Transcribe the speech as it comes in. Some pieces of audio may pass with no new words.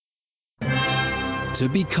To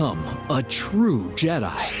become a true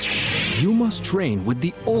Jedi, you must train with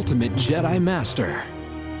the ultimate Jedi Master.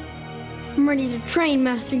 I'm ready to train,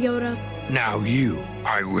 Master Yoda. Now you,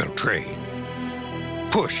 I will train.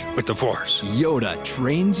 Push with the Force. Yoda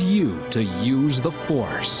trains you to use the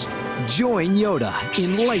Force. Join Yoda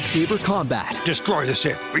in lightsaber combat. Destroy the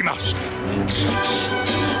Sith. We must.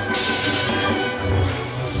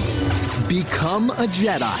 Become a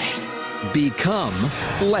Jedi. Become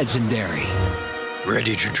legendary.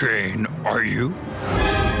 Ready to train, are you?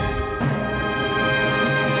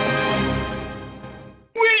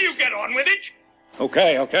 Will you get on with it?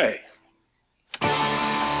 Okay.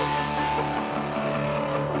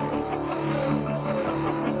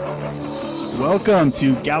 Welcome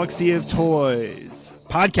to Galaxy of Toys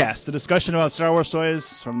podcast, a discussion about Star Wars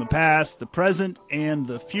toys from the past, the present, and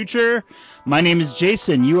the future. My name is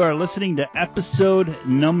Jason. You are listening to episode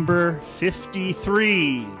number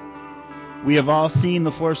 53. We have all seen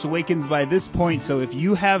The Force Awakens by this point, so if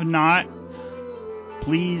you have not,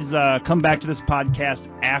 please come back to this podcast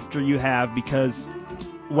after you have, because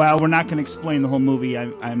while we're not going to explain the whole movie,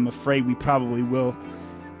 I'm afraid we probably will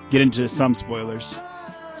get into some spoilers.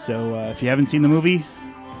 So if you haven't seen the movie,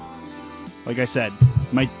 like I said,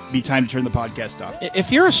 it might be time to turn the podcast off.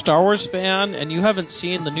 If you're a Star Wars fan and you haven't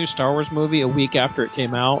seen the new Star Wars movie a week after it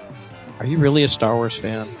came out, are you really a Star Wars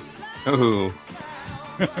fan? Ooh.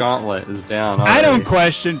 Gauntlet is down already. I don't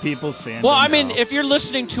question people's fandom. Well, I mean, if you're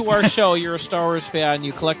listening to our show, you're a Star Wars fan,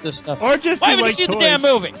 you collect this stuff. Or just why you haven't like you seen toys. the damn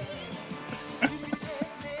movie?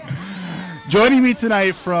 Joining me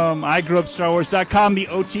tonight from iGrewUpStarWars.com, the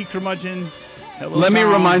OT curmudgeon. Hello, Let me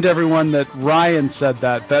Tom. remind everyone that Ryan said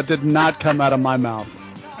that. That did not come out of my mouth.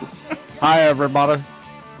 Hi, everybody.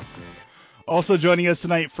 Also joining us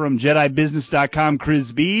tonight from JediBusiness.com,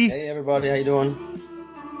 Chris B. Hey, everybody. How you doing?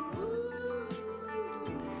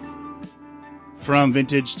 From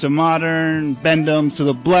Vintage to Modern, Bendums to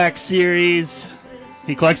the Black Series.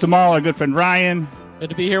 He collects them all, our good friend Ryan. Good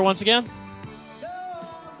to be here once again.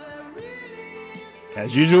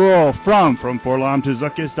 As usual, from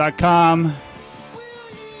ForlomToZuckus.com,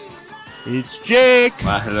 it's Jake.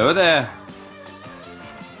 Well, hello there.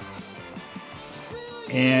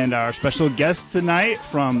 And our special guest tonight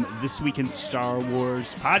from This Week in Star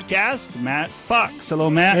Wars podcast, Matt Fox. Hello,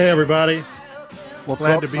 Matt. Hey, everybody. What's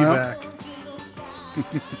Glad up, to be Matt? back.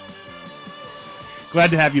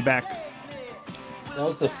 Glad to have you back. That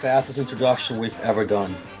was the fastest introduction we've ever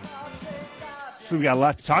done. So we got a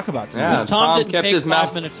lot to talk about tonight. Yeah, Tom didn't kept take his 5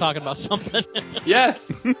 mouth. minutes talking about something.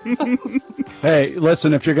 Yes. Hey,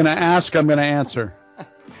 listen, if you're going to ask, I'm going to answer.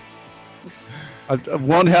 I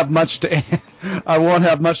won't have much to I won't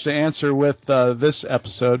have much to answer with this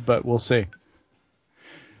episode, but we'll see.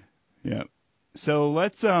 Yeah. So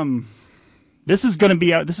let's this is going to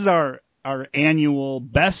be this is our annual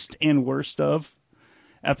best and worst of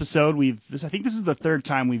episode. I think this is the third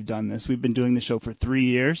time we've done this. We've been doing the show for 3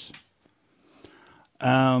 years.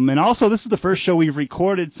 And also this is the first show we've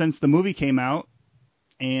recorded since the movie came out.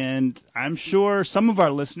 And I'm sure some of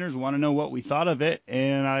our listeners want to know what we thought of it,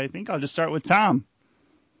 and I think I'll just start with Tom.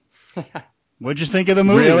 What'd you think of the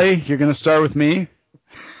movie? Really? You're going to start with me?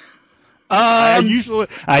 I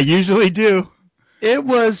usually do. It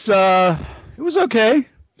was okay. It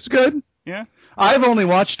was good. Yeah. I've only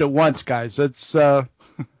watched it once, guys. It's Oh,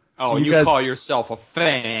 you guys- call yourself a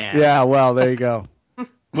fan. yeah, well, there you go.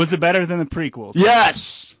 Was it better than the prequels?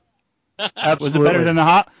 Yes. Absolutely. Was it better than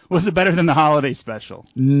Was it better than the holiday special?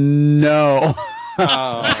 No.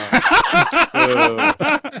 Oh. No,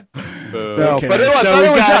 Okay, but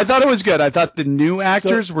so I thought it was good. I thought the new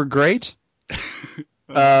actors were great.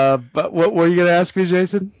 But what were you going to ask me,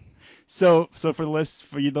 Jason? So for the list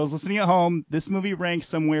for you those listening at home, this movie ranks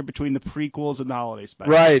somewhere between the prequels and the holiday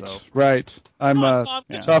special. Right, so. right. I'm a Tom,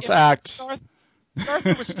 tough if act. Darth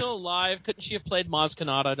was still alive, couldn't she have played Maz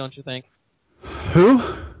Kanata, don't you think? Who?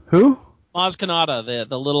 Maz Kanata,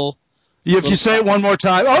 the little... If you say it one more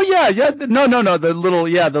time. Oh yeah. No. The little,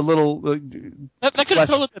 That could have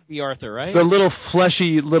totally been Arthur, right? the little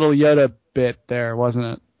fleshy little Yoda bit there,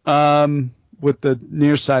 wasn't it? With the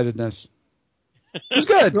nearsightedness. It was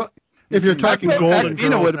good. Well, if you're talking I thought Golden Aquafina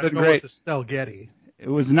Girls, would have I'd been go great. with Estelle Getty. It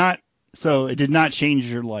was not. So it did not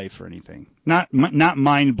change your life or anything. Not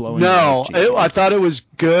mind blowing. No, I thought it was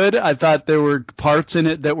good. I thought there were parts in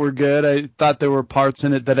it that were good. I thought there were parts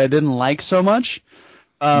in it that I didn't like so much.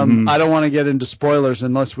 I don't want to get into spoilers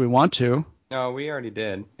unless we want to. No, we already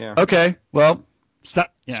did. Yeah. Okay, well,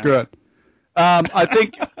 Stop. Yeah. screw it. I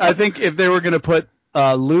think if they were going to put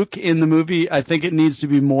Luke in the movie, I think it needs to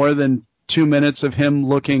be more than 2 minutes of him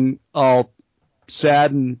looking all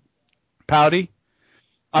sad and pouty.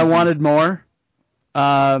 I wanted more.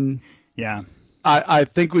 Yeah. I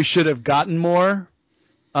think we should have gotten more.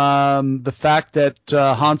 The fact that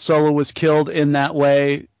Han Solo was killed in that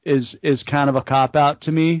way is kind of a cop-out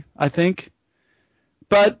to me, I think.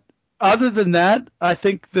 But other than that, I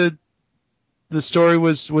think the story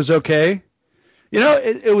was okay. You know,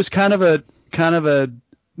 it was kind of a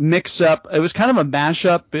mix-up. It was kind of a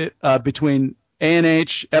mashup between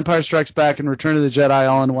A&H, Empire Strikes Back, and Return of the Jedi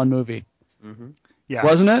all in one movie. Mm-hmm. Yeah.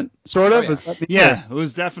 Wasn't it? Sort of? Oh, Yeah, it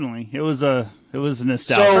was definitely. It was a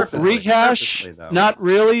nostalgia. So rehash, not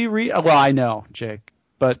really. Well, I know, Jake,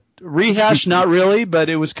 but rehash, not really. But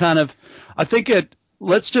it was kind of. I think it.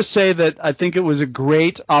 Let's just say that I think it was a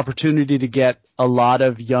great opportunity to get a lot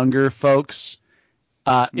of younger folks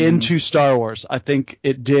into Star Wars. I think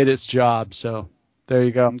it did its job. So there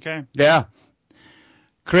you go. Okay. Yeah.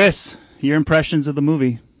 Chris, your impressions of the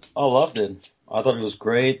movie? I loved it. I thought it was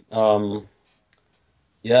great. I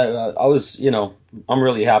was, I'm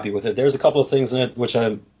really happy with it. There's a couple of things in it which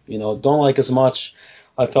I, don't like as much.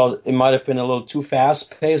 I felt it might have been a little too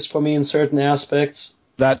fast-paced for me in certain aspects.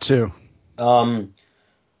 That too.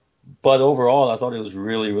 But overall, I thought it was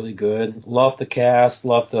really, really good. Loved the cast.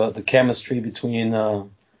 Loved the chemistry between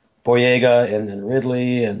Boyega and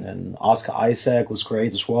Ridley, and Oscar Isaac was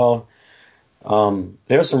great as well.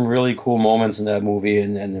 There were some really cool moments in that movie,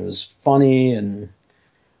 and it was funny, and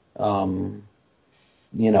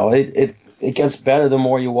it gets better the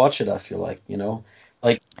more you watch it. I feel like,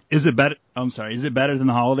 Is it better? I'm sorry. Is it better than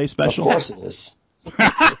the holiday special? Of course it is.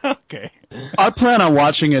 Okay. I plan on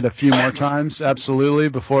watching it a few more times, absolutely,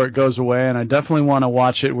 before it goes away, and I definitely want to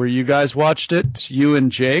watch it where you guys watched it, you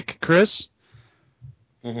and Jake, Chris.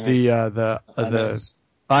 Mm-hmm. The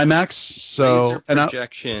IMAX. So laser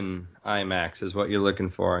projection IMAX is what you're looking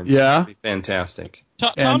for. And yeah, it's be fantastic.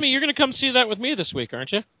 Tommy, you're going to come see that with me this week,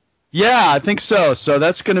 aren't you? Yeah, I think so. So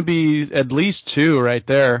that's going to be at least 2 right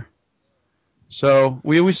there. So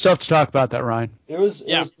we still have to talk about that, Ryan. It was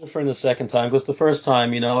different the second time, because the first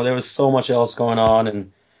time, there was so much else going on,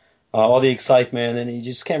 and all the excitement, and you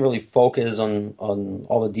just can't really focus on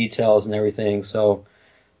all the details and everything. So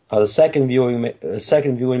the second viewing made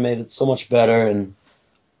it so much better, and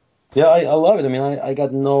yeah, I love it. I mean, I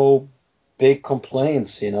got no big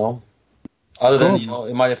complaints, other than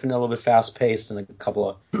it might have been a little bit fast paced in a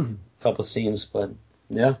couple of scenes, but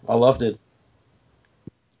yeah, I loved it.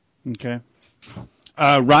 Okay.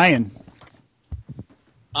 Ryan.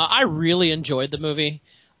 I really enjoyed the movie.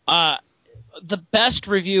 The best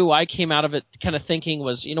review I came out of it kind of thinking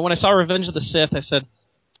was, when I saw Revenge of the Sith, I said,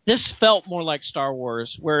 this felt more like Star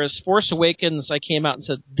Wars, whereas Force Awakens, I came out and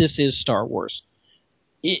said, this is Star Wars.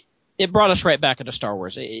 It brought us right back into Star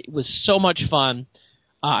Wars. It was so much fun.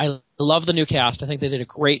 I love the new cast. I think they did a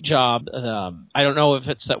great job. I don't know if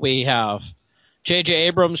it's that we have J.J.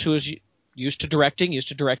 Abrams, who is used to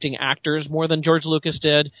directing actors more than George Lucas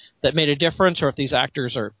did, that made a difference, or if these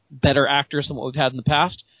actors are better actors than what we've had in the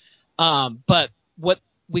past. But what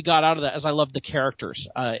we got out of that is I love the characters.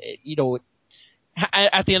 At the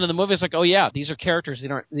end of the movie, it's like, oh yeah, these are characters.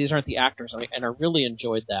 These aren't the actors, and I really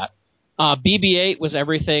enjoyed that. BB-8 was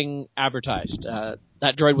everything advertised.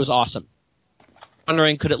 That droid was awesome.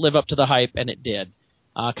 Wondering, could it live up to the hype, and it did.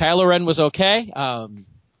 Kylo Ren was okay. I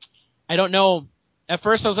don't know. At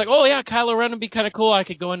first, I was like, oh yeah, Kylo Ren would be kind of cool. I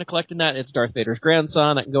could go into collecting that. It's Darth Vader's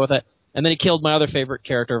grandson. I can go with that. And then he killed my other favorite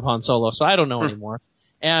character of Han Solo, so I don't know anymore.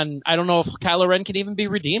 And I don't know if Kylo Ren can even be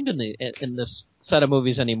redeemed in this set of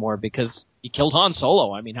movies anymore, because he killed Han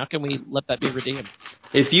Solo. I mean, how can we let that be redeemed?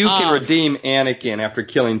 If you can redeem Anakin after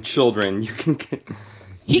killing children, you can...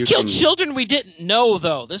 He killed children we didn't know,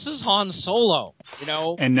 though. This is Han Solo,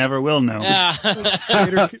 And never will know.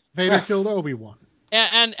 Yeah. Vader killed Obi-Wan.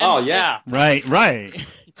 And yeah. Right.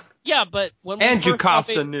 Yeah, but when we and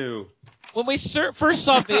Jocasta knew. When we first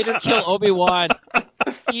saw Vader kill Obi-Wan,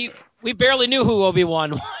 we barely knew who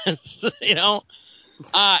Obi-Wan was,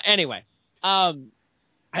 Anyway, I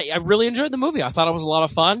really enjoyed the movie. I thought it was a lot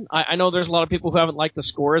of fun. I know there's a lot of people who haven't liked the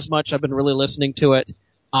score as much. I've been really listening to it.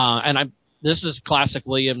 This is classic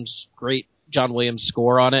Williams, great John Williams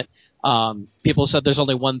score on it. People said there's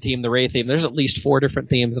only one theme, the Rey theme. There's at least 4 different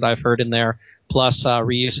themes that I've heard in there, plus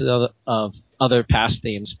reuse of other past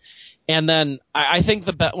themes. And then I think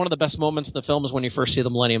one of the best moments in the film is when you first see the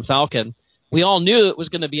Millennium Falcon. We all knew it was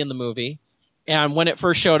going to be in the movie, and when it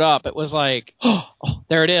first showed up, it was like, oh,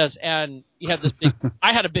 there it is. And you had this big,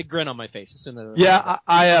 I had a big grin on my face as soon as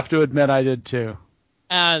I have to admit I did too.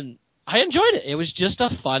 And I enjoyed it. It was just a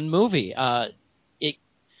fun movie.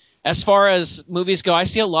 As far as movies go, I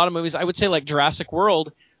see a lot of movies, I would say like Jurassic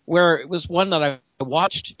World, where it was one that I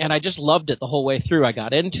watched and I just loved it the whole way through. I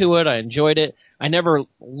got into it. I enjoyed it. I never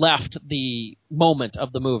left the moment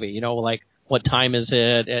of the movie, you know, like what time is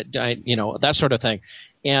it, you know, that sort of thing.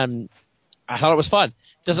 And I thought it was fun.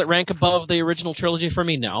 Does it rank above the original trilogy for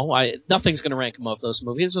me? No. Nothing's going to rank above those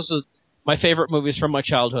movies. This is my favorite movies from my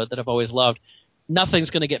childhood that I've always loved. Nothing's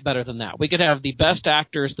going to get better than that. We could have the best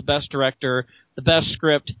actors, the best director, the best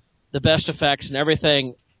script, the best effects and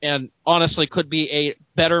everything, and honestly could be a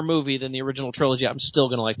better movie than the original trilogy. I'm still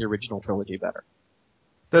going to like the original trilogy better.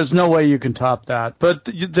 There's no way you can top that, but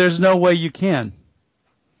there's no way you can.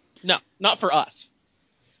 No, not for us.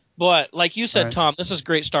 But like you said, Right. Tom, this is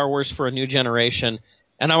great Star Wars for a new generation,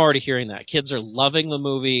 and I'm already hearing that. Kids are loving the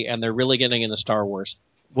movie, and they're really getting into Star Wars.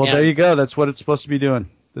 Well, And- there you go. That's what it's supposed to be doing.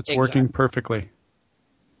 It's Exactly. working perfectly.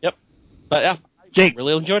 Yep. But yeah, Jake.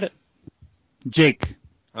 really enjoyed it. Jake.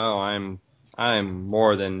 Oh, I'm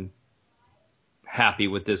more than happy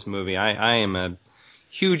with this movie. I am a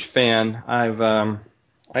huge fan.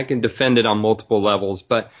 I can defend it on multiple levels,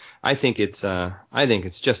 but I think it's a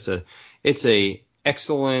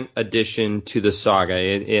excellent addition to the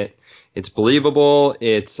saga. It's believable.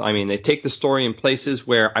 They take the story in places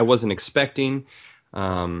where I wasn't expecting.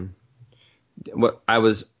 What I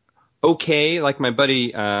was okay, like my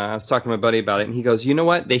buddy, I was talking to my buddy about it, and he goes, you know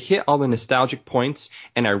what? They hit all the nostalgic points,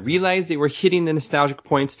 and I realized they were hitting the nostalgic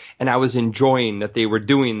points, and I was enjoying that they were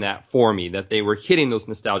doing that for me, that they were hitting those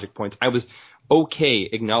nostalgic points. I was okay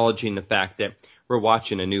acknowledging the fact that we're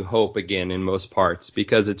watching A New Hope again in most parts,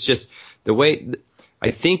 because it's just the way, I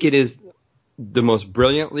think it is the most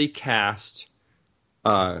brilliantly cast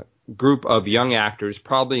group of young actors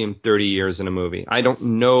probably in 30 years in a movie. I don't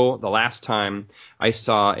know the last time I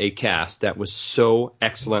saw a cast that was so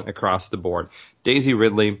excellent across the board. Daisy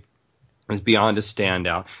Ridley is beyond a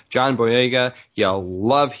standout. John Boyega, you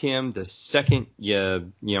love him the second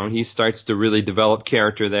he starts to really develop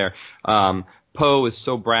character there. Poe is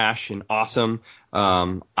so brash and awesome.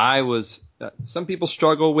 Some people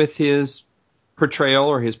struggle with his portrayal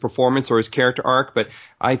or his performance or his character arc, but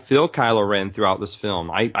I feel Kylo Ren throughout this film.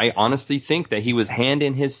 I honestly think that he was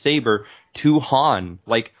handing his saber to Han,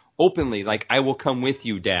 like openly, like, I will come with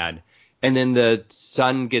you, Dad. And then the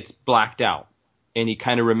sun gets blacked out and he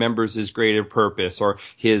kind of remembers his greater purpose, or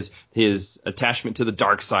his attachment to the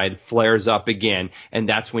dark side flares up again, and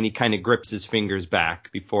that's when he kind of grips his fingers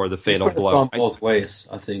back before the fatal It could have blow. gone both ways,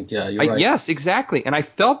 I think. Yeah, you're right. Yes, exactly. And I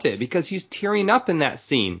felt it because he's tearing up in that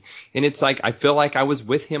scene. And it's like, I feel like I was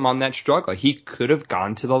with him on that struggle. He could have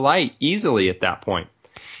gone to the light easily at that point.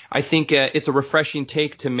 I think it's a refreshing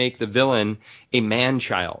take to make the villain a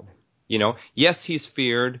man-child. Yes, he's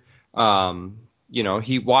feared.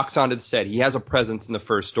 He walks onto the set. He has a presence in the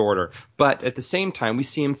First Order. But at the same time, we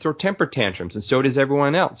see him throw temper tantrums, and so does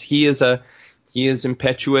everyone else. He is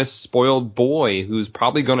impetuous, spoiled boy who's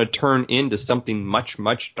probably going to turn into something much,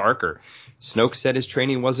 much darker. Snoke said his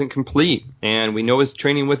training wasn't complete, and we know his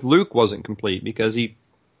training with Luke wasn't complete because he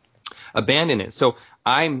abandoned it. So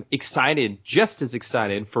I'm excited, just as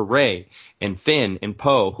excited, for Rey and Finn and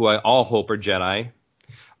Poe, who I all hope are Jedi,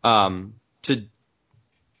 to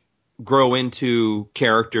grow into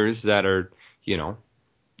characters that are,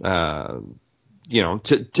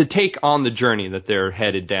 to take on the journey that they're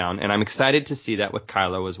headed down. And I'm excited to see that with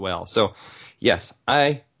Kylo as well. So, yes,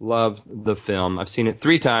 I love the film. I've seen it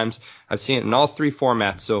 3 times. I've seen it in all 3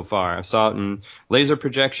 formats so far. I saw it in laser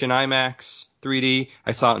projection IMAX 3D.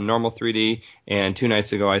 I saw it in normal 3D. And 2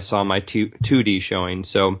 nights ago, I saw my 2D showing.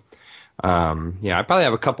 So, I probably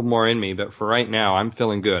have a couple more in me, but for right now, I'm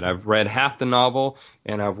feeling good. I've read half the novel,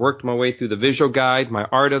 and I've worked my way through the visual guide. My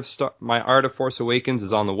Art of Force Awakens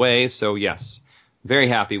is on the way, so yes, very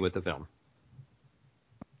happy with the film.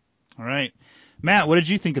 All right. Matt, what did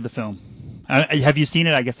you think of the film? Have you seen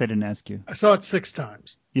it? I guess I didn't ask you. I saw it 6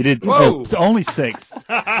 times. You did? Whoa! Oh, so only 6.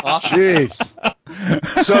 Jeez.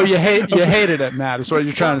 So you hated it, Matt, is what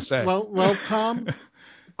you're trying to say. Well, Tom,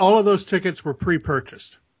 all of those tickets were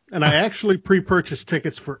pre-purchased. And I actually pre-purchased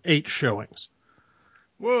tickets for 8 showings.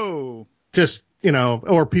 Whoa. Just,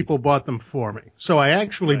 or people bought them for me. So I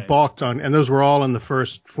actually balked on, and those were all in the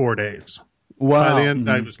first 4 days. Wow. By the end,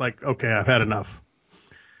 I was like, okay, I've had enough.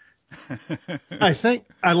 I think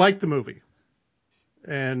I like the movie.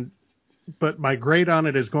 But my grade on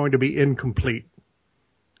it is going to be incomplete.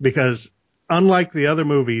 Because unlike the other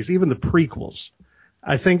movies, even the prequels,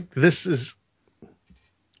 I think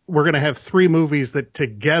we're going to have 3 movies that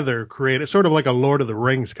together create sort of like a Lord of the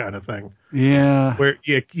Rings kind of thing. Yeah. Where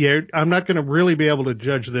I'm not going to really be able to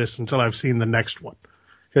judge this until I've seen the next one.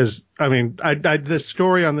 Because, the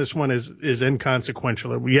story on this one is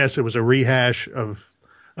inconsequential. Yes, it was a rehash of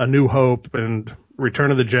A New Hope and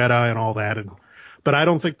Return of the Jedi and all that. But I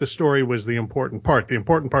don't think the story was the important part. The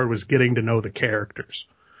important part was getting to know the characters.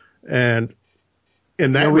 And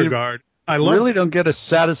in that regard, I really don't get a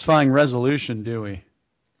satisfying resolution, do we?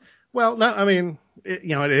 Well, no, I mean,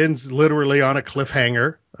 it ends literally on a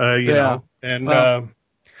cliffhanger, you know, and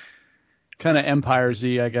kind of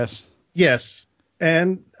Empire-y, I guess. Yes.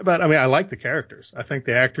 But I mean, I like the characters. I think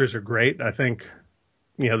the actors are great. I think,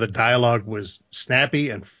 the dialogue was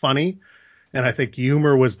snappy and funny. And I think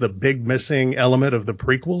humor was the big missing element of the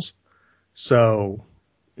prequels. So,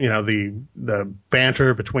 the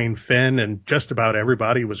banter between Finn and just about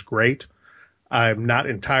everybody was great. I'm not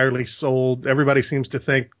entirely sold. Everybody seems to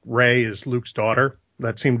think Rey is Luke's daughter.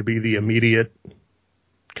 That seemed to be the immediate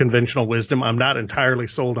conventional wisdom. I'm not entirely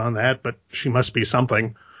sold on that, but she must be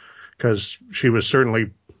something, because she was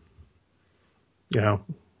certainly,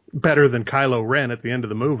 better than Kylo Ren at the end of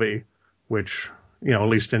the movie, which, at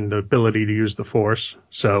least in the ability to use the Force.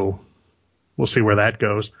 So we'll see where that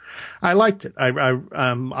goes. I liked it.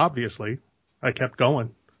 Obviously, I kept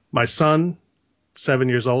going. My son, 7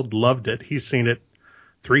 years old, loved it. He's seen it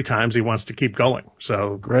 3 times. He wants to keep going.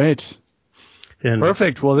 So great. And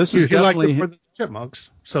perfect. Well, this is definitely for the Chipmunks,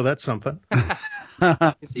 so that's something.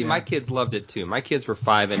 You see, my kids loved it too. My kids were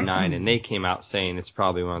 5 and 9, and they came out saying it's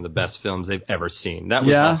probably one of the best films they've ever seen. That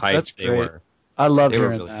was how hyped they were. I love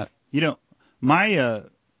hearing that.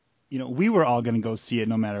 We were all going to go see it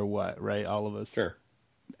no matter what, right? All of us. Sure.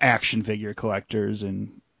 Action figure collectors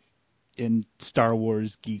and Star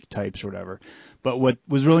Wars geek types or whatever. But what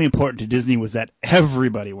was really important to Disney was that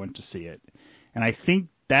everybody went to see it. And I think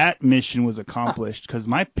that mission was accomplished because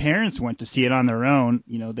my parents went to see it on their own.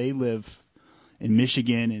 They live in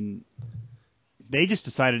Michigan, and they just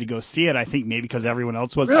decided to go see it. I think maybe because everyone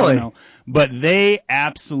else was. Really? I don't know. But they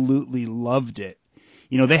absolutely loved it.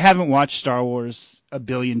 They haven't watched Star Wars a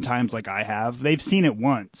billion times like I have. They've seen it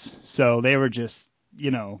once. So they were just,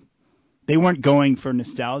 they weren't going for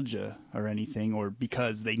nostalgia or anything or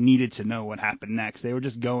because they needed to know what happened next. They were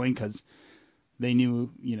just going because they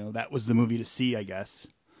knew, that was the movie to see, I guess.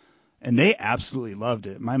 And they absolutely loved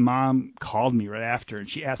it. My mom called me right after, and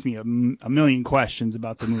she asked me a million questions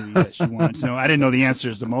about the movie that she wanted to know. I didn't know the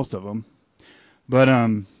answers to most of them. But,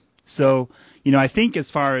 so, I think as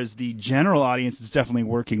far as the general audience, it's definitely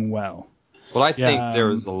working well. Well, I think there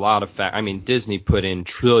was a lot of Disney put in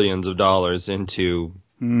trillions of dollars into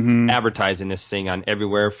advertising this thing on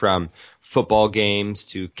everywhere from football games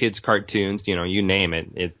to kids' cartoons, you name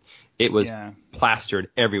it. It was plastered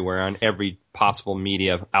everywhere on every possible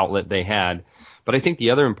media outlet they had. But I think the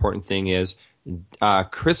other important thing is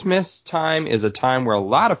Christmas time is a time where a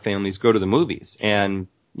lot of families go to the movies. And,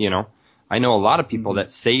 I know a lot of people that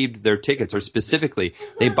saved their tickets, or specifically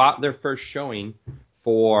they bought their first showing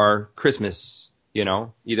for Christmas,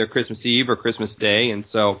 either Christmas Eve or Christmas Day. And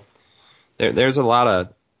so there's a lot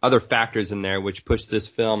of other factors in there which push this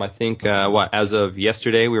film. I think as of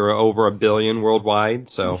yesterday we were over 1 billion worldwide.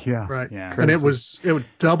 So right, and it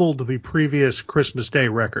doubled the previous Christmas Day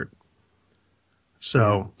record.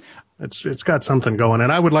 So it's got something going.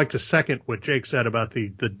 And I would like to second what Jake said about the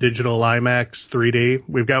digital IMAX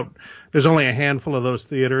 3D. There's only a handful of those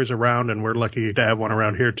theaters around, and we're lucky to have one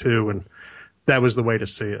around here too. And that was the way to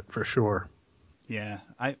see it for sure. Yeah,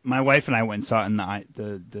 my wife and I went and saw it in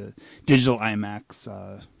the digital IMAX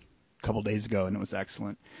a couple days ago, and it was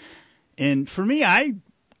excellent. And for me, I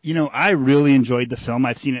really enjoyed the film.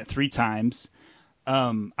 I've seen it 3 times.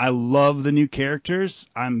 I love the new characters.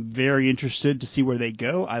 I'm very interested to see where they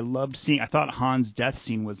go. I thought Han's death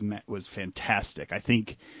scene was fantastic. I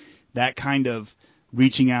think that kind of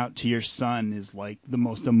reaching out to your son is like the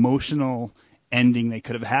most emotional ending they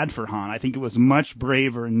could have had for Han. I think it was much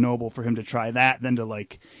braver and noble for him to try that than to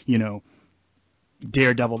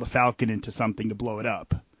Daredevil the Falcon into something to blow it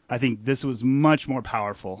up. I think this was much more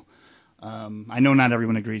powerful. I know not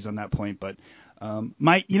everyone agrees on that point, but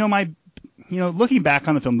looking back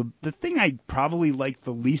on the film, the thing I probably like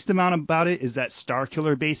the least amount about it is that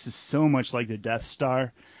Starkiller base is so much like the Death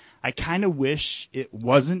Star. I kind of wish it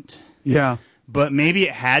wasn't. Yeah. But maybe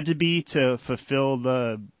it had to be to fulfill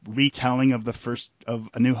the retelling of of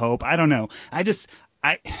A New Hope. I don't know.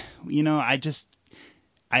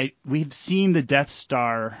 We've seen the Death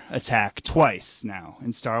Star attack twice now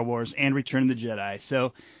in Star Wars and Return of the Jedi.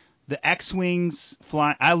 So the X-Wings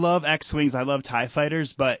fly. I love X-Wings. I love TIE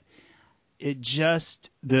fighters, but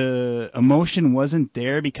the emotion wasn't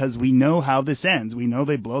there because we know how this ends. We know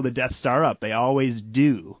they blow the Death Star up. They always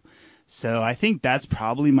do. So I think that's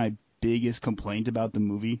probably my biggest complaint about the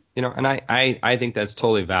movie. You know, and I think that's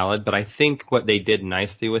totally valid, but I think what they did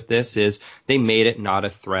nicely with this is they made it not a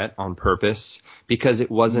threat on purpose because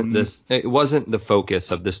it wasn't it wasn't the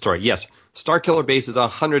focus of the story. Yes, Starkiller Base is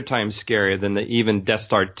 100 times scarier than even Death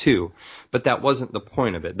Star 2, but that wasn't the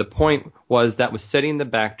point of it. The point was that was setting the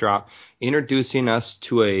backdrop, introducing us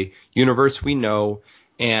to a universe we know,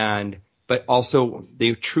 but also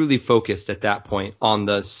they truly focused at that point on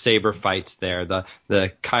the saber fights there, the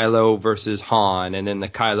Kylo versus Han, and then the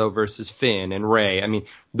Kylo versus Finn and Rey. I mean,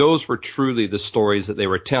 those were truly the stories that they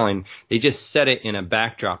were telling. They just set it in a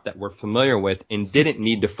backdrop that we're familiar with and didn't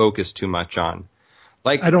need to focus too much on.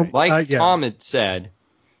 Tom had said,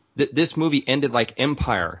 that this movie ended like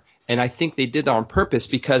Empire, and I think they did that on purpose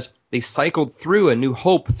because they cycled through A New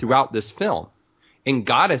Hope throughout this film and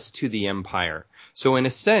got us to the Empire. So in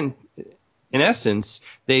essence,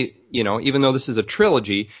 they, you know, even though this is a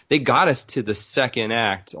trilogy, they got us to the second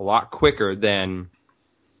act a lot quicker than,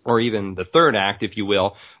 or even the third act, if you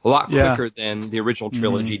will, a lot quicker than the original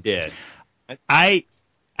trilogy did.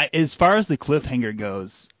 As far as the cliffhanger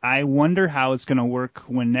goes, I wonder how it's going to work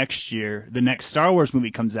when next year the next Star Wars movie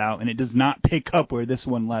comes out and it does not pick up where this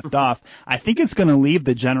one left off. I think it's going to leave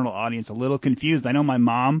the general audience a little confused. I know my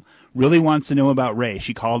mom really wants to know about Rey.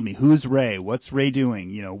 She called me. Who's Rey? What's Rey doing?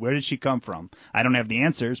 You know, where did she come from? I don't have the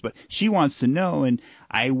answers, but she wants to know. And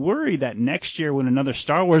I worry that next year when another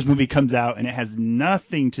Star Wars movie comes out and it has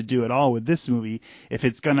nothing to do at all with this movie, if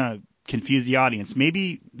it's going to confuse the audience.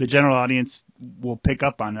 Maybe the general audience will pick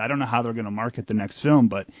up on it. I don't know how they're going to market the next film,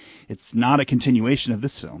 but it's not a continuation of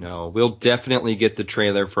this film. No, we'll definitely get the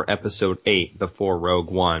trailer for Episode 8 before Rogue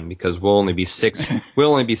One because we'll only be 6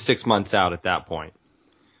 months out at that point.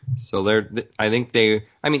 So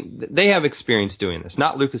they have experience doing this.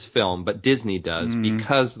 Not Lucasfilm, but Disney does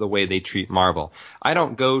because of the way they treat Marvel. I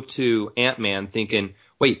don't go to Ant-Man thinking,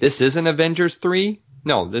 "Wait, this isn't Avengers 3?"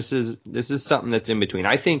 No, this is something that's in between.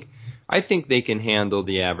 I think they can handle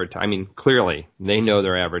the advertising. I mean, clearly they know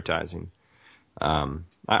their advertising.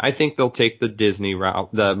 I think they'll take the Disney route,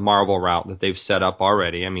 the Marvel route that they've set up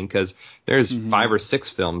already. I mean, because there's 5 or 6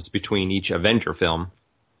 films between each Avenger film.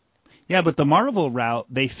 Yeah, but the Marvel route,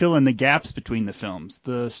 they fill in the gaps between the films.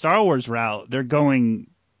 The Star Wars route, they're going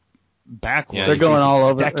backwards. Yeah, they're going all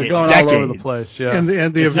over. They're going all over the place. Yeah, and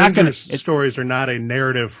the Avengers stories are not a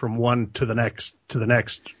narrative from one to the next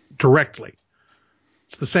directly.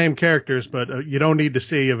 It's the same characters, but you don't need to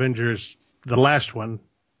see Avengers, the last one.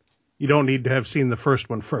 You don't need to have seen the first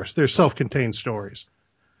one first. They're self-contained stories.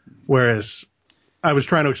 Whereas I was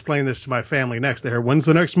trying to explain this to my family next to her. When's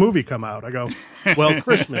the next movie come out? I go, well,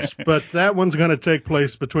 Christmas. But that one's going to take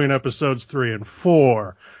place between episodes 3 and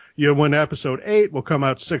 4. When episode 8 will come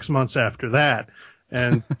out 6 months after that.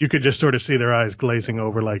 And you could just sort of see their eyes glazing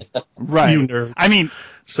over like, right. You nerds. I mean,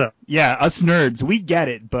 so yeah, us nerds, we get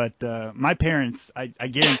it. But my parents, I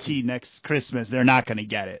guarantee next Christmas, they're not going to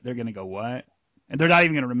get it. They're going to go, what? And they're not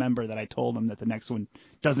even going to remember that I told them that the next one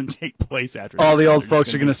doesn't take place after. All the old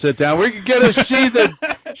folks are going to sit down. We're going to see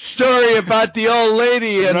the story about the old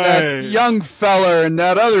lady and that young feller and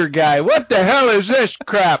that other guy. What the hell is this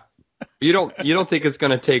crap? You don't think it's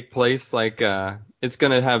going to take place like it's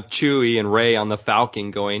going to have Chewie and Rey on the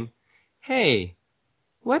Falcon going, "Hey,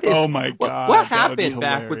 what is? Oh my God! What happened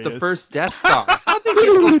back with the first Death Star?"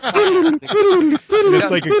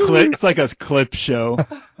 It's like a clip show.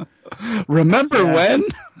 Remember when?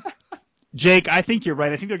 Jake, I think you're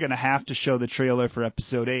right. I think they're going to have to show the trailer for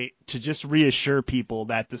Episode 8 to just reassure people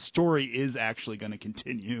that the story is actually going to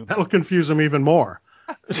continue. That'll confuse them even more.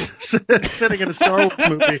 Sitting in a Star Wars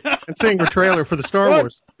movie and seeing a trailer for the Star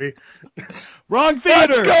Wars movie. Wrong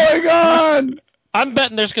theater! What's going on? I'm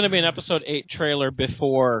betting there's going to be an Episode 8 trailer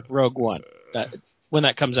before Rogue One. When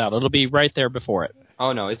that comes out, it'll be right there before it.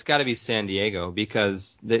 Oh no, it's got to be San Diego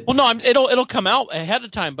because it'll come out ahead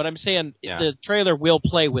of time. But I'm saying the trailer will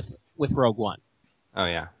play with Rogue One. Oh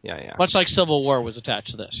yeah. Much like Civil War was attached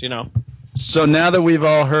to this, you know. So now that we've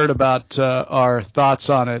all heard about our thoughts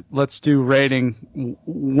on it, let's do rating.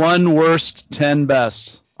 1 worst, 10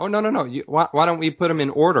 best. Oh no! Why don't we put them in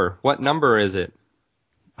order? What number is it?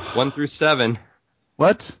 1 through 7.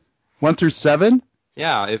 What? 1 through 7?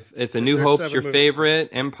 Yeah, if A New Hope's your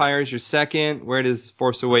favorite, Empire's your second, where does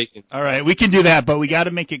Force Awakens? All right, we can do that, but we got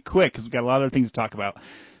to make it quick because we've got a lot of things to talk about.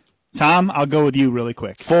 Tom, I'll go with you really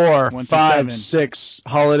quick. 4, 5, 6,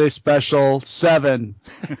 holiday special, 7.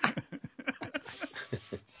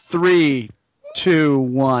 3, 2,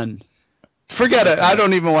 1. Forget it. I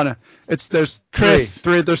don't even want to. There's Chris.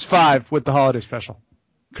 3. There's 5 with the holiday special.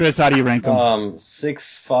 Chris, how do you rank them?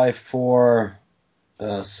 6, 5, 4,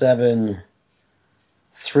 7,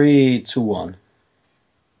 3, 2, 1.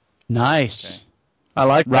 Nice. Okay. I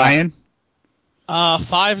like that. Ryan?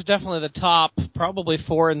 5's definitely the top. Probably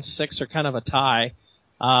 4 and 6 are kind of a tie.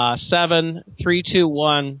 7, 3, 2,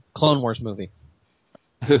 1, Clone Wars movie.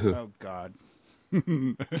 Oh, God.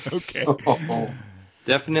 Okay.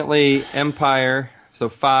 Definitely Empire. So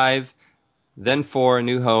 5, then 4, A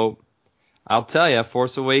New Hope. I'll tell you,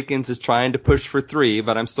 Force Awakens is trying to push for 3,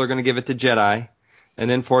 but I'm still going to give it to Jedi. And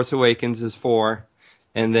then Force Awakens is 4.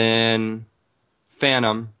 And then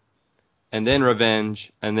Phantom. And then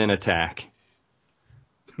Revenge. And then Attack.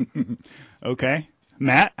 Okay.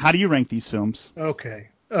 Matt, how do you rank these films? Okay.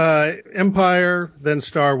 Empire, then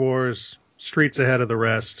Star Wars, Streets ahead of the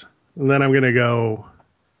rest. And then I'm going to go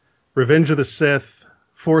Revenge of the Sith,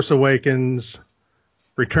 Force Awakens,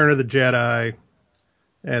 Return of the Jedi,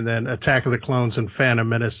 and then Attack of the Clones and Phantom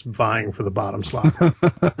Menace vying for the bottom slot.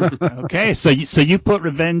 Okay, so you put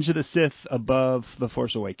Revenge of the Sith above The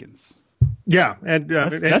Force Awakens. Yeah, and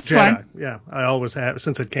That's Jedi. fine. Yeah, I always have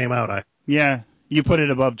since it came out. Yeah, you put it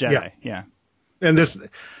above Jedi. Yeah. And this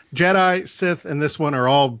Jedi, Sith, and this one are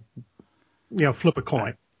all, flip a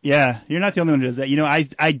coin. Yeah, you're not the only one who does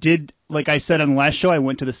that. I did, like I said on the last show, I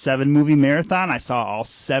went to the 7-movie marathon. I saw all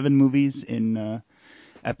 7 movies in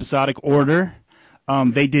episodic order.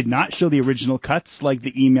 They did not show the original cuts like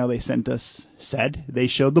the email they sent us said. They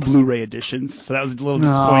showed the Blu-ray editions, so that was a little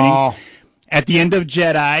disappointing. No. At the end of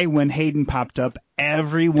Jedi, when Hayden popped up,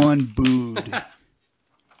 everyone booed.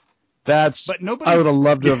 But nobody. I would have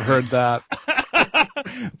loved to have heard that.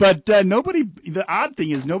 But nobody. The odd thing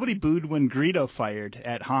is nobody booed when Greedo fired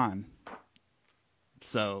at Han.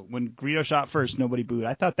 So when Greedo shot first, nobody booed.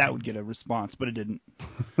 I thought that would get a response, but it didn't.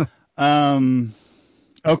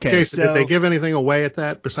 Okay. Jason, so did they give anything away at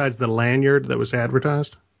that besides the lanyard that was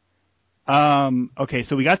advertised? Okay,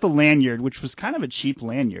 so we got the lanyard, which was kind of a cheap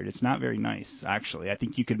lanyard. It's not very nice, actually. I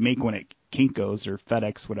think you could make one at Kinko's or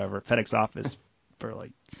FedEx, whatever, FedEx office for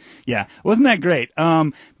it wasn't that great.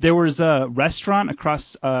 There was a restaurant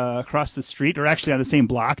across the street, or actually on the same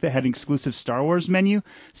block, that had an exclusive Star Wars menu.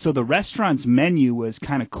 So the restaurant's menu was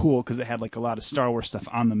kind of cool because it had like a lot of Star Wars stuff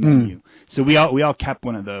on the menu. So we all kept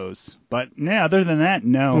one of those. But yeah, other than that,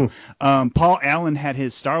 no. Paul Allen had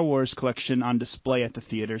his Star Wars collection on display at the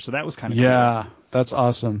theater, so that was kind of cool. Yeah, that's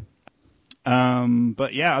awesome.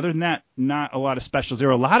 But yeah, other than that, not a lot of specials. There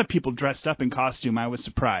were a lot of people dressed up in costume. I was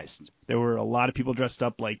surprised. There were a lot of people dressed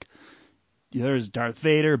up like there's Darth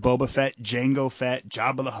Vader, Boba Fett, Jango Fett,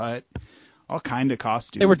 Jabba the Hutt, all kind of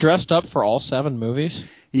costumes. They were dressed up for all 7 movies?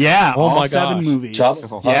 Yeah, oh all my 7 gosh. movies. Jabba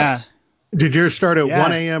the Hutt. Yeah. Did yours start at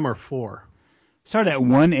 1 a.m. or 4? Started at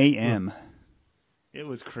 1 a.m. It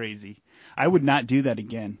was crazy. I would not do that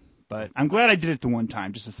again, but I'm glad I did it the one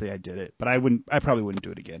time just to say I did it. But I probably wouldn't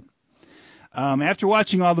do it again. After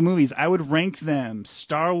watching all the movies, I would rank them: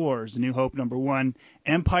 Star Wars: A New Hope number 1,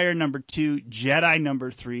 Empire number 2, Jedi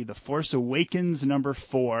number 3, The Force Awakens number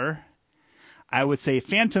 4. I would say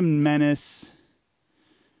Phantom Menace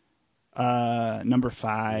number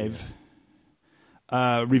 5,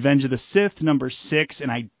 Revenge of the Sith number 6,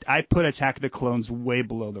 and I put Attack of the Clones way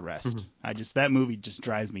below the rest. That movie just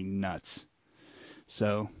drives me nuts.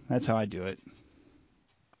 So that's how I do it.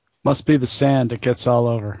 Must be the sand. It gets all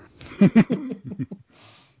over.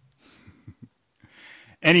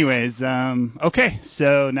 Anyways, okay.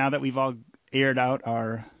 So now that we've all aired out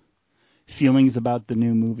our feelings about the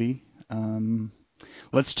new movie,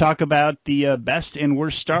 let's talk about the best and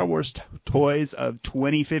worst Star Wars toys of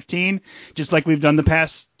 2015. Just like we've done the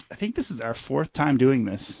past, I think this is our 4th time doing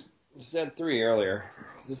this. You said 3 earlier.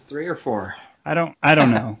 Is this 3 or 4? I don't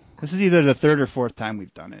know. This is either the 3rd or 4th time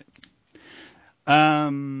we've done it.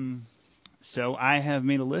 So I have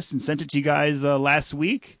made a list and sent it to you guys last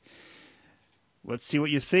week. Let's see what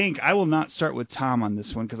you think. I will not start with Tom on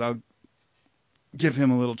this one because I'll give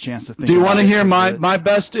him a little chance to think. Do you want to hear my my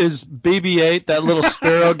best is BB-8, that little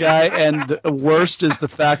sparrow guy, and the worst is the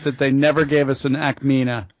fact that they never gave us an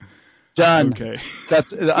Acmina. Done. Okay.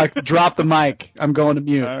 I drop the mic. I'm going to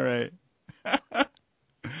mute. All right.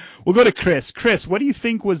 We'll go to Chris. Chris, what do you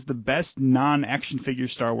think was the best non-action figure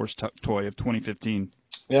Star Wars toy of 2015?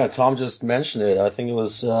 Yeah, Tom just mentioned it. I think it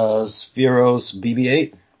was Sphero's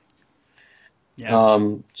BB-8. Yeah.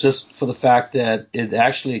 Just for the fact that it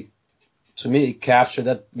actually, to me,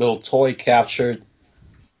 that little toy captured,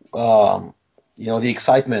 the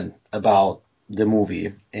excitement about the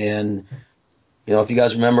movie. And, if you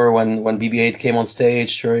guys remember when BB-8 came on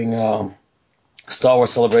stage during Star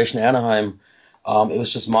Wars Celebration Anaheim, it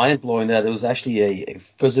was just mind-blowing that it was actually a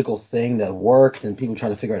physical thing that worked and people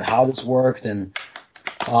trying to figure out how this worked. And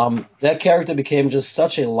that character became just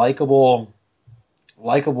such a likable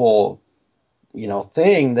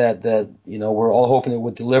thing that we're all hoping it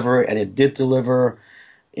would deliver, and it did deliver.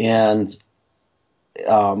 And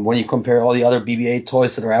when you compare all the other BB-8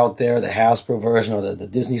 toys that are out there, the Hasbro version or the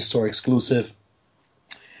Disney Store exclusive,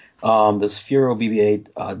 the Sphero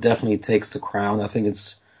BB-8 definitely takes the crown. I think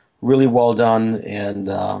it's really well done, and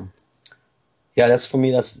that's for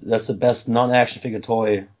me. That's the best non-action figure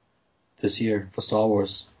toy this year for Star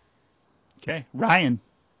Wars. Okay, Ryan.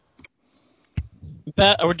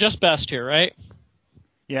 We're just best here, right?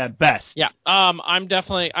 Yeah, best. Yeah. I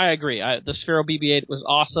agree. The Sphero BB-8 was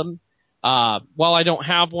awesome. While I don't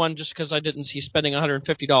have one, just because I didn't see spending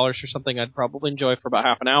 $150 for something I'd probably enjoy for about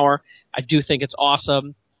half an hour, I do think it's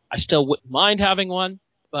awesome. I still wouldn't mind having one,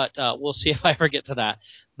 but we'll see if I ever get to that.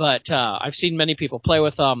 But I've seen many people play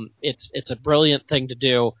with them. It's a brilliant thing to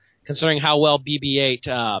do, considering how well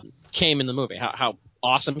BB-8 came in the movie, how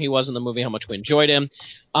awesome he was in the movie, how much we enjoyed him.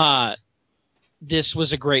 This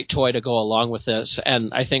was a great toy to go along with this,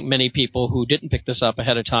 and I think many people who didn't pick this up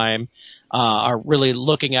ahead of time are really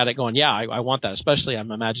looking at it going, yeah, I want that, especially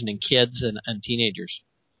I'm imagining kids and teenagers.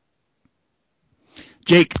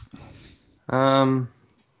 Jake. I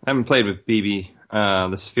haven't played with BB,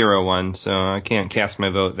 the Sphero one, so I can't cast my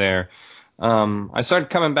vote there. I started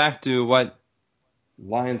coming back to what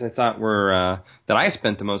lines I thought were that I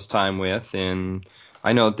spent the most time with, and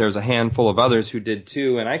I know that there's a handful of others who did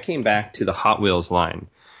too, and I came back to the Hot Wheels line.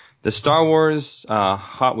 The Star Wars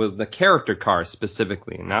Hot Wheels, the character cars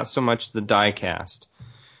specifically, not so much the die-cast.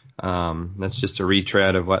 That's just a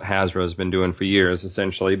retread of what Hasbro's been doing for years,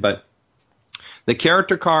 essentially. But the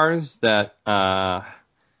character cars that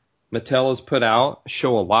Mattel has put out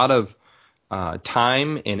show a lot of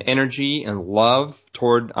time and energy and love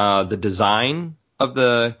toward the design of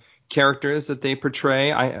the characters that they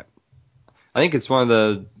portray. I think it's one of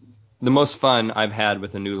the most fun I've had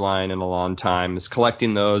with a new line in a long time is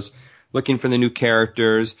collecting those, looking for the new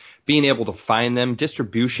characters, being able to find them.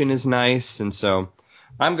 Distribution is nice, and so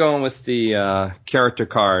I'm going with the character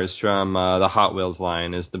cars from the Hot Wheels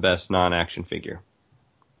line as the best non-action figure.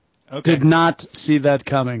 Okay. Did not see that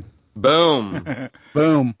coming. Boom.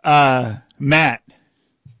 Boom. Matt.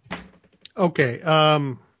 Okay.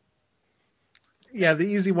 Yeah, the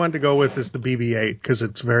easy one to go with is the BB-8 because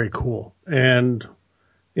it's very cool. And,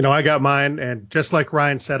 I got mine, and just like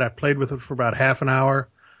Ryan said, I played with it for about half an hour.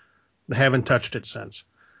 I haven't touched it since.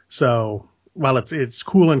 So while it's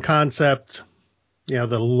cool in concept,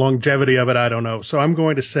 the longevity of it, I don't know. So I'm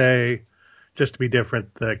going to say, just to be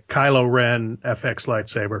different, the Kylo Ren FX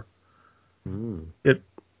lightsaber. It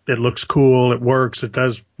looks cool. It works. It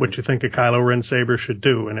does what you think a Kylo Ren saber should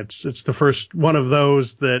do. And it's the first one of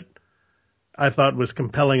those that I thought was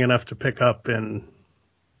compelling enough to pick up in,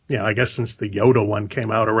 I guess since the Yoda one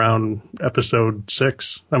came out around episode 3.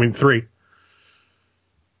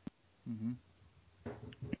 Mm-hmm.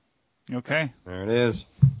 Okay. There it is.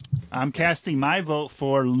 I'm casting my vote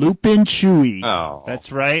for Lupin Chewie. Oh.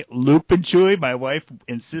 That's right. Lupin Chewie. My wife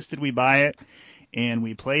insisted we buy it, and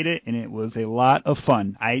we played it, and it was a lot of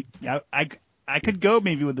fun. I could go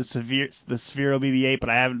maybe with the Sphero BB-8, but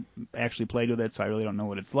I haven't actually played with it, so I really don't know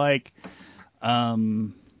what it's like.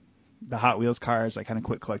 The Hot Wheels cars, I kind of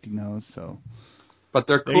quit collecting those, so. But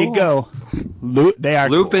they're cool. There you go. They are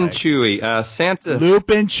Lupin cool. Chewie. Santa.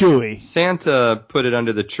 Lupin Chewie. Santa put it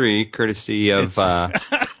under the tree, courtesy of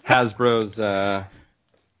Hasbro's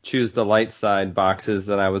Choose the Light Side boxes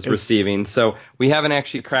that I was receiving. So we haven't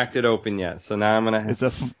actually cracked it open yet. So now I'm gonna. It's a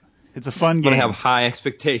fun game. I'm gonna have high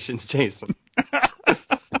expectations, Jason.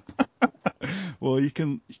 Well, you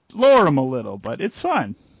can lower them a little, but it's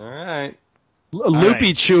fun. All right.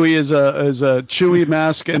 Loopy Chewy is a Chewy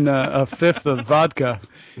mask and a fifth of vodka.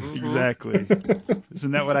 Exactly.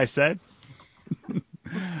 Isn't that what I said?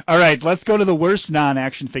 All right, let's go to the worst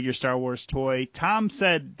non-action figure Star Wars toy. Tom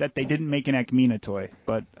said that they didn't make an Akmina toy,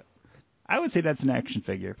 but I would say that's an action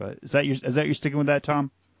figure. But is that you're sticking with that, Tom?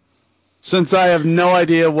 Since I have no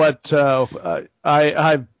idea what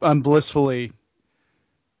I'm blissfully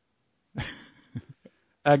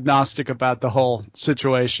agnostic about the whole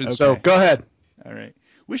situation. Okay. So go ahead. All right.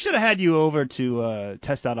 We should have had you over to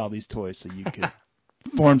test out all these toys so you could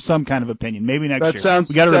form some kind of opinion. Maybe next year.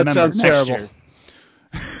 We got to remember that sounds terrible.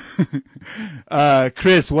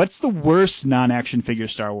 Chris, what's the worst non-action figure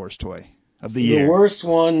Star Wars toy of the year? The worst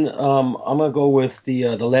one, I'm gonna go with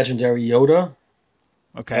the legendary Yoda.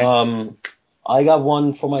 Okay. I got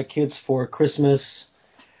one for my kids for Christmas.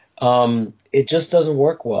 It just doesn't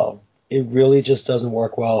work well. It really just doesn't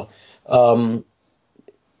work well. My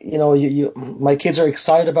kids are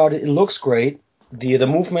excited about it. It looks great. The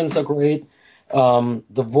movements are great. The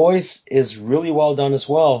voice is really well done as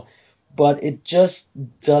well. but it just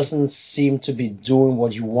doesn't seem to be doing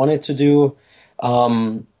what you want it to do.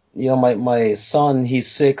 My son, he's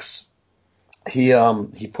 6. He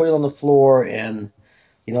put it on the floor, and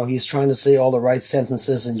he's trying to say all the right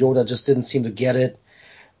sentences, and Yoda just didn't seem to get it.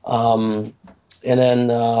 And then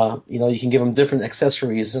you can give him different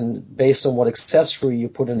accessories, and based on what accessory you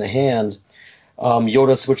put in the hand,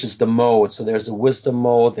 Yoda switches the mode. So there's a wisdom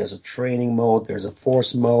mode, there's a training mode, there's a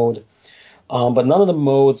force mode. But none of the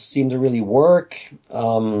modes seem to really work.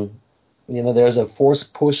 There's a force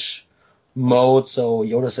push mode. So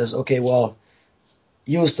Yoda says, okay, well,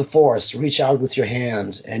 use the force, reach out with your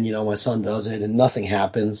hand. And, my son does it and nothing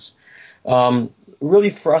happens. Really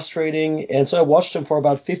frustrating. And so I watched him for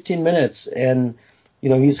about 15 minutes and,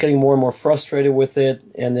 he's getting more and more frustrated with it.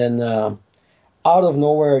 And then out of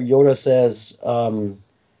nowhere, Yoda says, oh,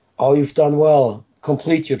 you've done well.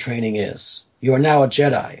 Complete your training is. You are now a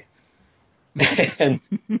Jedi. And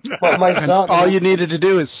my son, all you needed to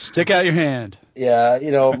do is stick out your hand. Yeah,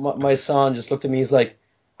 my son just looked at me. He's like,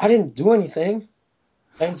 I didn't do anything.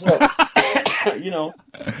 And so, no,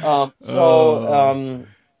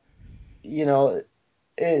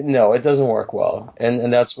 it doesn't work well.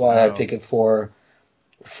 And that's why I pick it for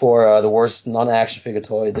the worst non-action figure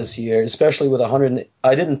toy this year, especially with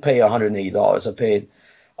I didn't pay $180.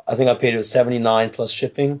 I think I paid it $79 plus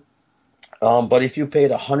shipping. But if you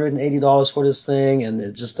paid $180 for this thing and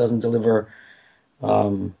it just doesn't deliver,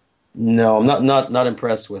 no, I'm not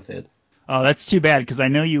impressed with it. Oh, that's too bad, because I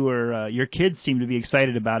know you were your kids seem to be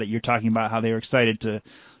excited about it. You're talking about how they were excited to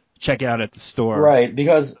check it out at the store. Right,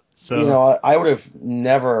 because I would have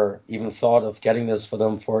never even thought of getting this for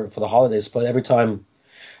them for the holidays, but every time,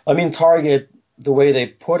 Target, the way they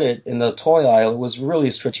put it in the toy aisle was really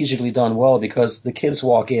strategically done well, because the kids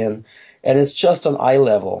walk in and it's just on eye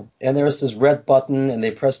level, and there's this red button, and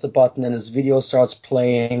they press the button and this video starts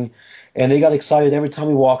playing, and they got excited every time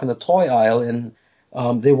we walk in the toy aisle, and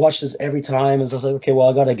they watch this every time, and so I was like, okay, well,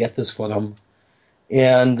 I got to get this for them.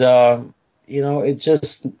 And it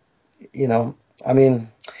just, I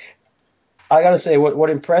got to say,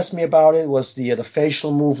 what impressed me about it was the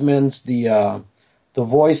facial movements, the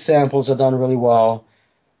voice samples are done really well,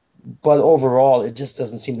 but overall, it just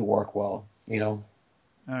doesn't seem to work well, All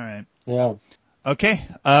right. Yeah. Okay.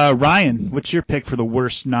 Ryan, what's your pick for the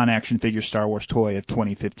worst non-action figure Star Wars toy of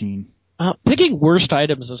 2015? Picking worst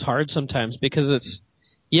items is hard sometimes, because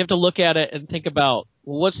you have to look at it and think about,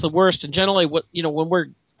 well, what's the worst? And generally, when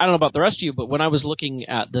I don't know about the rest of you, but when I was looking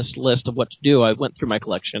at this list of what to do, I went through my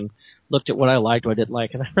collection, looked at what I liked, what I didn't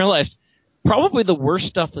like, and I realized probably the worst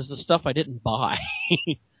stuff is the stuff I didn't buy.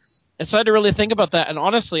 And so I had to really think about that. And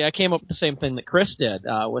honestly, I came up with the same thing that Chris did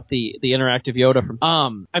with the interactive Yoda.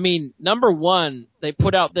 Number one, they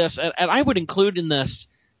put out this, and I would include in this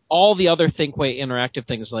all the other Thinkway interactive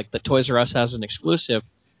things like that Toys R Us has an exclusive.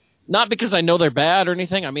 Not because I know they're bad or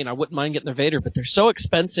anything. I wouldn't mind getting their Vader, but they're so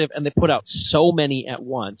expensive and they put out so many at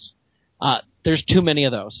once. There's too many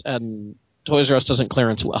of those, and Toys R Us doesn't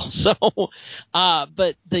clearance well. So,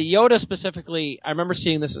 but the Yoda specifically, I remember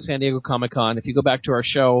seeing this at San Diego Comic-Con. If you go back to our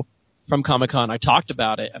show from Comic-Con, I talked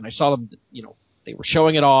about it, and I saw them, they were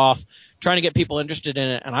showing it off, trying to get people interested in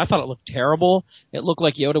it, and I thought it looked terrible. It looked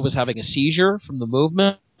like Yoda was having a seizure from the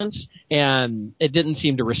movements, and it didn't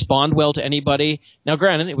seem to respond well to anybody. Now,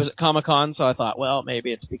 granted, it was at Comic-Con, so I thought, well,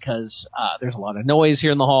 maybe it's because there's a lot of noise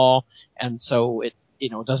here in the hall, and so it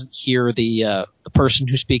doesn't hear the person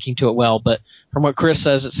who's speaking to it well. But from what Chris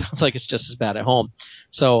says, it sounds like it's just as bad at home.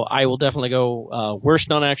 So I will definitely go worst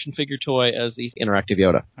non-action figure toy as the interactive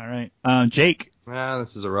Yoda. All right. Jake? Well,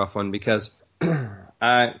 this is a rough one, because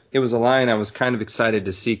it was a line I was kind of excited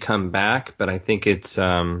to see come back, but I think it's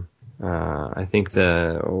I think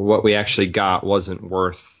what we actually got wasn't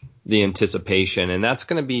worth the anticipation, and that's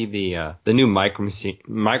going to be the new Micro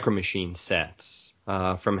Machine sets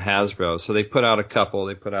from Hasbro. So they put out a couple.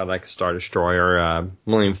 They put out like Star Destroyer,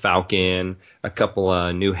 Millennium Falcon, a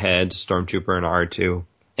couple new heads, Stormtrooper and R2,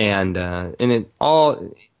 and it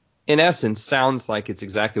all, in essence, sounds like it's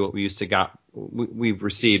exactly what we used to we've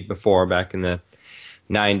received before back in the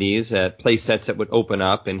 90s, play sets that would open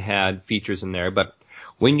up and had features in there. But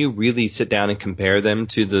when you really sit down and compare them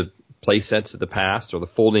to the play sets of the past or the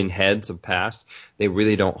folding heads of past, they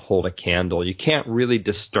really don't hold a candle. You can't really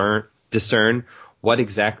discern what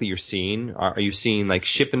exactly you're seeing. Are you seeing like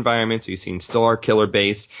ship environments? Are you seeing Star Killer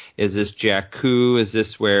Base? Is this Jakku? Is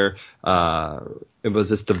this where was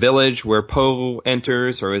this the village where Poe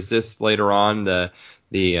enters, or is this later on the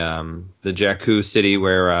the Jakku city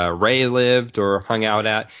where Rey lived or hung out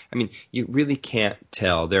at. I mean, you really can't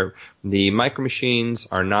tell. The Micro Machines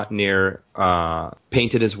are not near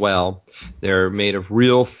painted as well. They're made of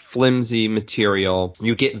real flimsy material.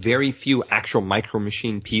 You get very few actual Micro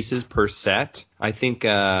Machine pieces per set. I think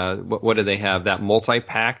what do they have? That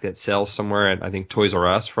multi-pack that sells somewhere at, I think, Toys R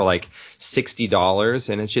Us for like $60,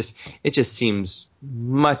 and it just seems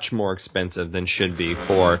much more expensive than should be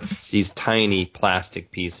for these tiny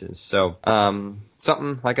plastic pieces. So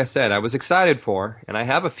something, like I said, I was excited for, and I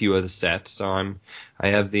have a few of the sets. So I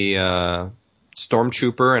have the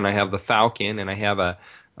Stormtrooper, and I have the Falcon, and I have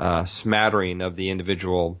a smattering of the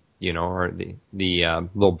individual, or the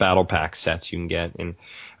little battle pack sets you can get, and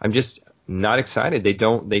I'm just not excited. They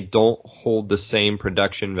don't hold the same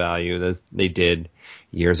production value as they did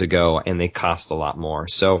years ago, and they cost a lot more.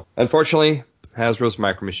 So unfortunately, Hasbro's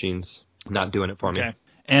Micro Machines not doing it for me.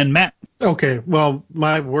 And Matt. Okay, well,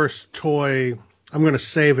 my worst toy, I'm going to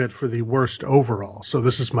save it for the worst overall. So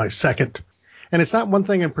this is my second. And it's not one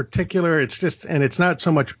thing in particular. It's just, and it's not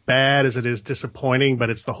so much bad as it is disappointing, but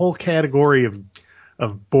it's the whole category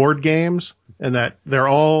of board games, and that they're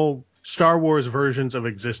all Star Wars versions of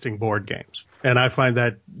existing board games. And I find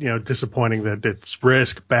that, disappointing that it's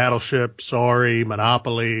Risk, Battleship, Sorry,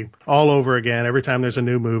 Monopoly, all over again. Every time there's a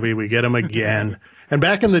new movie, we get them again. And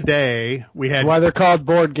back in the day, we had... That's why they're called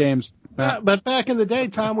board games. But back in the day,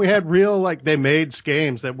 Tom, we had real, they made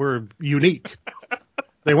games that were unique.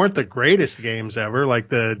 They weren't the greatest games ever, like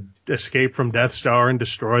the Escape from Death Star and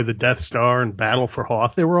Destroy the Death Star and Battle for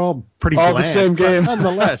Hoth. They were all pretty all bland. The same game.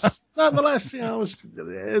 Nonetheless,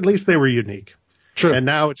 at least they were unique. True. And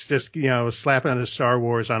now it's just, slapping a Star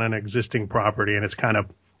Wars on an existing property, and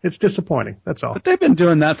it's disappointing. That's all. But they've been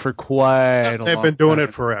doing that for quite a long time. They've been doing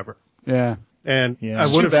it forever. Yeah. And yeah. I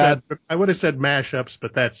would have said mashups,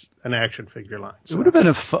 but that's an action figure line. So. It would have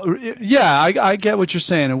been I get what you're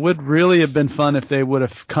saying. It would really have been fun if they would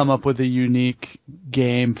have come up with a unique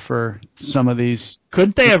game for some of these.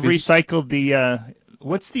 Couldn't they have recycled the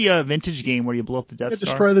what's the vintage game where you blow up the Death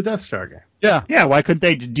Star? Destroy the Death Star game. Yeah. Yeah, why couldn't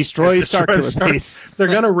they destroy Star Base? They're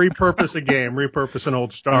going to repurpose a game, repurpose an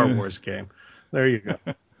old Star Wars game. There you go.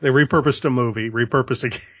 They repurposed a movie, repurposed a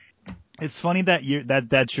game. It's funny that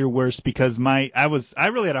that's your worst, because I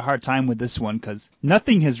really had a hard time with this one because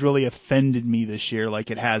nothing has really offended me this year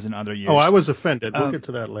like it has in other years. Oh, I was offended. We'll get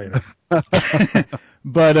to that later.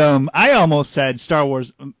 But I almost said Star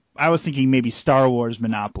Wars. I was thinking maybe Star Wars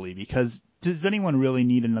Monopoly, because does anyone really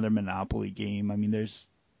need another Monopoly game? I mean, there's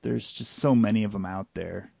just so many of them out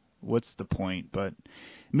there. What's the point? But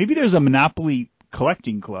maybe there's a Monopoly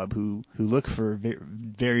collecting club who look for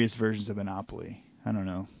various versions of Monopoly. I don't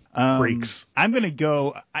know. Freaks. I'm gonna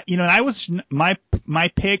go. And I was my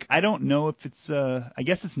pick. I don't know if it's. I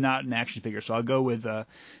guess it's not an action figure, so I'll go with the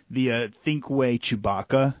Thinkway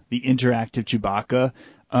Chewbacca, the interactive Chewbacca.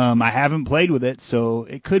 I haven't played with it, so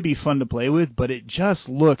it could be fun to play with, but it just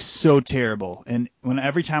looks so terrible. And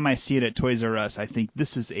every time I see it at Toys R Us, I think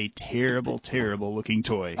this is a terrible, terrible looking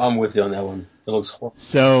toy. I'm with you on that one. It looks horrible.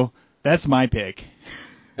 So that's my pick.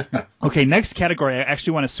 Okay, next category. I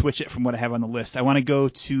actually want to switch it from what I have on the list. I want to go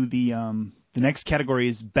to the next category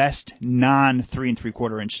is best non 3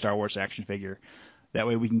 3/4 inch Star Wars action figure. That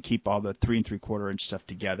way we can keep all the 3 3/4 inch stuff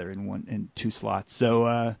together in two slots.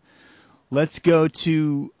 So let's go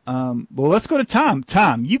to Tom.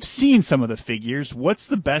 Tom, you've seen some of the figures. What's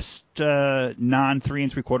the best non 3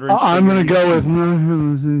 3/4 inch? I'm going to go with.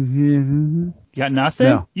 You got nothing?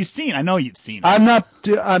 No. I know you've seen it. I'm not.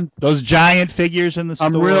 Those giant figures in the store.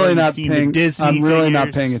 I'm really not paying.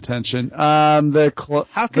 Not paying attention. The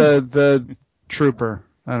trooper.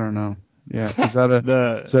 I don't know. Yeah, is that a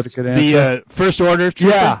good answer? The first order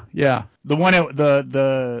trooper? Yeah. The one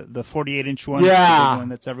the 48-inch one. Yeah. The one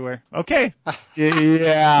that's everywhere. Okay.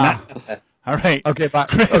 Yeah. All right. Okay. Bye.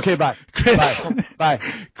 Chris, okay. Bye. Chris. Bye.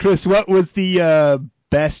 Chris, what was the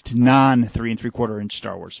best non 3 3/4 inch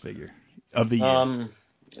Star Wars figure of the year?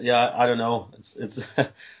 Yeah, I don't know. It's.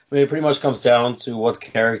 I mean, it pretty much comes down to what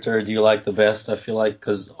character do you like the best. I feel like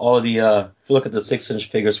because all of the if you look at the 6-inch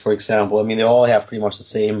figures, for example, I mean they all have pretty much the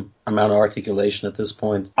same amount of articulation at this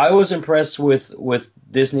point. I was impressed with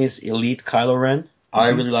Disney's Elite Kylo Ren. I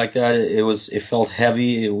really liked that. It felt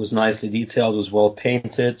heavy. It was nicely detailed. It was well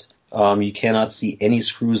painted. You cannot see any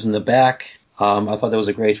screws in the back. I thought that was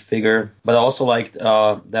a great figure. But I also liked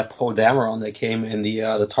that Poe Dameron that came in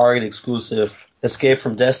the Target exclusive Escape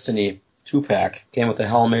from Destiny 2-pack. Came with the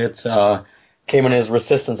helmet, came in his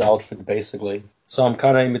Resistance outfit, basically. So I'm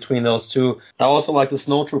kind of in between those two. I also like the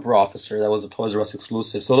Snowtrooper officer. That was a Toys R Us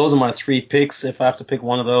exclusive. So those are my 3 picks. If I have to pick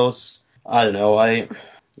one of those, I don't know.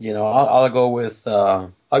 I'll go with Poe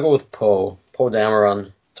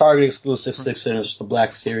Dameron, Target exclusive 6-inch, the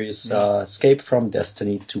Black Series Escape from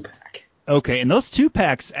Destiny 2-pack. Okay, and those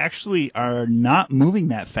 2-packs actually are not moving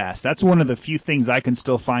that fast. That's one of the few things I can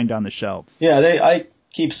still find on the shelf. Yeah, I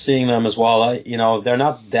keep seeing them as well. They're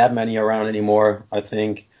not that many around anymore, I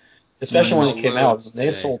think. Especially when they came out.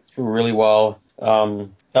 They sold through really well.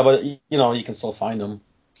 But you can still find them.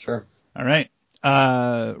 Sure. All right.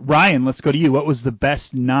 Ryan, let's go to you. What was the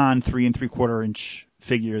best non 3 3/4 inch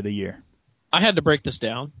figure of the year? I had to break this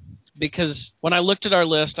down because when I looked at our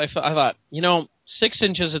list, I thought, 6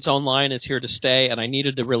 inches its own line is here to stay, and I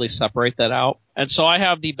needed to really separate that out. And so I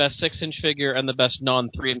have the best 6-inch figure and the best non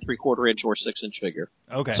 3 3/4 inch or 6-inch figure.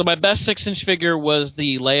 Okay. So my best 6-inch figure was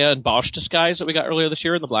the Leia and Bosch disguise that we got earlier this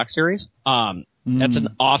year in the Black Series. That's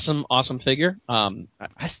an awesome figure.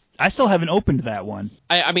 I still haven't opened that one.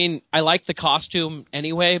 I mean, I like the costume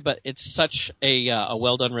anyway, but it's such a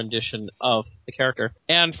well done rendition of the character.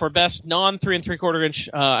 And for best non 3 3/4 inch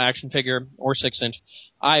action figure or 6-inch,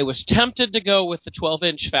 I was tempted to go with the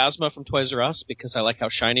 12-inch Phasma from Toys R Us because I like how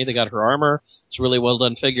shiny they got her armor. It's a really well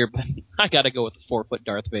done figure, but I got to go with the 4-foot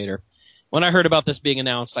Darth Vader. When I heard about this being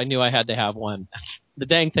announced, I knew I had to have one. The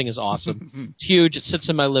dang thing is awesome. It's huge. It sits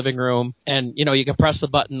in my living room, and you can press the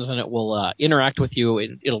buttons and it will interact with you.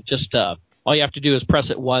 It'll just all you have to do is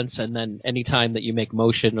press it once, and then anytime that you make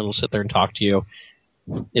motion, it'll sit there and talk to you.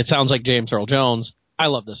 It sounds like James Earl Jones. I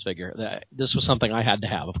love this figure. This was something I had to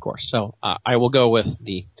have, of course. So I will go with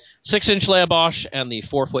the 6-inch Leia Bosch and the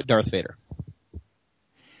 4-foot Darth Vader.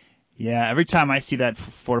 Yeah, every time I see that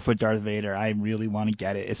 4-foot Darth Vader, I really want to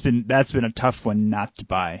get it. That's been a tough one not to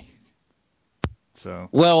buy. So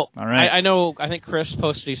well, all right. I think Chris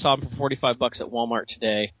posted he saw them for $45 at Walmart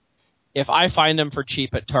today. If I find them for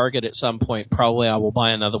cheap at Target at some point, probably I will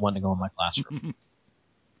buy another one to go in my classroom.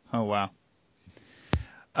 Oh wow.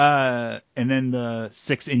 And then the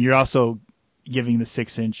 6, and you're also giving the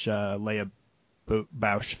 6-inch Leia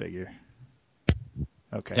Bosch figure.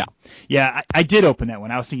 Okay. Yeah, I did open that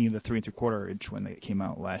one. I was thinking of the 3 3/4 inch when they came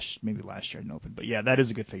out last year. I didn't open, but yeah, that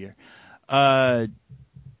is a good figure.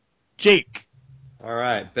 Jake. All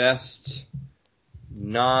right, best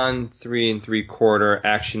non 3 3/4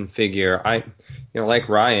 action figure. Like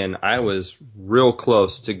Ryan, I was real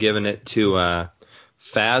close to giving it to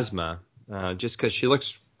Phasma, just because she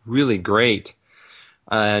looks really great.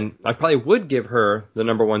 And I probably would give her the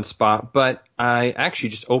number 1 spot, but I actually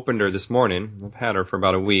just opened her this morning. I've had her for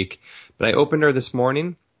about a week, but I opened her this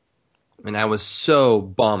morning, and I was so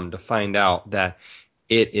bummed to find out that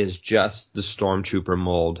it is just the Stormtrooper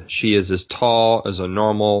mold. She is as tall as a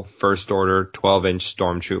normal First Order 12-inch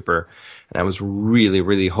Stormtrooper, and I was really,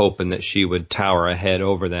 really hoping that she would tower a head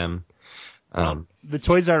over them. The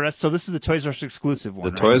Toys R Us. So this is the Toys R Us exclusive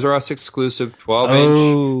one. The Toys R Us exclusive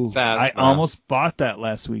 12-inch Phasma. I almost bought that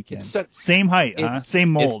last weekend. Same height,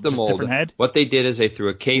 same mold, it's the just mold. Different head. What they did is they threw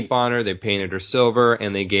a cape on her, they painted her silver,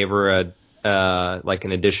 and they gave her like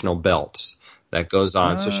an additional belt that goes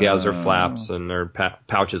on. So she has her flaps and her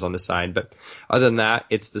pouches on the side. But other than that,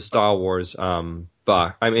 it's the Star Wars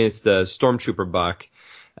buck. I mean, it's the Stormtrooper buck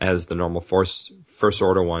as the normal First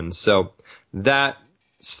Order one. So that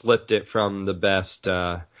slipped it from the best,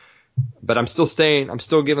 but I'm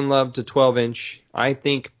still giving love to 12-inch. I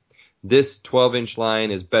think this 12-inch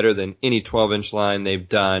line is better than any 12-inch line they've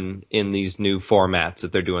done in these new formats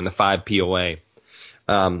that they're doing, the 5 POA.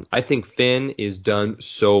 I think Finn is done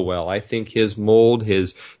so well. I think his mold,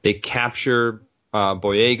 they capture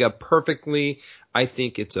Boyega perfectly. I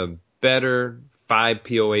think it's a better 5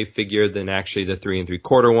 POA figure than actually the 3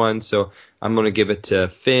 3/4 one. So I'm going to give it to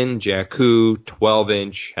Finn, Jakku,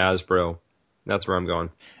 12-inch Hasbro. That's where I'm going.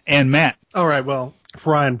 And Matt. All right. Well, if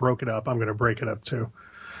Ryan broke it up, I'm going to break it up too.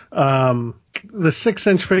 The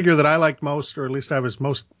 6-inch figure that I liked most, or at least I was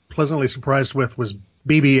most pleasantly surprised with, was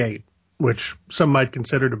BB-8, which some might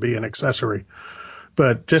consider to be an accessory.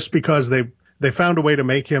 But just because they found a way to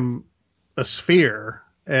make him a sphere,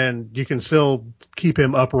 and you can still keep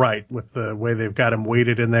him upright with the way they've got him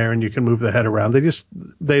weighted in there, and you can move the head around.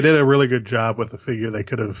 They did a really good job with the figure. They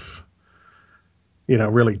could have,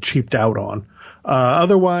 really cheaped out on.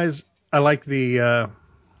 Otherwise, I like that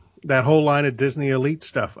whole line of Disney Elite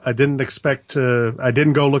stuff. I didn't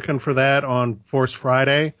go looking for that on Force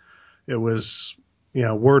Friday. It was,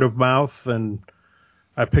 word of mouth, and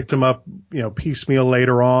I picked them up, piecemeal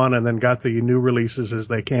later on, and then got the new releases as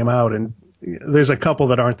they came out. And there's a couple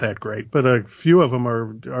that aren't that great, but a few of them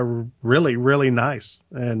are really, really nice.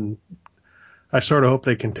 And I sort of hope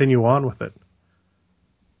they continue on with it.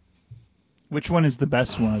 Which one is the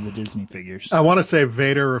best one of the Disney figures? I want to say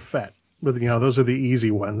Vader or Fett, but those are the easy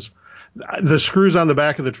ones. The screws on the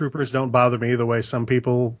back of the troopers don't bother me the way some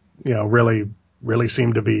people, really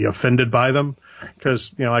seem to be offended by them,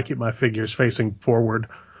 because, I keep my figures facing forward.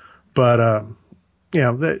 But,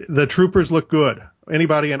 the troopers look good.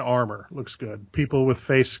 Anybody in armor looks good. People with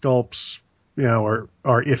face sculpts, are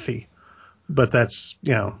iffy. But that's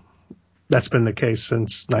been the case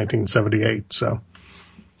since 1978. So.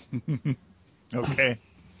 Okay.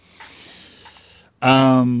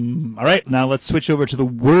 All right. Now let's switch over to the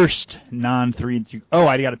worst non-3-3. Oh,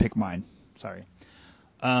 I got to pick mine. Sorry.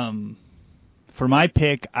 For my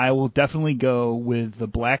pick, I will definitely go with the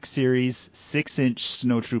Black Series 6-inch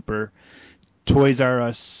Snowtrooper, Toys R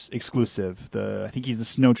Us exclusive. I think he's the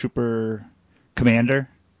Snowtrooper Commander.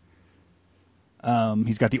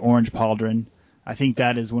 He's got the orange pauldron. I think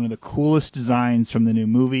that is one of the coolest designs from the new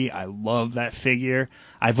movie. I love that figure.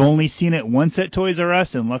 I've only seen it once at Toys R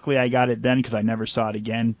Us, and luckily I got it then because I never saw it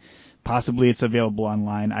again. Possibly it's available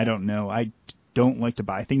online. I don't know. I don't like to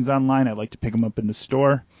buy things online. I like to pick them up in the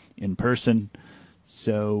store, in person.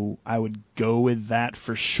 So I would go with that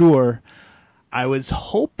for sure. I was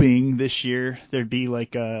hoping this year there'd be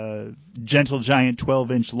like a Gentle Giant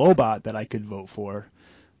 12-inch Lobot that I could vote for.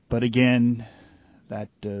 But again, that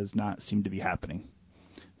does not seem to be happening.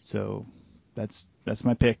 So that's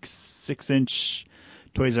my pick. 6-inch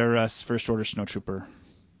Toys R Us First Order Snowtrooper.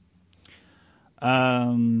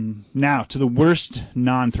 Now to the worst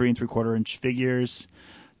non-3 3/4 inch figures.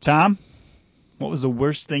 Tom, what was the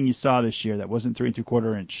worst thing you saw this year that wasn't 3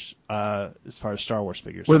 3/4 inch as far as Star Wars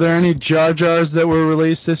figures? Were there any Jar Jars that were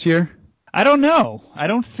released this year? I don't know. I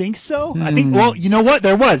don't think so. I think, well, you know what?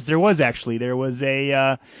 There was actually. There was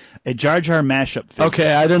a Jar Jar mashup figure.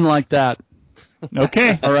 Okay, I didn't like that.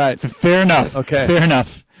 Okay. All right. Fair enough. Okay. Fair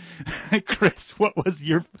enough. Chris, what was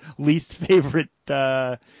your least favorite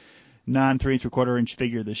non-3 3/4 inch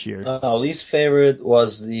figure this year? Least favorite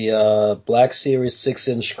was the Black Series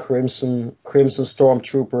 6-inch Crimson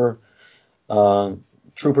Stormtrooper.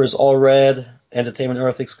 Troopers all red, Entertainment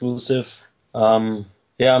Earth exclusive.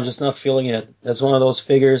 Yeah, I'm just not feeling it. That's one of those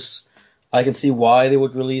figures. I can see why they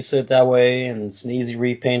would release it that way, and it's an easy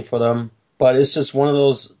repaint for them. But it's just one of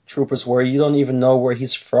those troopers where you don't even know where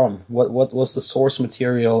he's from. What was the source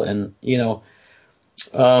material? And,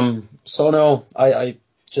 so no, I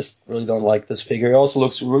just really don't like this figure. It also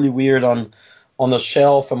looks really weird on the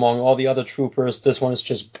shelf among all the other troopers. This one is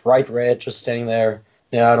just bright red, just standing there.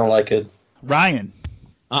 Yeah, I don't like it. Ryan.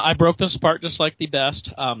 I broke this apart just like the best.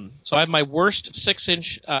 So I have my worst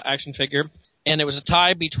 6-inch action figure, and it was a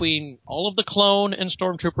tie between all of the clone and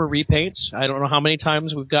Stormtrooper repaints. I don't know how many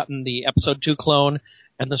times we've gotten the Episode 2 clone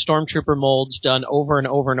and the Stormtrooper molds done over and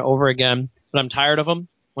over and over again, but I'm tired of them.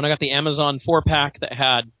 When I got the Amazon 4-pack that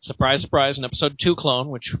had, surprise, surprise, an Episode 2 clone,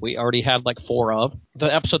 which we already had like 4 of. The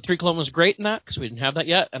Episode 3 clone was great in that, because we didn't have that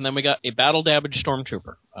yet, and then we got a battle-damaged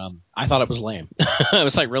Stormtrooper. I thought it was lame. It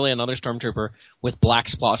was like really another Stormtrooper with black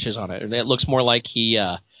splotches on it, and it looks more like he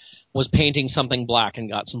was painting something black and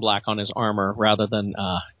got some black on his armor rather than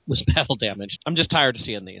was battle-damaged. I'm just tired of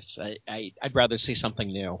seeing these. I'd rather see something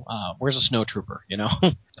new. Where's a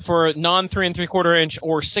Snowtrooper, For a non-3 3/4 inch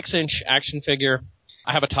or 6-inch action figure,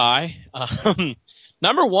 I have a tie.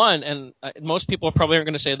 Number one, and most people probably aren't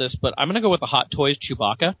going to say this, but I'm going to go with the Hot Toys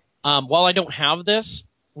Chewbacca. While I don't have this,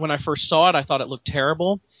 when I first saw it, I thought it looked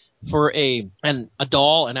terrible. For a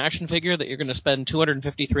doll, an action figure that you're going to spend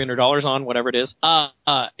 $250, $300 on, whatever it is,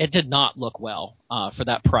 it did not look well for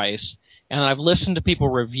that price. And I've listened to people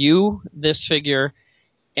review this figure,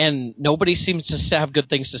 and nobody seems to have good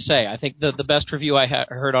things to say. I think the best review I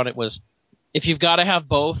heard on it was, if you've got to have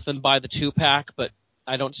both, then buy the 2-pack, but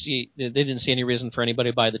they didn't see any reason for anybody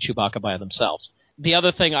to buy the Chewbacca by themselves. The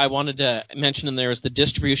other thing I wanted to mention in there is the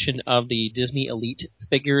distribution of the Disney Elite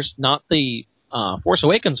figures, not the Force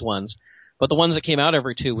Awakens ones, but the ones that came out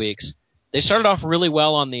every 2 weeks. They started off really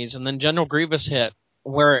well on these, and then General Grievous hit,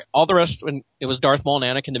 where all the rest, when it was Darth Maul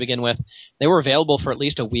and Anakin to begin with, they were available for at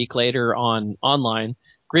least a week later online.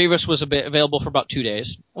 Grievous was available for about 2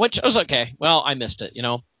 days, which was okay. Well, I missed it,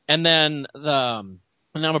 And then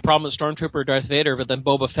and I have a problem with Stormtrooper Darth Vader, but then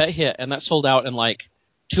Boba Fett hit, and that sold out in like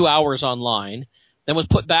 2 hours online. Then was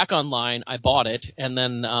put back online. I bought it, and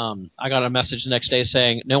then I got a message the next day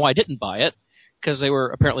saying, no, I didn't buy it, because they were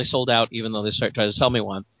apparently sold out, even though they tried to sell me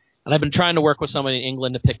one. And I've been trying to work with somebody in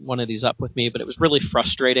England to pick one of these up with me, but it was really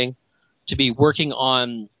frustrating to be working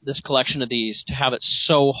on this collection of these, to have it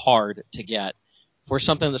so hard to get for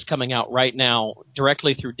something that's coming out right now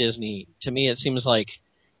directly through Disney. To me, it seems like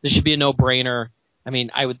this should be a no-brainer. I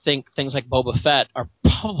mean, I would think things like Boba Fett are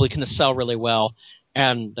probably going to sell really well,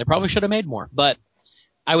 and they probably should have made more. But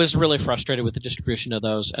I was really frustrated with the distribution of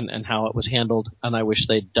those and how it was handled, and I wish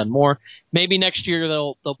they'd done more. Maybe next year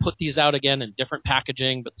they'll put these out again in different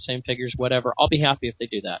packaging, but the same figures, whatever. I'll be happy if they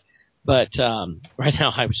do that. But right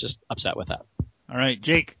now, I was just upset with that. All right,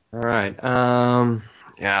 Jake. All right.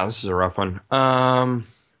 Yeah, this is a rough one.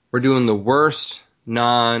 We're doing the worst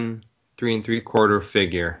non 3 3/4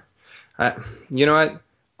 figure. You know what?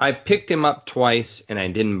 I picked him up twice and I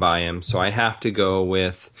didn't buy him, so I have to go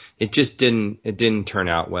with it didn't turn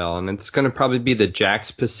out well, and it's going to probably be the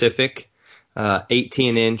Jakks Pacific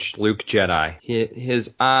 18-inch Luke Jedi.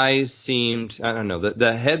 His eyes seemed, I don't know,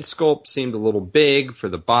 the head sculpt seemed a little big for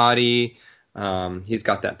the body. He's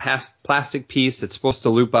got that plastic piece that's supposed to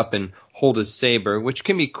loop up and hold his saber, which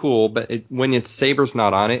can be cool, but when its saber's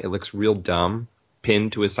not on it, it looks real dumb,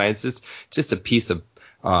 pinned to his side. It's just a piece of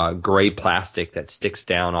gray plastic that sticks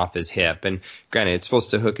down off his hip. And granted, it's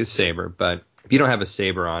supposed to hook his saber, but if you don't have a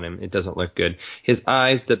saber on him, it doesn't look good. His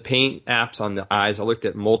eyes, the paint apps on the eyes, I looked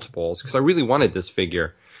at multiples because I really wanted this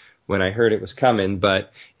figure when I heard it was coming,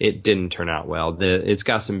 but it didn't turn out well. It's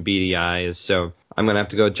got some beady eyes, so I'm going to have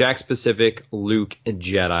to go Jakks Pacific, Luke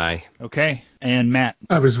Jedi. Okay. And Matt.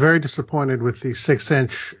 I was very disappointed with the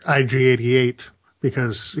 6-inch IG-88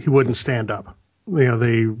 because he wouldn't stand up.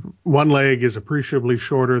 The one leg is appreciably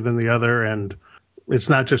shorter than the other, and it's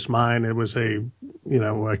not just mine. It was a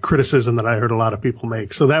criticism that I heard a lot of people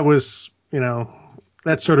make. So that was,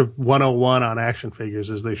 that's sort of 101 on action figures,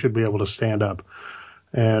 is they should be able to stand up.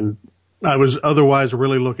 And I was otherwise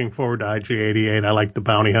really looking forward to IG-88. I like the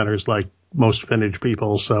bounty hunters like most vintage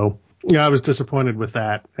people. So, I was disappointed with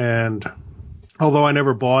that. And although I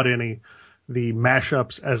never bought any, the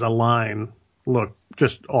mashups as a line look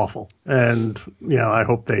just awful. And, I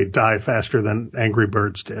hope they die faster than Angry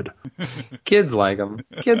Birds did. Kids like them.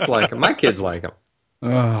 My kids like them.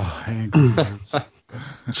 Oh, Angry Birds.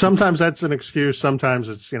 Sometimes that's an excuse. Sometimes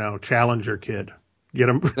it's, challenge your kid. Get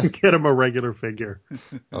them a regular figure.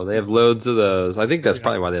 Oh, they have loads of those. I think that's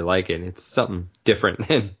probably why they like it. It's something different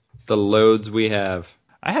than the loads we have.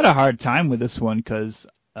 I had a hard time with this one because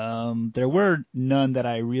there were none that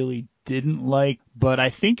I really didn't like, but I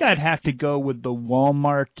think I'd have to go with the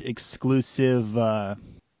Walmart exclusive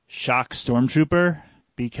Shock Stormtrooper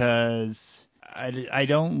because I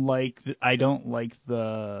don't like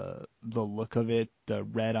the look of it, the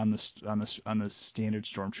red on the standard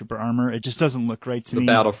Stormtrooper armor. It just doesn't look right to me.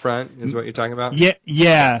 The Battlefront is what you're talking about? Yeah,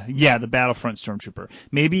 the Battlefront Stormtrooper.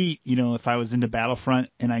 Maybe, if I was into Battlefront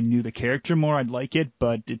and I knew the character more, I'd like it,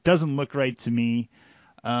 but it doesn't look right to me.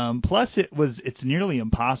 Plus, it's nearly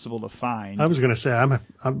impossible to find. I was going to say I'm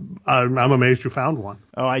amazed you found one.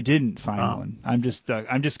 Oh, I didn't find one. I'm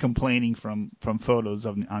just complaining from photos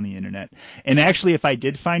on the internet. And actually, if I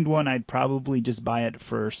did find one, I'd probably just buy it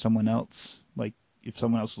for someone else. Like if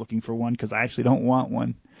someone else is looking for one, because I actually don't want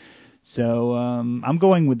one. So I'm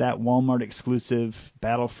going with that Walmart exclusive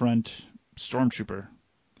Battlefront Stormtrooper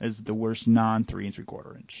as the worst non 3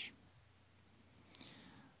 3/4 inch.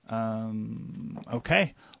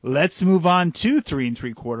 Okay, let's move on to 3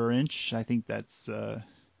 3/4 inch. I think that's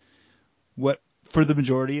what, for the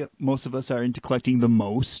majority, most of us are into collecting the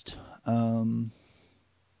most.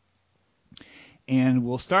 And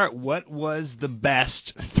we'll start. What was the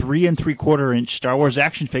best 3 3/4 inch Star Wars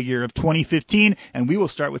action figure of 2015? And we will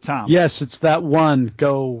start with Tom. Yes, it's that one.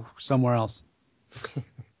 Go somewhere else.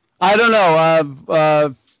 I don't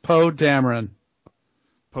know. Poe Dameron.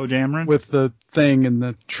 Poe Dameron? With the thing in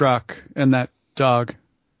the truck and that dog.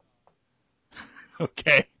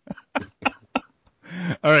 Okay.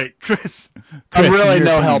 All right, Chris. I'm really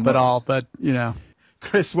no help at all, but,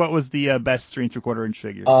 Chris, what was the best 3 3/4 inch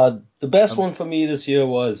figure? The best one for me this year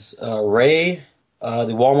was Rey,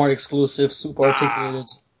 the Walmart exclusive, super articulated.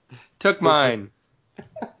 Took mine.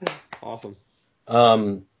 Awesome.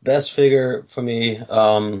 Best figure for me.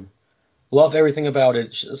 Love everything about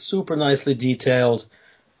it. Super nicely detailed.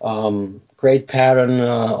 Great pattern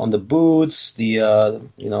on the boots.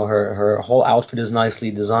 Her whole outfit is nicely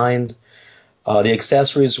designed. The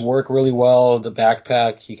accessories work really well. The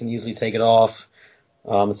backpack, you can easily take it off.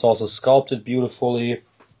 It's also sculpted beautifully.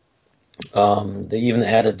 They even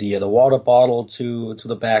added the water bottle to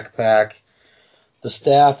the backpack. The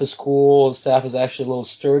staff is cool. The staff is actually a little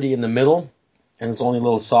sturdy in the middle, and it's only a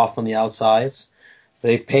little soft on the outsides.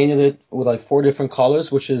 They painted it with like 4 different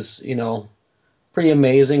colors, which is, pretty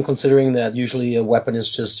amazing considering that usually a weapon is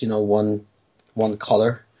just, one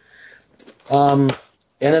color. And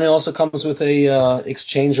then it also comes with a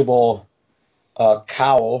exchangeable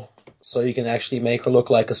cowl, so you can actually make her look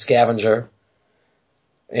like a scavenger.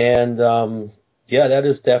 And that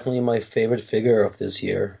is definitely my favorite figure of this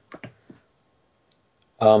year.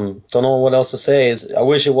 Don't know what else to say. I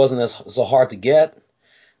wish it wasn't so hard to get.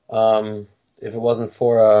 If it wasn't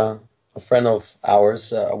for a friend of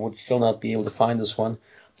ours, I would still not be able to find this one,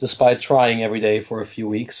 despite trying every day for a few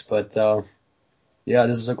weeks. But yeah,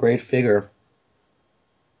 this is a great figure.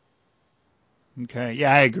 Okay,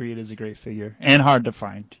 yeah, I agree. It is a great figure and hard to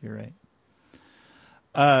find. You're right.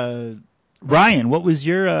 Ryan, what was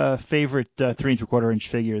your favorite 3 3/4-inch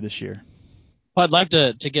figure this year? Well, I'd like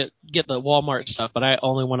to get the Walmart stuff, but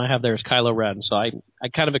only one I have there is Kylo Ren, so I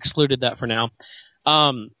kind of excluded that for now.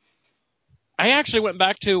 I actually went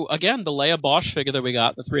back to, again, the Leia Bosch figure that we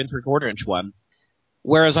got, the 3 3/4-inch one.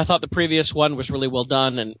 Whereas I thought the previous one was really well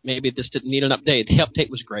done, and maybe this didn't need an update. The update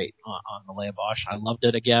was great on the Leia Bosch. I loved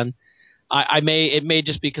it again. It may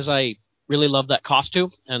just because I really love that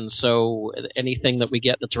costume, and so anything that we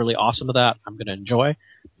get that's really awesome of that, I'm going to enjoy.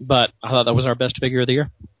 But I thought that was our best figure of the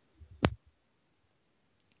year.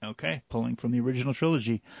 Okay, pulling from the original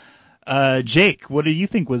trilogy. Jake, what do you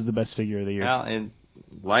think was the best figure of the year? Well, and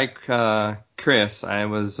like Chris, I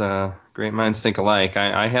was great minds think alike.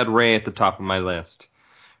 I had Rey at the top of my list.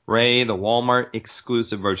 Rey, the Walmart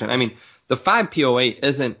exclusive version. I mean, the 5PO8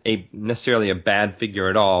 isn't necessarily a bad figure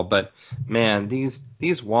at all, but man, these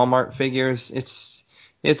Walmart figures,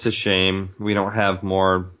 it's a shame we don't have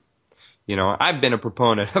more. I've been a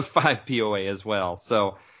proponent of 5PO8 as well,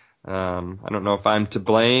 so I don't know if I'm to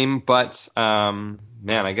blame, but man,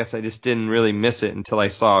 I guess I just didn't really miss it until I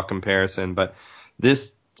saw a comparison. But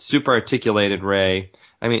this super articulated Rey,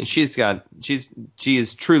 I mean, she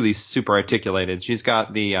is truly super articulated. She's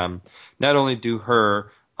got the not only do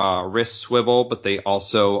her wrists swivel, but they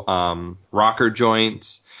also rocker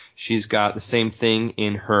joints. She's got the same thing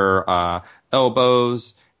in her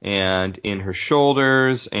elbows and in her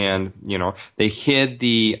shoulders, and they hid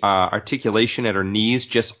the articulation at her knees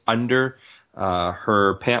just under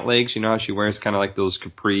her pant legs. You know how she wears kind of like those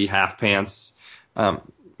capri half pants.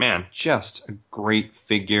 Man, just a great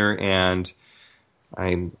figure, and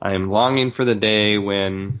I'm longing for the day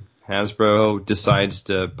when Hasbro decides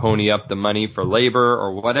to pony up the money for labor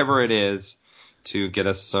or whatever it is to get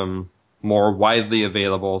us some more widely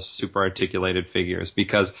available super articulated figures,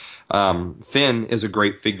 because Finn is a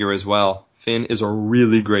great figure as well. Finn is a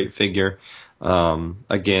really great figure,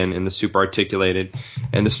 again, in the super articulated.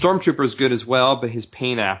 And the Stormtrooper is good as well, but his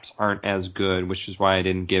paint apps aren't as good, which is why I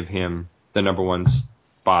didn't give him the number one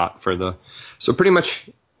spot for the... So pretty much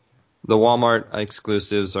the Walmart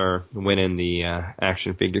exclusives are winning the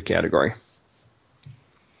action figure category.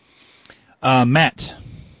 Matt.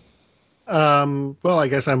 Well, I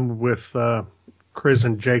guess I'm with Chris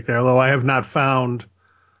and Jake there, although I have not found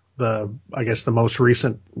the most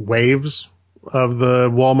recent waves of the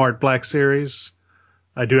Walmart Black Series.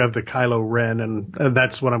 I do have the Kylo Ren, and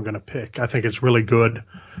that's what I'm going to pick. I think it's really good,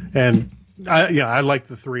 and I like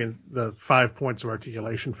the 5 points of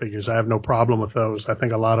articulation figures. I have no problem with those. I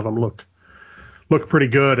think a lot of them look pretty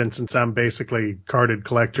good, and since I'm basically carded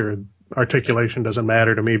collector, articulation doesn't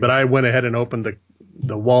matter to me. But I went ahead and opened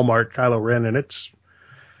the Walmart Kylo Ren, and it's,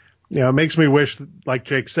 it makes me wish, like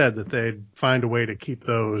Jake said, that they'd find a way to keep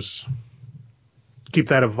that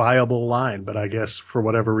a viable line. But I guess for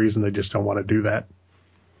whatever reason, they just don't want to do that.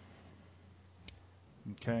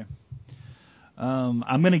 Okay.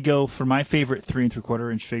 I'm going to go for my favorite 3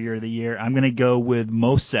 3/4-inch figure of the year. I'm going to go with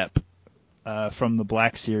Mosep from the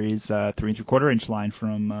Black Series 3 3/4-inch line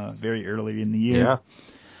from very early in the year. Yeah.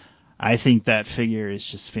 I think that figure is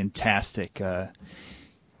just fantastic.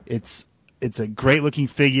 It's a great looking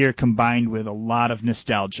figure combined with a lot of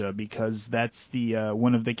nostalgia, because that's the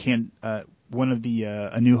one of the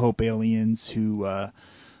A New Hope aliens who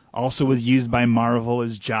also was used by Marvel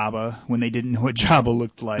as Jabba when they didn't know what Jabba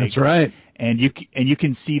looked like. That's right. And you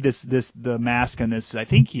can see the mask on this. I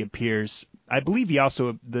think he appears. I believe he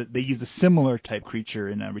also they use a similar type creature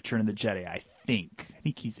in Return of the Jedi. I think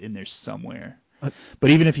he's in there somewhere. But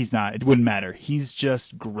even if he's not, it wouldn't matter. He's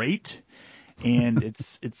just great, and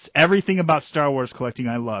it's everything about Star Wars collecting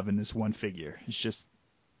I love in this one figure.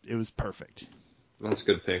 It was perfect. That's a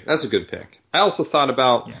good pick. I also thought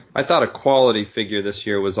I thought a quality figure this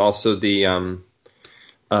year was also the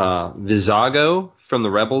Vizago from the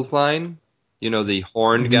Rebels line. The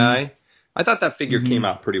horned guy. I thought that figure came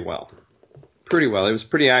out pretty well. It was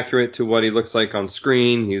pretty accurate to what he looks like on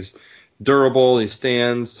screen. He's durable. He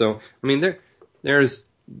stands. So, I mean, there is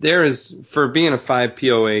for being a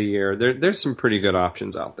 5POA year, there's some pretty good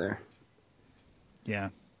options out there. Yeah.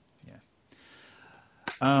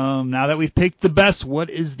 Now that we've picked the best,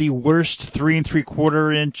 what is the worst 3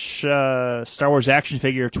 3/4-inch Star Wars action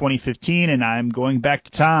figure of 2015? And I'm going back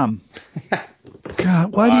to Tom.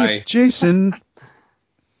 God, why do you, Jason?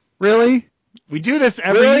 Really? We do this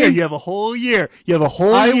every Really? year. You have a whole year. You have a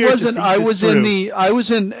whole year. I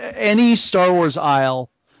was in any Star Wars aisle.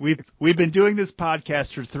 We've been doing this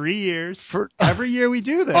podcast for 3 years. Every year we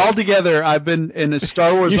do this. Altogether, I've been in a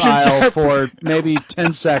Star Wars aisle for maybe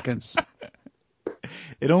 10 seconds.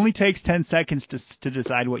 It only takes 10 seconds to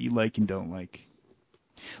decide what you like and don't like.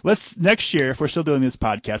 Next year, if we're still doing this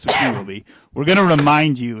podcast, which we will be, we're going to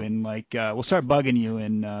remind you and we'll start bugging you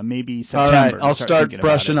in maybe September. All right, I'll start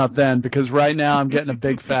brushing up then because right now I'm getting a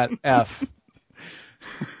big fat F.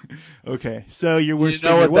 Okay, so your worst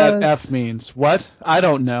figure what that F means. What? I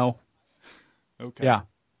don't know. Okay. Yeah.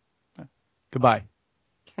 Goodbye.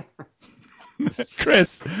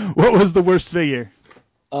 Chris, what was the worst figure?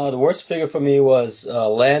 The worst figure for me was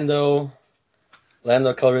Lando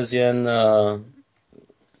Calrissian,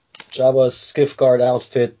 Jabba's Skiff Guard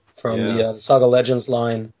outfit from the Saga Legends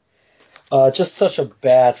line. Just such a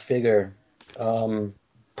bad figure.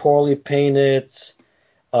 Poorly painted.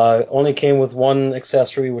 Only came with one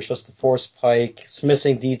accessory, which was the Force Pike. It's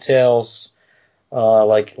missing details,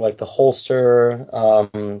 like the holster.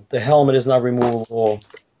 The helmet is not removable.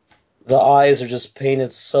 The eyes are just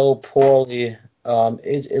painted so poorly.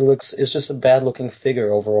 It's just a bad looking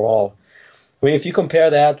figure overall. I mean, if you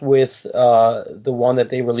compare that with the one that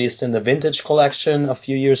they released in the Vintage collection a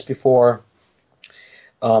few years before,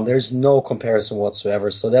 there's no comparison whatsoever.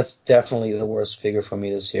 So that's definitely the worst figure for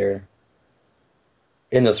me this year.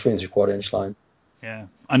 In the 3 3/4 inch line. Yeah,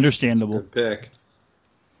 understandable. Good pick.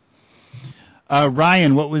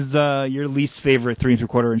 Ryan, what was your least favorite 3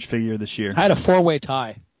 3/4 inch figure this year? I had a 4-way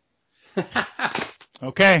tie.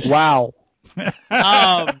 Okay. Wow.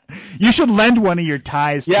 You should lend one of your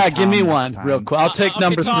ties. Yeah, to give me Tom one next real time. quick. I'll take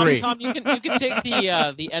number Tom, 3. Tom, you can take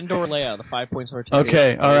the Endor Leia, the 5 points for ticket.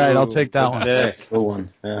 Okay, all right, I'll take that one. That's a good one.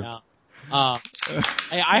 Yeah.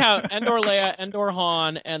 I have Endor Leia, Endor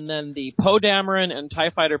Han, and then the Poe Dameron and TIE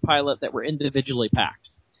Fighter pilot that were individually packed.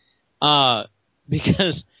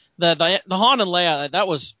 Because the Han and Leia,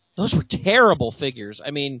 those were terrible figures.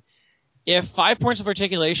 I mean, if 5 points of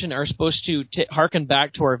articulation are supposed to harken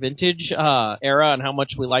back to our vintage era and how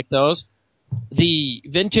much we like those, the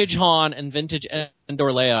vintage Han and vintage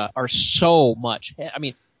Endor Leia are so much,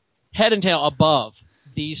 head and tail above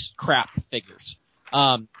these crap figures.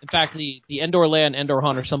 In fact, the Endor Leia and Endor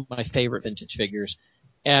Han are some of my favorite vintage figures,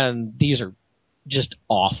 and these are just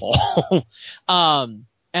awful. And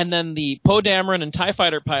then the Poe Dameron and TIE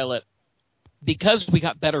Fighter pilot, because we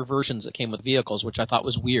got better versions that came with vehicles, which I thought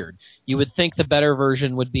was weird. You would think the better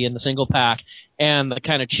version would be in the single pack, and the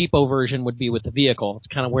kind of cheapo version would be with the vehicle. It's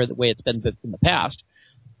kind of the way it's been in the past.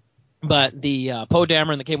 But the Poe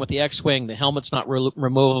Dameron that came with the X-Wing, the helmet's not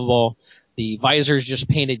removable. The visor's just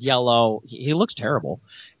painted yellow. He looks terrible.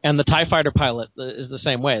 And the TIE Fighter pilot is the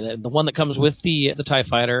same way. The one that comes with the TIE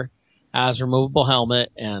Fighter has a removable helmet,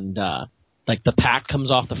 and the pack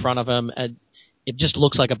comes off the front of him. And it just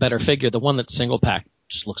looks like a better figure. The one that's single pack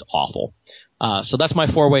just looks awful. So that's my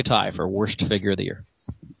 4-way tie for worst figure of the year.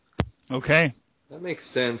 Okay. That makes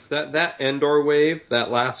sense. That Endor wave,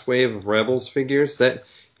 that last wave of Rebels figures,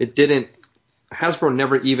 Hasbro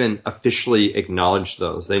never even officially acknowledged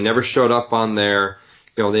those. They never showed up on their,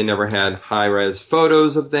 they never had high-res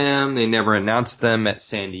photos of them. They never announced them at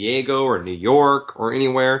San Diego or New York or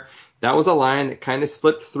anywhere. That was a line that kind of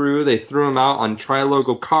slipped through. They threw them out on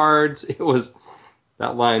tri-logo cards.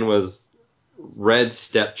 That line was Red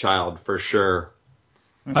Stepchild for sure.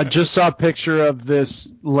 I just saw a picture of this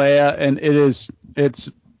Leia, and it's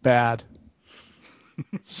bad.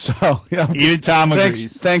 So, yeah. Even Tom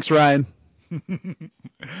agrees. Thanks, Ryan.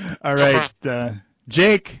 All right,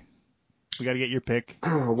 Jake, we got to get your pick.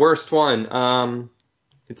 Worst one.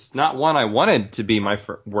 It's not one I wanted to be my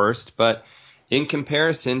worst, but in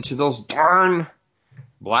comparison to those darn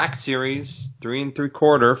Black Series 3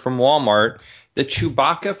 3/4 from Walmart, the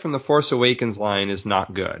Chewbacca from the Force Awakens line is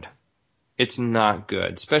not good. It's not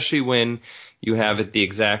good, especially when you have it the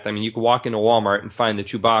exact. I mean, you can walk into Walmart and find the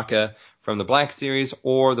Chewbacca from the Black Series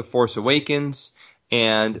or the Force Awakens,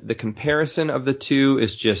 and the comparison of the two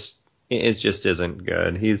is just isn't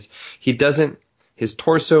good. His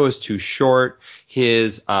torso is too short.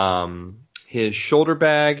 His shoulder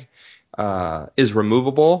bag is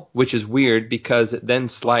removable, which is weird because it then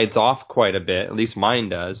slides off quite a bit. At least mine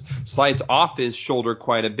does. Slides off his shoulder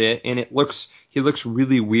quite a bit, and he looks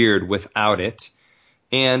really weird without it.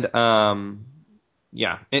 And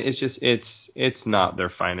it's not their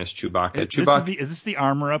finest Chewbacca. Is this the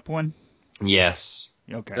armor up one? Yes.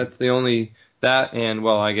 Okay. That's the only that, and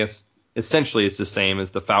well, I guess essentially it's the same as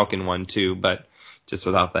the Falcon one too, but just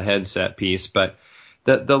without the headset piece. But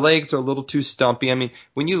The legs are a little too stumpy. I mean,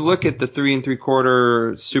 when you look at the 3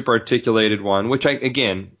 3/4 super articulated one, which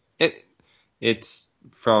it's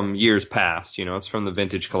from years past, it's from the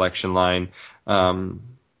vintage collection line.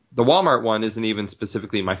 The Walmart one isn't even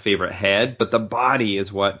specifically my favorite head, but the body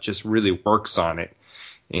is what just really works on it.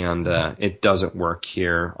 And it doesn't work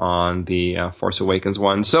here on the Force Awakens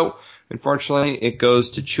one. So, unfortunately, it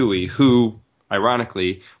goes to Chewie, who,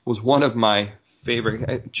 ironically, was one of my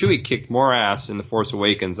favorite. Chewie kicked more ass in the Force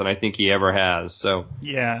Awakens than I think he ever has. So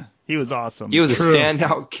yeah, he was awesome. He was a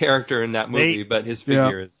standout character in that movie, but his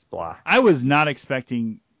figure is blah. I was not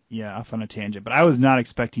expecting. Yeah, off on a tangent, but I was not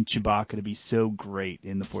expecting Chewbacca to be so great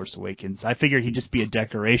in The Force Awakens. I figured he'd just be a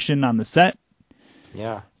decoration on the set.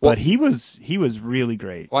 Yeah. But he was really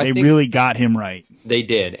great. Well, they really got him right. They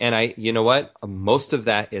did. And you know what? Most of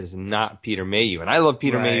that is not Peter Mayhew. And I love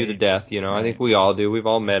Peter Mayhew to death. I think we all do. We've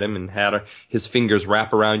all met him and had his fingers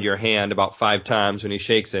wrap around your hand about 5 times when he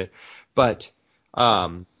shakes it. But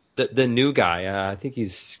the new guy, I think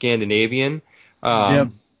he's Scandinavian.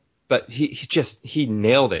 But he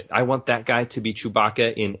nailed it. I want that guy to be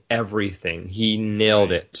Chewbacca in everything. He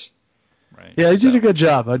nailed it. Right. Yeah, he did a good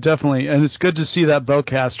job. Definitely. And it's good to see that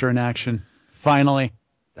bowcaster in action. Finally.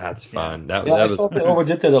 That's fun. I thought they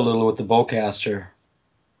overdid it a little with the bowcaster.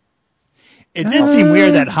 It did seem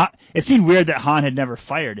weird that Han had never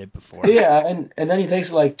fired it before. Yeah, and then he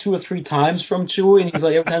takes it like 2 or 3 times from Chewie, and he's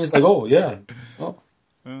like, every time he's like, oh, yeah. Oh.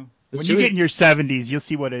 When you get in your 70s, you'll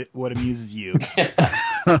see what amuses you.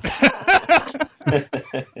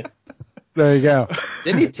 There you go.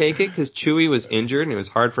 Didn't he take it because Chewie was injured and it was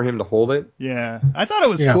hard for him to hold it? Yeah, I thought it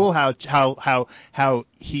was cool how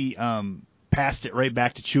he passed it right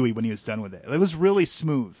back to Chewie when he was done with it. It was really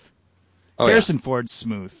smooth. Harrison Ford's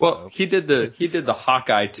smooth. Well, though. he did the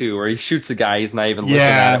Hawkeye too, where he shoots a guy he's not even looking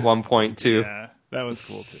at one point too. Yeah, that was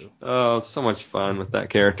cool too. Oh, so much fun with that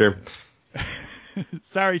character.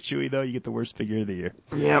 Sorry, Chewie, though, you get the worst figure of the year.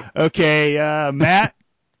 Yep. Okay, Matt.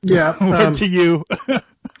 Yeah. To you.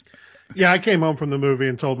 Yeah, I came home from the movie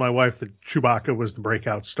and told my wife that Chewbacca was the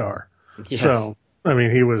breakout star. Yes. So, I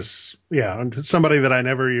mean, he was, and somebody that I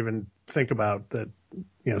never even think about that,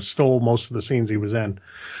 stole most of the scenes he was in.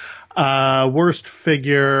 Worst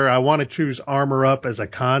figure, I want to choose Armor Up as a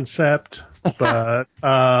concept, but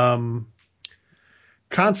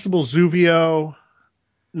Constable Zuvio,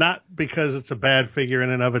 not because it's a bad figure in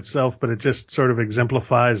and of itself, but it just sort of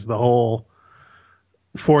exemplifies the whole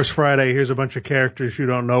Force Friday, here's a bunch of characters you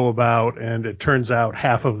don't know about, and it turns out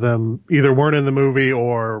half of them either weren't in the movie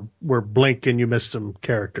or were blink and you missed them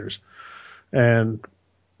characters. And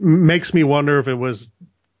makes me wonder if it was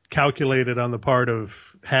calculated on the part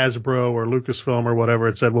of Hasbro or Lucasfilm or whatever.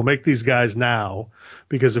 It said, we'll make these guys now,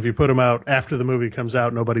 because if you put them out after the movie comes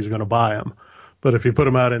out, nobody's going to buy them. But if you put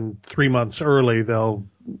them out in 3 months early, they'll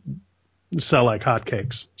sell like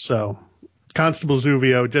hotcakes. So Constable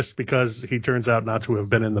Zuvio, just because he turns out not to have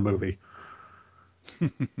been in the movie.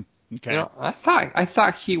 Okay. I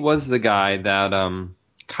thought he was the guy that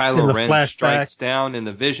Kylo Ren strikes down in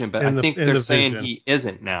the Vision, but I think they're saying he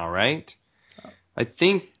isn't now, right? I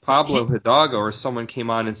think Pablo Hidalgo or someone came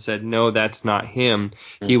on and said, no, that's not him.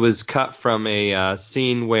 He was cut from a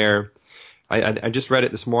scene where I just read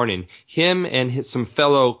it this morning. Him and some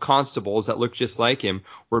fellow constables that looked just like him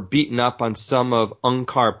were beaten up on some of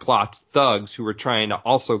Unkar Plot's thugs who were trying to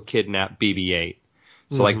also kidnap BB-8.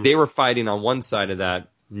 So like they were fighting on one side of that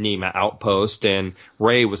Nema outpost, and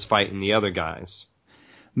Rey was fighting the other guys.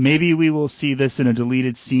 Maybe we will see this in a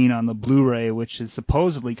deleted scene on the Blu-ray, which is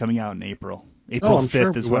supposedly coming out in April. April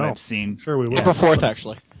 5th is what I've seen. I'm sure we will. April 4th,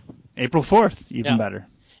 actually. April 4th, even better.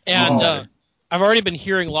 And I've already been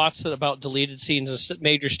hearing lots about deleted scenes and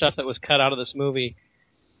major stuff that was cut out of this movie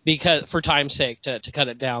because, for time's sake, to cut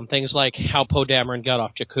it down. Things like how Poe Dameron got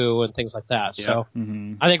off Jakku and things like that. Yeah. So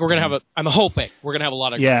I think we're going to have I'm hoping we're going to have a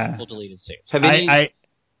lot of cool deleted scenes.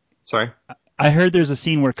 Sorry? I heard there's a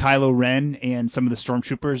scene where Kylo Ren and some of the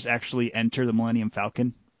stormtroopers actually enter the Millennium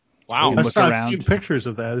Falcon. Wow. I've seen pictures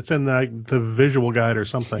of that. It's in the visual guide or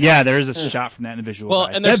something. Yeah, there is a shot from that in the visual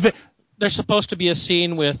guide. And there's supposed to be a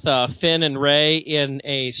scene with Finn and Rey in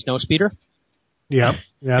a snowspeeder. Yeah,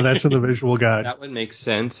 that's in the visual guide. That would make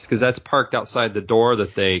sense because that's parked outside the door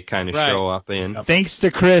that they kind of show up in. Thanks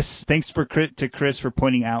to Chris. Thanks to Chris for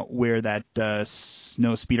pointing out where that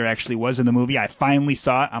snowspeeder actually was in the movie. I finally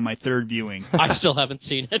saw it on my 3rd viewing. I still haven't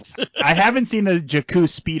seen it. I haven't seen the Jakku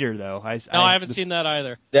speeder though. I haven't seen that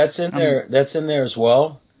either. That's in there. That's in there as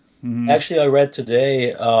well. Mm-hmm. Actually, I read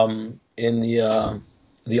today in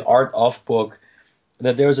the Art Off book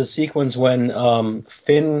that there's a sequence when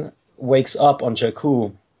Finn wakes up on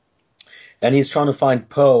Jakku and he's trying to find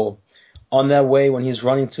Poe. on that way when he's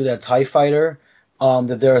running to that TIE fighter,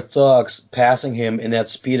 that there are thugs passing him in that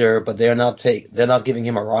speeder, but they're not giving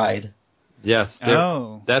him a ride. Yes.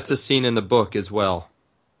 That's a scene in the book as well.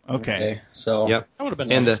 Okay. So yep. That would have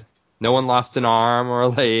been and nice. no one lost an arm or a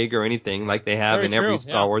leg or anything like they have Very in every true,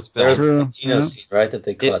 Star yeah. Wars film. there's True. the Tina scene, right, that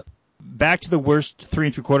they cut. Back to the worst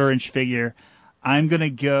 3 3/4 inch figure. I'm gonna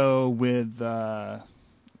go with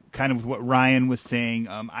kind of what Ryan was saying.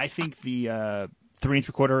 I think the 3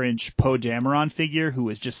 3/4 inch Poe Dameron figure, who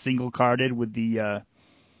was just single carded with the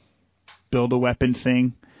build a weapon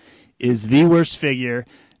thing, is the worst figure.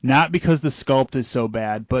 Not because the sculpt is so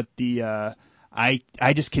bad, but the I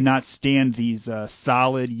just cannot stand these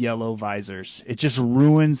solid yellow visors. It just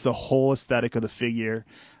ruins the whole aesthetic of the figure.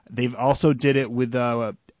 They've also did it with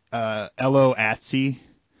Elo Atsi.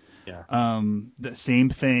 Yeah. The same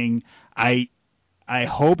thing. I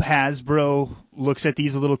hope Hasbro looks at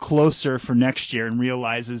these a little closer for next year and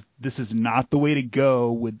realizes this is not the way to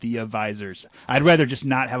go with the visors. I'd rather just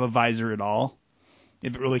not have a visor at all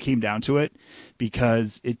if it really came down to it,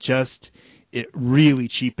 because it really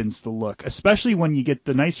cheapens the look, especially when you get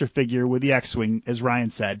the nicer figure with the X-Wing, as Ryan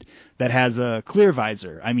said, that has a clear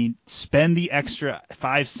visor. I mean, spend the extra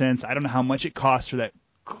 5 cents. I don't know how much it costs for that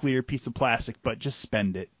clear piece of plastic, but just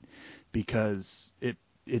spend it, because it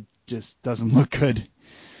just doesn't look good.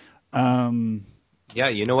 Yeah,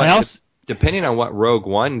 you know what? Depending on what Rogue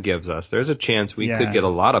One gives us, there's a chance we could get a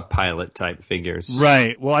lot of pilot type figures.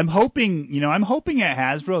 Right. Well, I'm hoping at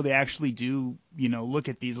Hasbro they actually do, look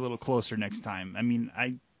at these a little closer next time. I mean,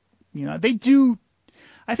 they do.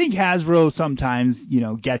 I think Hasbro sometimes,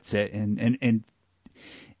 gets it and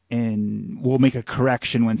will make a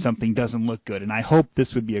correction when something doesn't look good. And I hope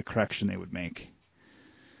this would be a correction they would make.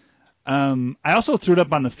 I also threw it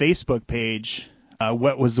up on the Facebook page.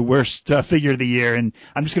 What was the worst figure of the year? And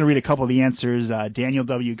I'm just going to read a couple of the answers. Daniel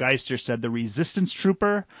W. Geister said the Resistance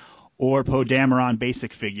Trooper or Poe Dameron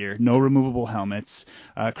basic figure, no removable helmets.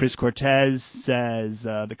 Chris Cortez says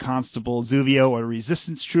the Constable Zuvio or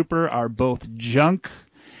Resistance Trooper are both junk.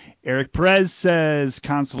 Eric Perez says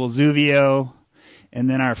Constable Zuvio. And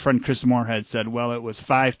then our friend Chris Moorhead said, well, it was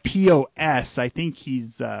 5 POS. I think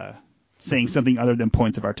he's saying something other than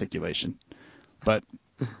points of articulation. But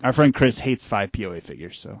our friend Chris hates 5 POA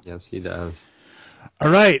figures. So yes, he does.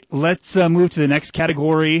 All right, let's move to the next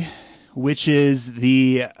category, which is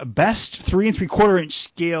the best 3 3/4 inch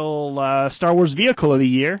scale Star Wars vehicle of the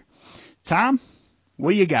year. Tom,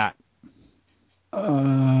 what do you got?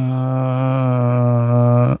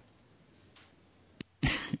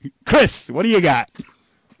 Chris, what do you got?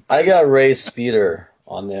 I got Rey's speeder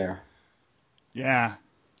on there. Yeah.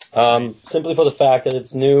 Simply for the fact that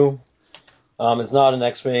it's new. It's not an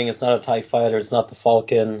X-Wing. It's not a TIE fighter. It's not the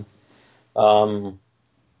Falcon.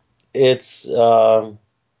 It's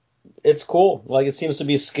cool. Like, it seems to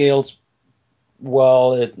be scaled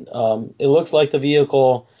well. It looks like the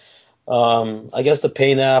vehicle. I guess the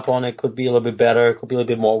paint app on it could be a little bit better. It could be a little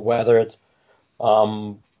bit more weathered.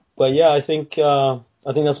 But yeah, I think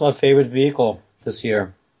that's my favorite vehicle this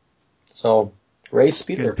year. So, Rey's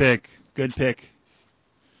speeder. Good pick.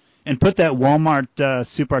 And put that Walmart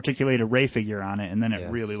super articulated Rey figure on it, and then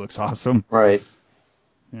it really looks awesome. Right.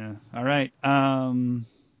 Yeah. All right.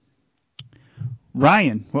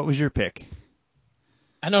 Ryan, what was your pick?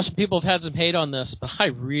 I know some people have had some hate on this, but I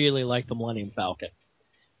really like the Millennium Falcon.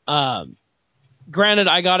 Granted,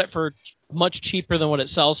 I got it for much cheaper than what it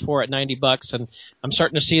sells for at $90, and I'm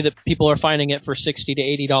starting to see that people are finding it for $60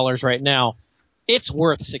 to $80 right now. It's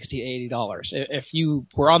worth $60 to $80. If you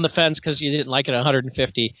were on the fence because you didn't like it at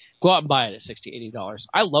 $150, go out and buy it at $60 to $80.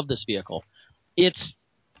 I love this vehicle. It's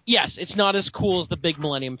not as cool as the big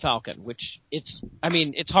Millennium Falcon,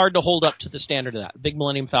 it's hard to hold up to the standard of that. The big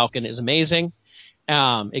Millennium Falcon is amazing.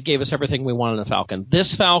 It gave us everything we wanted in a Falcon.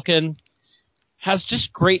 This Falcon has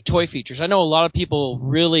just great toy features. I know a lot of people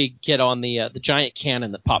really get on the giant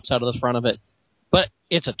cannon that pops out of the front of it, but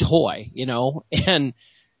it's a toy, and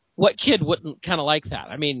what kid wouldn't kind of like that?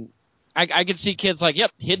 I mean, I could see kids like,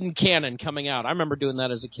 yep, hidden cannon coming out. I remember doing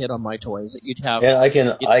that as a kid on my toys that you'd have. Yeah, I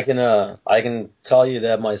can tell you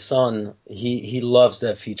that my son, he loves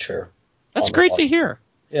that feature. That's great to hear.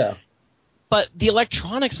 Yeah. But the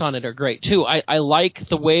electronics on it are great too. I like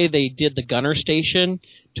the way they did the gunner station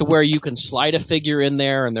to where you can slide a figure in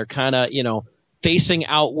there and they're kind of, facing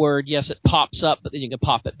outward. Yes, it pops up, but then you can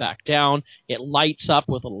pop it back down. It lights up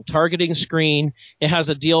with a little targeting screen. It has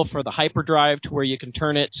a deal for the hyperdrive to where you can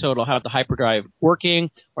turn it so it'll have the hyperdrive working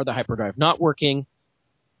or the hyperdrive not working.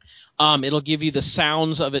 It'll give you the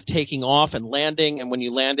sounds of it taking off and landing, and when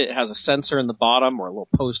you land it, it has a sensor in the bottom or a little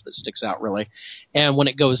post that sticks out really. And when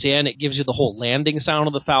it goes in, it gives you the whole landing sound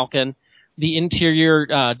of the Falcon. The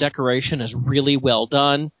interior decoration is really well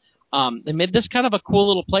done. They made this kind of a cool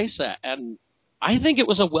little playset, and I think it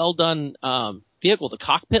was a well done vehicle. The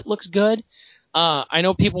cockpit looks good. I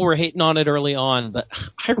know people were hating on it early on, but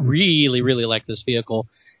I really, really like this vehicle.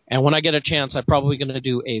 And when I get a chance, I'm probably going to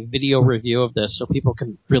do a video review of this so people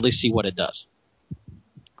can really see what it does.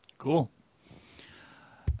 Cool.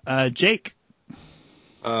 Jake.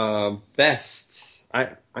 Best.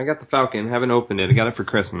 I got the Falcon. Haven't opened it. I got it for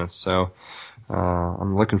Christmas, so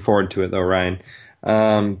I'm looking forward to it, though, Ryan.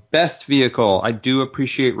 Best vehicle. I do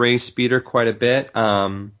appreciate Ray's speeder quite a bit.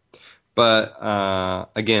 But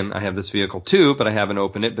again, I have this vehicle too, but I haven't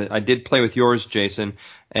opened it. But I did play with yours, Jason,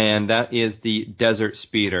 and that is the Desert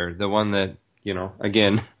Speeder, the one that,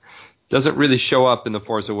 again, doesn't really show up in The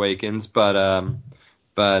Force Awakens, but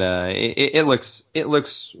it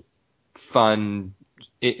looks fun.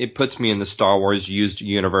 It puts me in the Star Wars used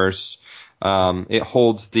universe. It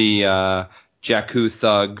holds the Jakku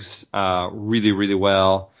thugs really, really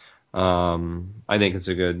well. I think it's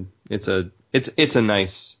a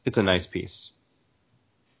nice piece.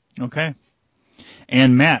 Okay.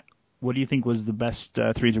 And Matt, what do you think was the best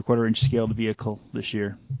 3 3/4 inch scaled vehicle this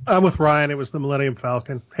year? I'm with Ryan. It was the Millennium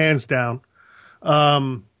Falcon, hands down.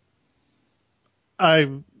 I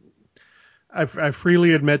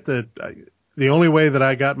freely admit that the only way that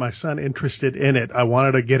I got my son interested in it, I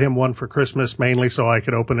wanted to get him one for Christmas mainly so I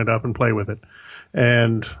could open it up and play with it.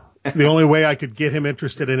 And the only way I could get him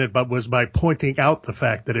interested in it was by pointing out the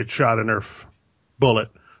fact that it shot a Nerf bullet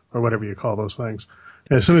or whatever you call those things.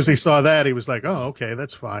 And as soon as he saw that, he was like, oh, okay,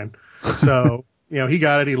 that's fine. So, he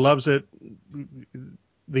got it. He loves it.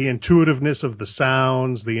 The intuitiveness of the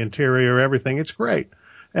sounds, the interior, everything. It's great.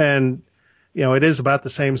 And, it is about the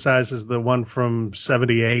same size as the one from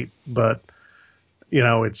 78, but,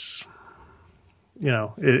 it's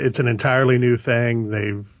an entirely new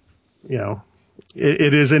thing.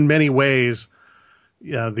 It is in many ways,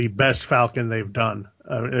 the best Falcon they've done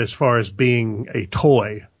as far as being a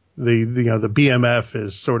toy. The BMF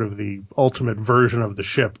is sort of the ultimate version of the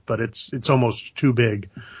ship, but it's almost too big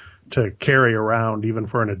to carry around even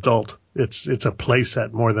for an adult. It's a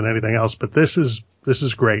playset more than anything else. But this is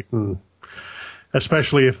great, and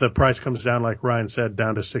especially if the price comes down, like Ryan said,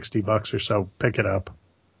 down to $60 or so, pick it up.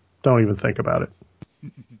 Don't even think about it.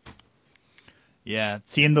 Yeah,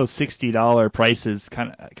 seeing those $60 prices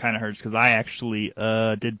kind of hurts because I actually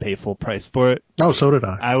did pay full price for it. Oh, so did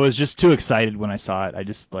I. I was just too excited when I saw it. I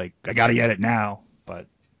just I gotta get it now. But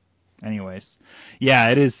anyways, yeah,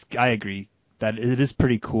 it is. I agree that it is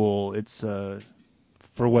pretty cool. It's for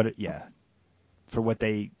what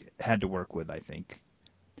they had to work with, I think.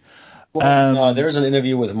 Well, there's an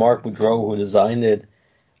interview with Mark Boudreau, who designed it,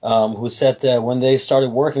 who said that when they started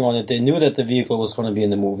working on it, they knew that the vehicle was going to be in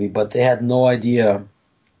the movie, but they had no idea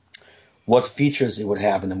what features it would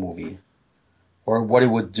have in the movie or what it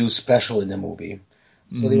would do special in the movie.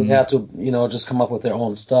 So they would have to, just come up with their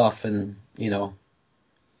own stuff and,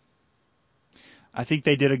 I think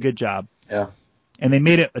they did a good job. Yeah. And they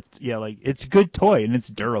made it, it's a good toy and it's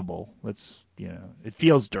durable. It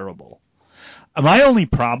feels durable. My only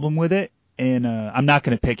problem with it, and I'm not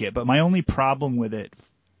going to pick it, but my only problem with it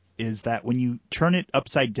is that when you turn it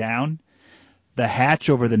upside down, the hatch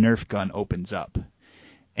over the Nerf gun opens up.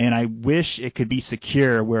 And I wish it could be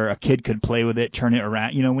secure where a kid could play with it, turn it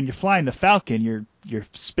around. When you're flying the Falcon, you're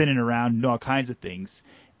spinning around and all kinds of things.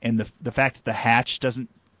 And the fact that the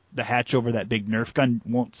hatch over that big Nerf gun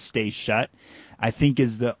won't stay shut, I think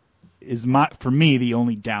is for me the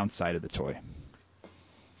only downside of the toy.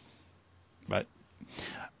 But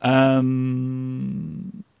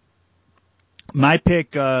my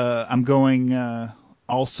pick, I'm going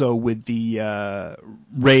also with the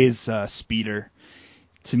Ray's speeder.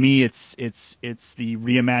 To me, it's the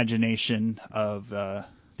reimagining of the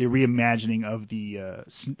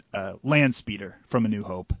land speeder from A New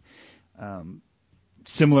Hope.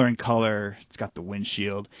 Similar in color, it's got the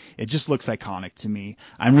windshield. It just looks iconic to me.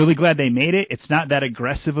 I'm really glad they made it. It's not that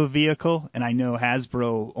aggressive a vehicle, and I know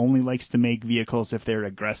Hasbro only likes to make vehicles if they're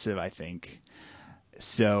aggressive, I think.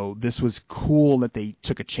 So this was cool that they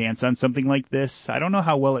took a chance on something like this. I don't know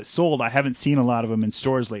how well it sold. I haven't seen a lot of them in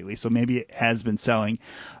stores lately, so maybe it has been selling.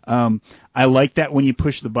 I like that when you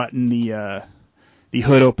push the button, the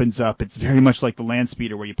hood opens up. It's very much like the land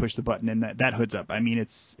speeder where you push the button and that hood's up. I mean,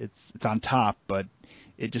 it's on top, but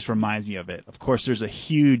it just reminds me of it. Of course, there's a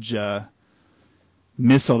huge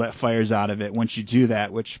missile that fires out of it once you do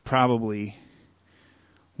that, which probably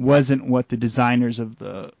wasn't what the designers of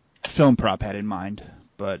the film prop had in mind,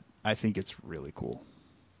 but I think it's really cool.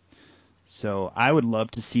 So I would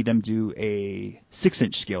love to see them do a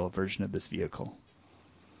 6-inch scale version of this vehicle.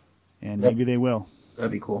 and maybe they will.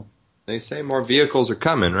 That'd be cool. They say more vehicles are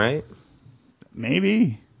coming, right?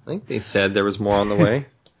 Maybe. I think they said there was more on the way.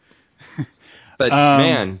 But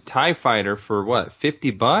man, TIE Fighter for what,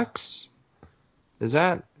 $50? Is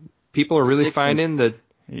that people are really finding the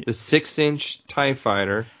 6-inch TIE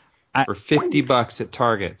Fighter for $50 at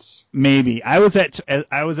Targets? Maybe. I was at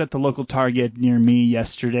the local Target near me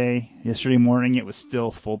yesterday. Yesterday morning, it was still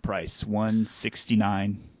full price,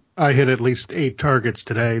 $169. I hit at least 8 Targets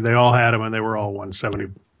today. They all had them, and they were all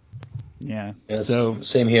 $170. Yeah. So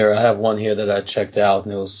same here. I have one here that I checked out,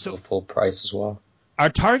 and it was full price as well. Are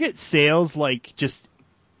Target sales like just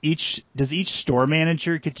does each store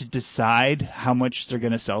manager get to decide how much they're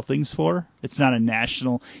going to sell things for? It's not a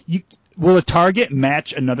national. Will a Target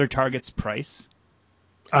match another Target's price?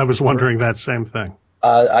 I was wondering that same thing.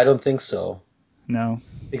 I don't think so. No,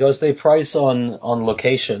 because they price on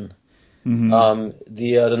location. Mm-hmm.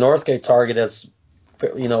 The Northgate Target that's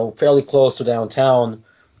fairly close to downtown,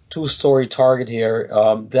 2-story Target here.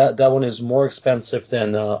 That one is more expensive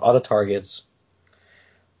than other Targets.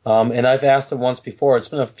 And I've asked them once before. It's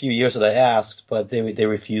been a few years that I asked, but they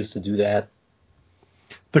refused to do that.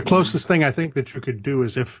 The closest thing I think that you could do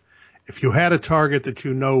is if you had a Target that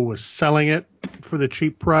was selling it for the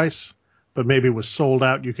cheap price, but maybe was sold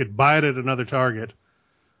out, you could buy it at another Target,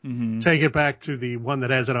 take it back to the one that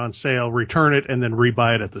has it on sale, return it, and then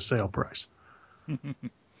rebuy it at the sale price.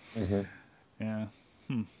 Yeah.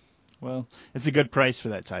 Well, it's a good price for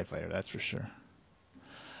that TIE Fighter, that's for sure.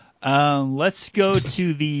 Let's go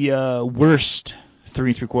to the worst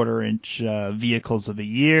 3 3/4-inch vehicles of the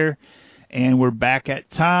year, and we're back at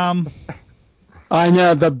Tom. I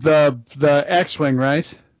know the X-wing,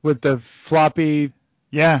 right, with the floppy,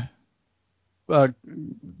 gun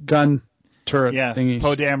turret thingies.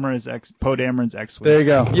 Poe Dameron's X-wing. There you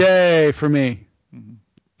go. Yay for me.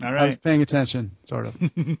 All right. I was paying attention, sort of.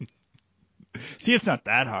 See, it's not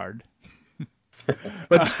that hard.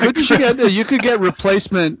 But you could get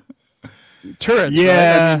replacement turrets. Yeah,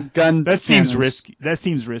 right? I mean, gun. That seems cannons. risky. That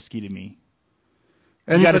seems risky to me.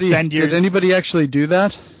 Did anybody actually do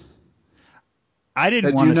that? I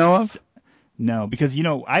didn't that want you to know of? No, because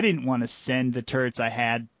I didn't want to send the turrets I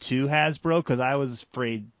had to Hasbro because I was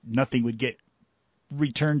afraid nothing would get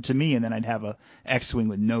returned to me, and then I'd have a X-wing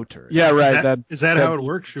with no turrets. Yeah, right. Is that how it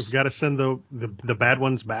works? You've got to send the bad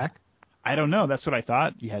ones back? I don't know. That's what I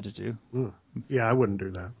thought you had to do. Yeah, I wouldn't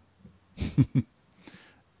do that.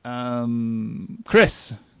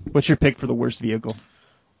 Chris, what's your pick for the worst vehicle?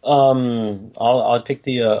 I'll pick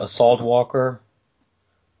the Assault Walker,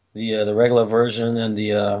 the regular version, and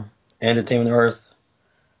the Entertainment Earth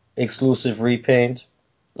exclusive repaint.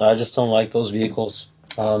 I just don't like those vehicles.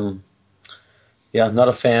 Not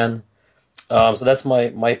a fan. So that's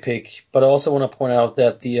my pick. But I also want to point out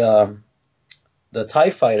that the TIE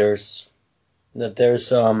Fighters, that there's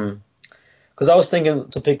because I was thinking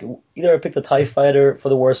to pick the TIE Fighter for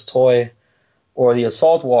the worst toy or the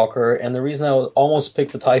Assault Walker, and the reason I would almost pick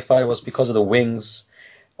the TIE Fighter was because of the wings,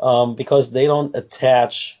 because they don't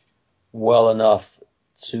attach well enough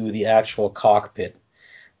to the actual cockpit.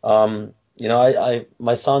 My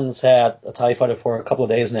son's had a TIE Fighter for a couple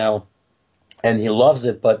of days now, and he loves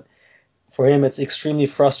it, but for him it's extremely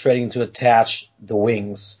frustrating to attach the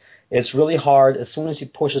wings. It's really hard. As soon as he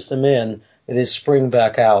pushes them in, they spring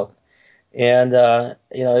back out. And, it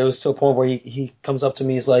was to a point where he comes up to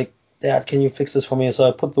me, he's like, "Dad, can you fix this for me?" And so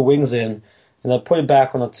I put the wings in, and I put it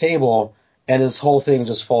back on the table, and this whole thing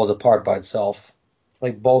just falls apart by itself.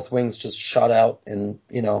 Like both wings just shot out, and,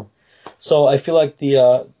 So I feel like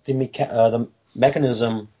the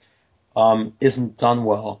mechanism isn't done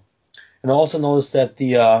well. And I also noticed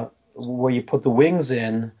that where you put the wings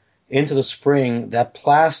into the spring, that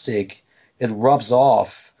plastic, it rubs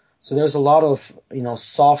off. So there's a lot of,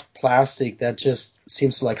 soft plastic that just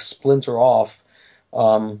seems to splinter off,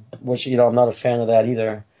 which, I'm not a fan of that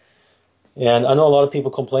either. And I know a lot of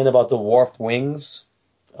people complain about the warped wings.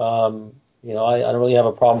 I don't really have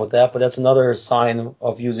a problem with that, but that's another sign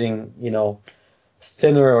of using,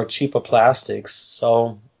 thinner or cheaper plastics.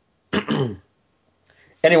 So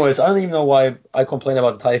anyways, I don't even know why I complain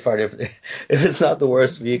about the TIE Fighter if it's not the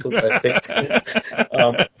worst vehicle that I picked.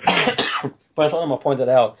 But I thought I'm going to point that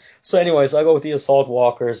out. So anyways, I go with the Assault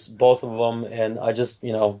Walkers, both of them, and I just,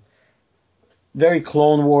 very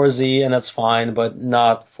Clone Wars-y, and that's fine, but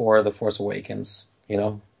not for The Force Awakens,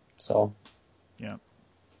 so. Yeah.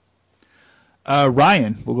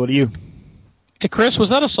 Ryan, we'll go to you. Hey, Chris, was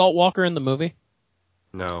that Assault Walker in the movie?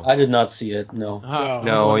 No. I did not see it, no.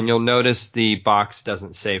 No, and you'll notice the box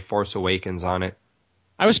doesn't say Force Awakens on it.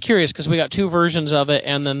 I was curious because we got 2 versions of it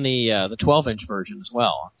and then the 12-inch version as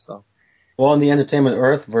well. So. Well, in the Entertainment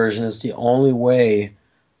Earth version, it's the only way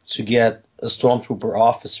to get a Stormtrooper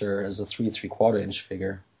officer as a 3 3/4 inch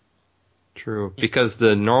figure. True, because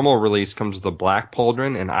the normal release comes with a black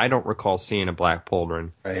pauldron, and I don't recall seeing a black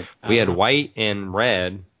pauldron. Right. We had white and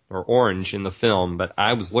red or orange in the film, but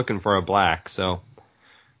I was looking for a black, so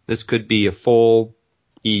this could be a full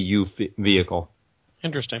EU vehicle.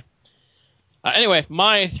 Interesting. Anyway,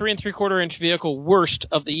 my 3 3/4 inch vehicle worst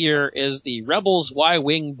of the year is the Rebels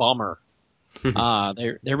Y-Wing bomber. They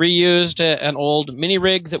reused an old mini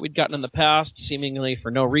rig that we'd gotten in the past, seemingly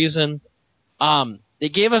for no reason. They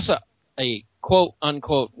gave us a quote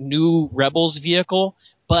unquote new Rebels vehicle,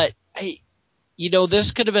 but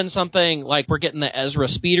this could have been something like we're getting the Ezra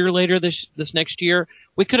Speeder later this next year.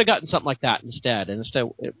 We could have gotten something like that instead.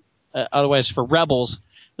 Otherwise, for Rebels,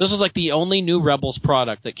 this is like the only new Rebels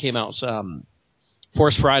product that came out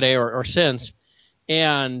Force Friday or since,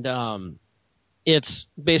 and it's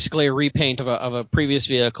basically a repaint of a previous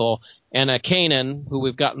vehicle and a Kanan, who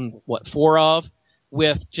we've gotten 4 of,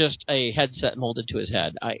 with just a headset molded to his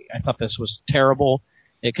head. I thought this was terrible.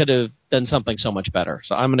 It could have been something so much better.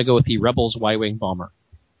 So I'm going to go with the Rebels Y-Wing bomber.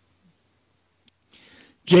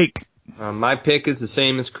 Jake. My pick is the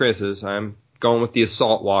same as Chris's. I'm going with the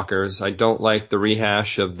Assault Walkers. I don't like the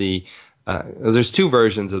rehash of the there's 2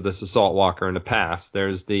 versions of this Assault Walker in the past.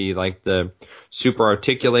 There's the super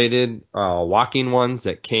articulated walking ones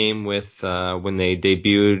that came with when they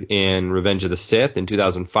debuted in Revenge of the Sith in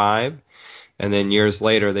 2005. And then years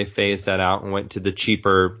later, they phased that out and went to the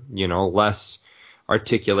cheaper, less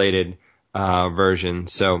articulated version.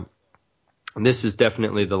 So this is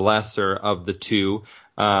definitely the lesser of the 2.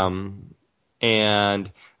 And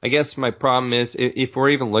I guess my problem is if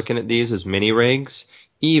we're even looking at these as mini rigs,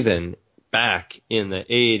 even back in the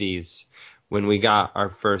 80s when we got our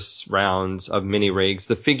first rounds of mini rigs,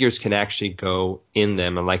 the figures can actually go in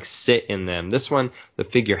them and sit in them. This one, the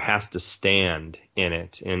figure has to stand in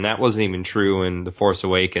it, and that wasn't even true in The Force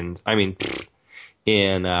Awakens.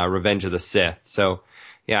 In Revenge of the Sith. So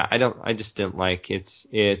yeah, I just didn't like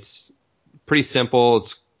it's pretty simple.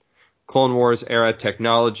 It's Clone Wars era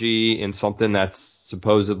technology in something that's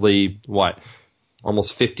supposedly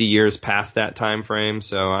almost 50 years past that time frame.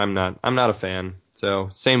 So I'm not a fan. So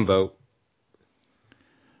same vote.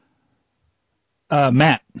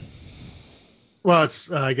 Matt. Well,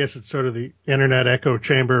 I guess it's sort of the internet echo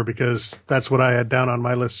chamber, because that's what I had down on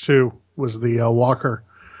my list too, was the Walker,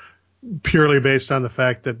 purely based on the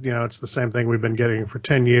fact that, it's the same thing we've been getting for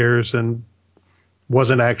 10 years and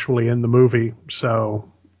wasn't actually in the movie.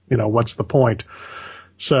 So, what's the point?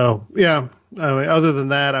 So, yeah, other than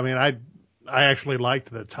that, I actually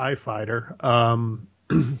liked the TIE Fighter. And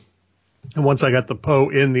once I got the Poe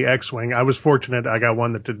in the X-Wing, I was fortunate. I got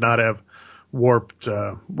one that did not have warped,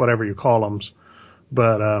 whatever you call them.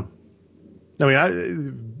 But,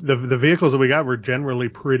 the vehicles that we got were generally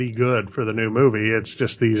pretty good for the new movie. It's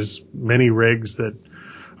just these mini rigs that,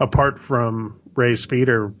 apart from Rey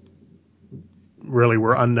Speeder, really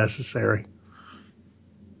were unnecessary.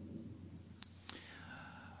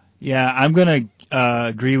 Yeah, I'm going to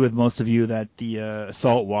agree with most of you that the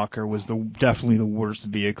Assault Walker was definitely the worst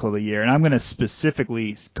vehicle of the year. And I'm going to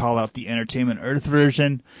specifically call out the Entertainment Earth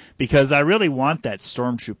version, because I really want that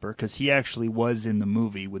Stormtrooper, because he actually was in the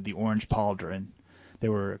movie with the orange pauldron.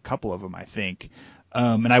 There were a couple of them, I think.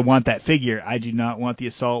 And I want that figure. I do not want the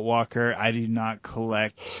Assault Walker. I do not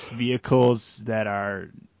collect vehicles that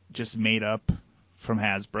are just made up from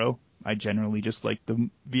Hasbro. I generally just like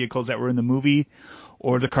the vehicles that were in the movie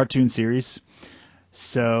or the cartoon series.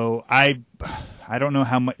 So I don't know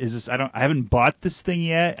how much is this. I haven't bought this thing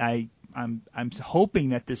yet. I'm hoping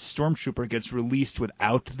that this Stormtrooper gets released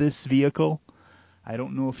without this vehicle. I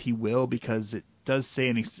don't know if he will, because it does say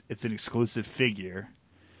it's an exclusive figure.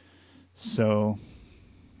 So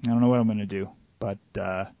I don't know what I'm going to do. But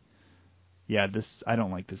yeah, I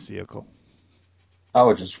don't like this vehicle. I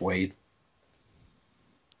would just wait.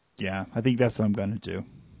 Yeah, I think that's what I'm going to do.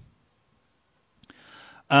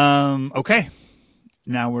 Okay.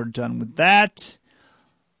 Now we're done with that.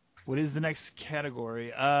 What is the next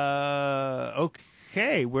category?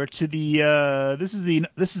 Okay, we're to the this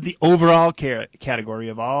is the overall category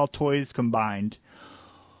of all toys combined.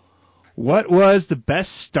 What was the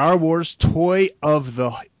best Star Wars toy of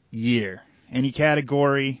the year? Any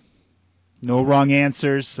category, no wrong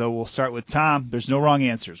answers. So we'll start with Tom. There's no wrong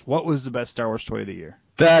answers. What was the best Star Wars toy of the year?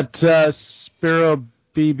 That Sparrow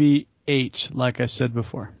BB-8, like I said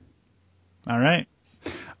before. All right.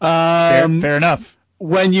 Fair enough.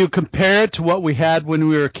 When you compare it to what we had when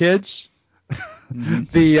we were kids,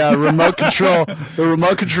 the remote control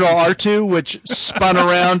R2, which spun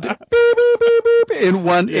around beep, beep, beep, beep, in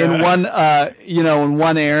one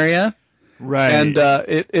area. Right. And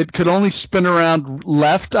it could only spin around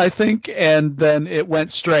left, I think, and then it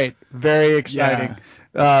went straight. Very exciting.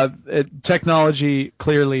 Technology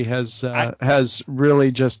clearly has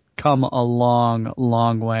really just come a long,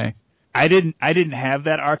 long way. I didn't have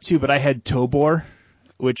that R2, but I had Tobor,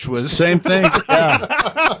 which was same thing.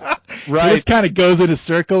 Yeah. Right. It just kind of goes in a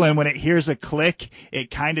circle, and when it hears a click, it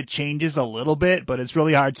kind of changes a little bit, but it's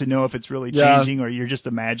really hard to know if it's really changing or you're just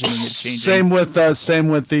imagining it changing. Same with the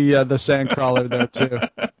Sandcrawler there too.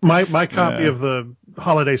 My copy of the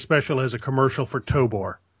holiday special has a commercial for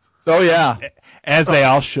Tobor. Oh yeah, as they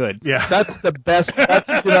all should. Yeah, that's the best.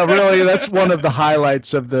 Really, that's one of the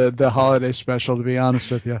highlights of the holiday special. To be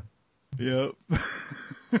honest with you. Yep.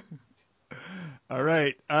 All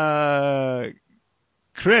right.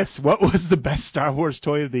 Chris, what was the best Star Wars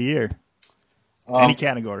toy of the year? Any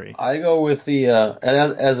category. I go with the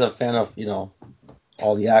as a fan of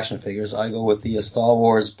all the action figures, I go with the Star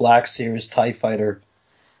Wars Black Series TIE Fighter,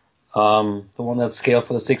 the one that's scaled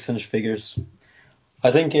for the 6-inch figures.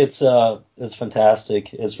 I think it's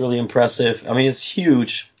fantastic. It's really impressive. I mean, it's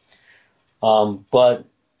huge, but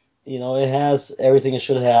it has everything it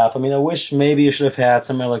should have. I mean, I wish maybe it should have had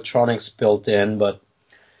some electronics built in, but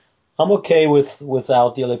I'm okay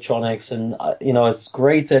without the electronics. And it's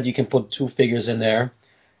great that you can put 2 figures in there,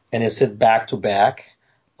 and they sit back to back,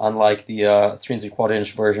 unlike the 3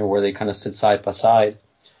 3/4-inch version where they kind of sit side by side.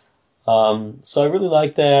 So I really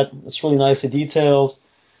like that. It's really nicely detailed.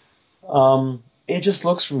 It just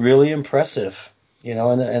looks really impressive,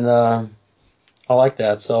 and I like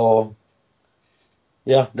that. So,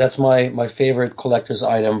 yeah, that's my favorite collector's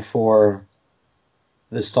item for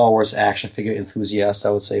the Star Wars action figure enthusiast, I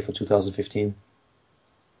would say, for 2015.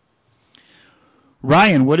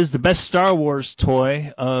 Ryan, what is the best Star Wars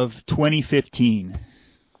toy of 2015?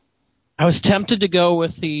 I was tempted to go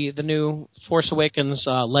with the new Force Awakens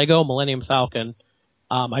Lego Millennium Falcon.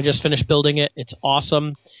 I just finished building it. It's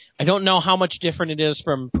awesome. I don't know how much different it is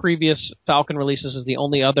from previous Falcon releases, as the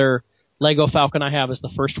only other Lego Falcon I have is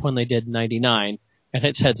the first one they did in 99, and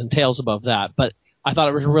it's heads and tails above that. But I thought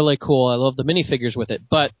it was really cool. I love the minifigures with it.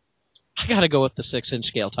 But I got to go with the 6-inch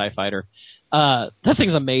scale TIE Fighter. That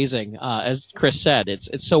thing's amazing. As Chris said,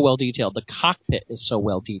 it's so well detailed. The cockpit is so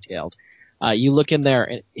well detailed. You look in there,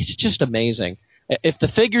 and it's just amazing. If the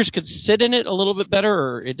figures could sit in it a little bit better,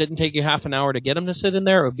 or it didn't take you half an hour to get them to sit in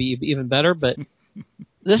there, it would be even better. But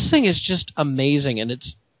this thing is just amazing, and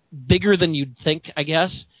it's bigger than you'd think, I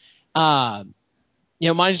guess.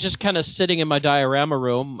 Mine's just kind of sitting in my diorama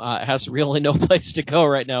room. It has really no place to go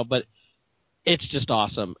right now, but it's just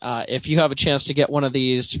awesome. If you have a chance to get one of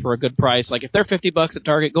these for a good price, like if they're $50 at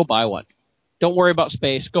Target, go buy one. Don't worry about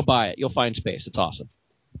space. Go buy it. You'll find space. It's awesome.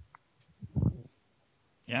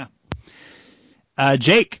 Yeah.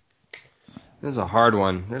 Jake. This is a hard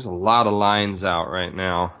one. There's a lot of lines out right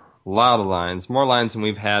now. A lot of lines. More lines than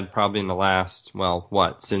we've had probably in the last,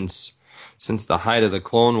 since the height of the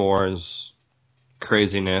Clone Wars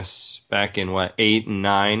craziness back in 8 and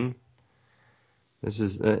 9. This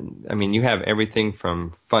is, you have everything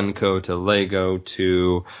from Funko to Lego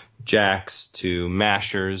to Jacks to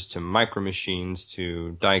Mashers to Micro Machines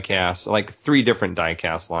to diecast, like 3 different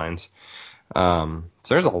diecast lines. So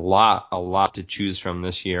there's a lot to choose from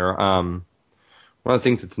this year. One of the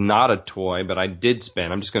things that's not a toy, but I did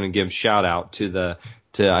spend, I'm just going to give shout out to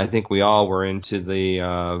I think we all were into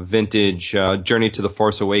the vintage Journey to the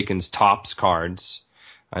Force Awakens Topps cards.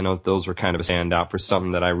 I know those were kind of a standout for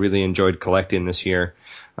something that I really enjoyed collecting this year.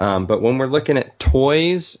 But when we're looking at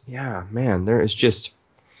toys, yeah, man, there is just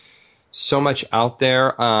so much out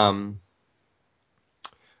there.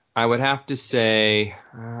 I would have to say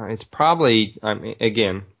it's probably,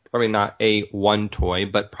 probably not a one toy,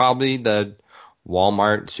 but probably the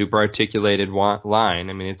Walmart super articulated line.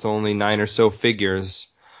 I mean, it's only 9 or so figures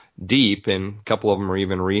deep, and a couple of them are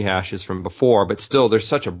even rehashes from before, but still there's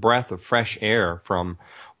such a breath of fresh air from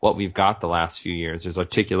what we've got the last few years. There's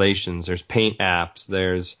articulations, there's paint apps,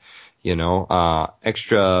 there's,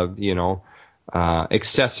 extra,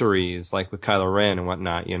 accessories like with Kylo Ren and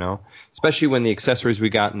whatnot, especially when the accessories we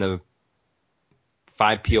got in the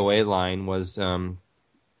 5 POA line was,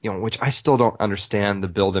 which I still don't understand, the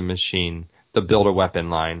Builder Weapon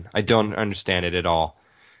line. I don't understand it at all.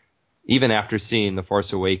 Even after seeing The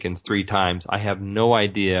Force Awakens 3 times, I have no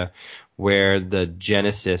idea where the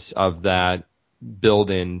genesis of that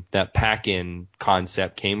build-in, that pack-in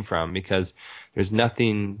concept came from, because there's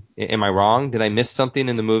nothing. Am I wrong? Did I miss something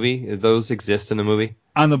in the movie? Do those exist in the movie?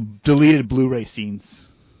 On the deleted Blu-ray scenes.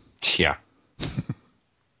 Yeah.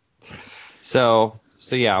 So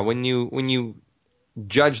yeah, when you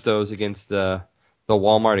judge those against the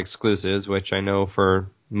Walmart exclusives, which I know for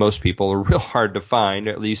most people are real hard to find,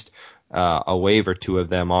 or at least a wave or two of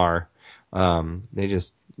them are, they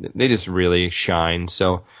just really shine.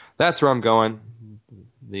 So that's where I'm going.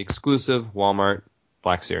 The exclusive Walmart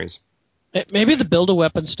Black Series. Maybe the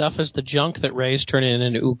Build-A-Weapon stuff is the junk that Ray's turning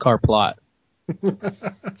into Ukkar plot.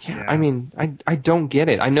 Yeah, I mean, I don't get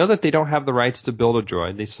it. I know that they don't have the rights to build a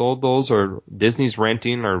droid. They sold those, or Disney's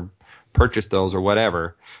renting or purchased those or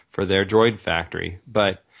whatever for their droid factory.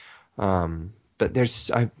 But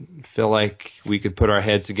I feel like we could put our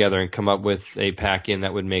heads together and come up with a pack-in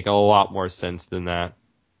that would make a lot more sense than that.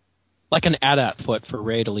 Like an AT-AT foot for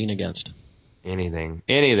Ray to lean against.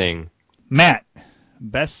 Anything. Matt,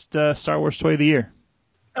 best Star Wars toy of the year.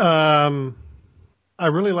 I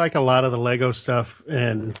really like a lot of the Lego stuff,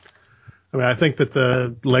 and I mean, I think that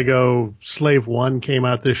the Lego Slave One came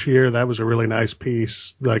out this year. That was a really nice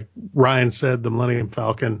piece. Like Ryan said, the Millennium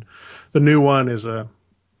Falcon, the new one is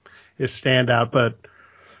standout. But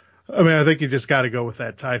I mean, I think you just got to go with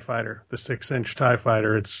that TIE Fighter, the 6-inch TIE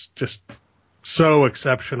Fighter. It's just so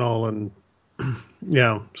exceptional, and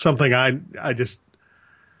something I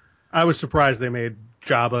was surprised they made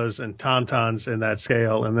Jabbas and Tauntauns in that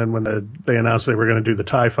scale, and then when they announced they were going to do the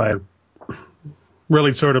TIE Fighter,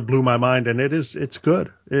 really sort of blew my mind, and it's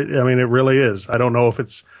good. It really is. I don't know if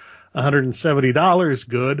it's $170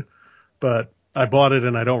 good, but I bought it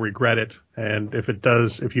and I don't regret it. And if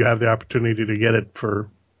you have the opportunity to get it for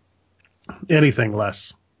anything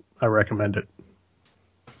less, I recommend it.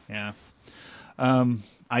 Yeah.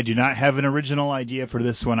 I do not have an original idea for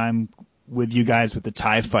this one. I'm with you guys with the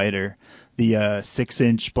TIE Fighter. The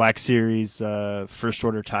 6-inch Black Series First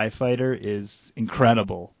Order TIE Fighter is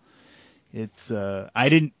incredible. It's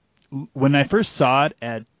when I first saw it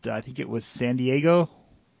at I think it was San Diego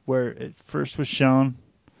where it first was shown.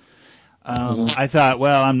 I thought,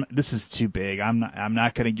 well, this is too big. I'm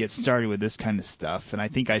not going to get started with this kind of stuff. And I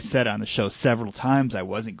think I said on the show several times I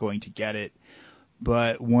wasn't going to get it.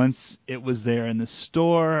 But once it was there in the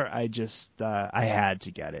store, I had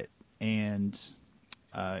to get it. And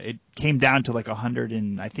it came down to like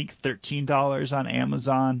 $13 on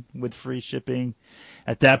Amazon with free shipping.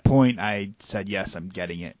 At that point, I said, yes, I'm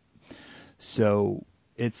getting it. So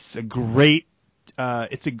it's a great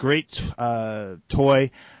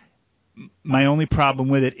toy. My only problem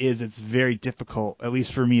with it is it's very difficult, at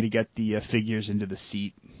least for me, to get the figures into the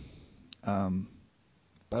seat.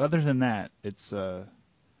 But other than that, it's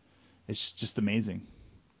just amazing.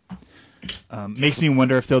 Makes me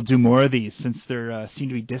wonder if they'll do more of these since they seem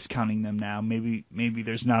to be discounting them now. Maybe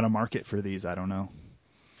there's not a market for these. I don't know.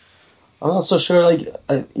 I'm not so sure.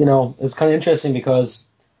 It's kind of interesting because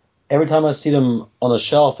every time I see them on a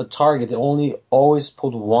shelf at Target, they always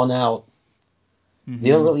put one out. Mm-hmm.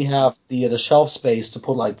 They don't really have the shelf space to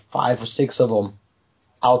put like 5 or 6 of them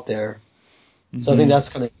out there. Mm-hmm. So I think that's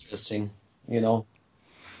kind of interesting. Do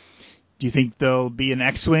you think there'll be an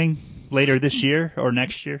X-Wing later this year or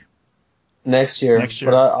next year? Next year.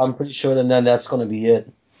 But I'm pretty sure that then that's going to be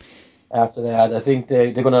it. After that, I think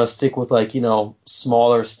they're going to stick with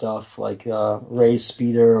smaller stuff like Ray's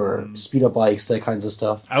speeder or speeder bikes, that kinds of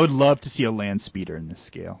stuff. I would love to see a land speeder in this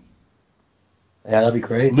scale. Yeah, that'd be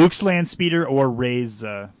great. Luke's land speeder or Ray's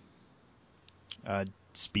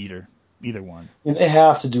speeder, either one. They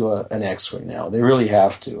have to do an X-Wing now. They really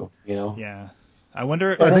have to. Yeah. I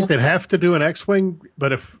wonder. I think they'd have to do an X-Wing,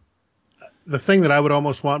 but if the thing that I would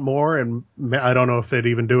almost want more, and I don't know if they'd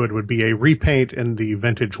even do it, would be a repaint in the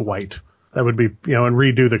vintage white. That would be, and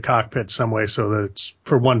redo the cockpit some way so that it's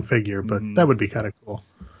for one figure, but that would be kind of cool.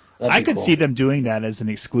 I could see them doing that as an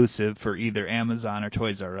exclusive for either Amazon or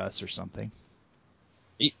Toys R Us or something.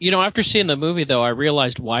 After seeing the movie, though, I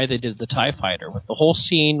realized why they did the TIE Fighter. With the whole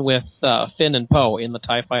scene with Finn and Poe in the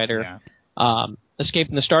TIE Fighter,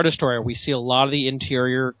 escaping the Star Destroyer, we see a lot of the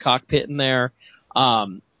interior cockpit in there.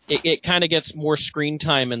 It kind of gets more screen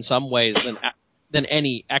time in some ways than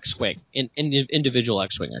any X-Wing, individual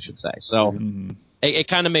X-Wing, I should say. So it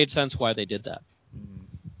kind of made sense why they did that.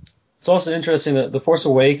 It's also interesting that The Force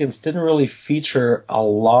Awakens didn't really feature a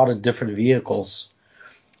lot of different vehicles.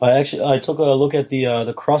 I took a look at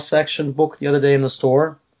the cross-section book the other day in the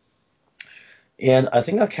store, and I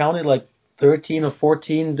think I counted like 13 or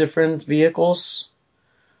 14 different vehicles,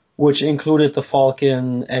 which included the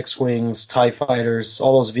Falcon, X-Wings, TIE Fighters,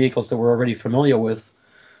 all those vehicles that we're already familiar with.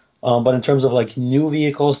 But in terms of new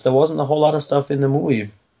vehicles, there wasn't a whole lot of stuff in the movie.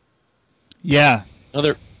 Yeah. No,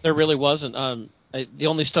 there really wasn't. The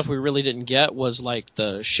only stuff we really didn't get was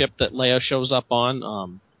the ship that Leia shows up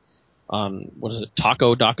on. what is it,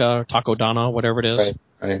 Taco Dana, whatever it is.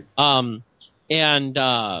 Right. And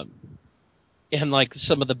like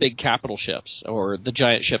some of the big capital ships or the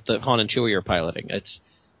giant ship that Han and Chewie are piloting.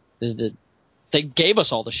 They gave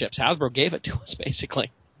us all the ships. Hasbro gave it to us,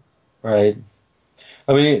 basically. Right.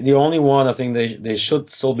 I mean, the only one I think they should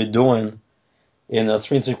still be doing in a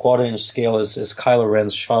 3 3/4 inch scale is Kylo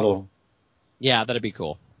Ren's shuttle. Yeah, that'd be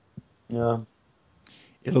cool. Yeah.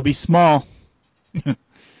 It'll be small.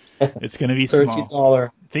 It's going to be small.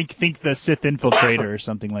 $30. Think the Sith Infiltrator or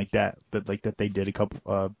something like that. That they did a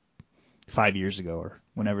couple 5 years ago or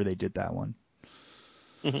whenever they did that one.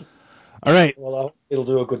 Mm-hmm. All right. Well, I hope it'll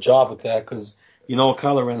do a good job with that because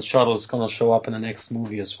Kylo Ren's shuttle is going to show up in the next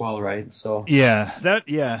movie as well, right? So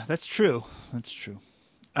that's true. That's true.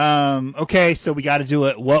 Okay, so we got to do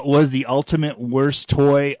it. What was the ultimate worst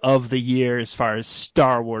toy of the year as far as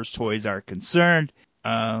Star Wars toys are concerned?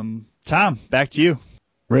 Tom, back to you.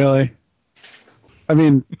 Really? I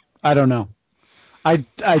mean, I don't know. I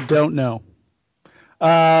don't know.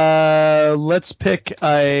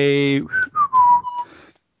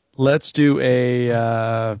 Let's do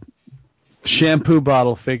a shampoo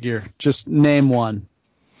bottle figure. Just name one.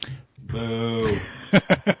 Boo.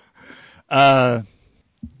 A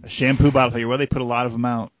shampoo bottle figure. Well, they put a lot of them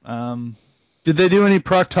out. Did they do any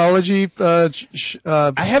proctology?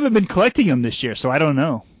 I haven't been collecting them this year, so I don't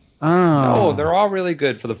know. Oh. No, they're all really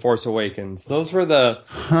good for The Force Awakens. Those were the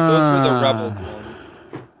Rebels ones.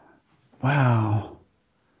 Wow.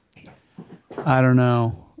 I don't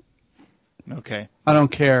know. Okay. I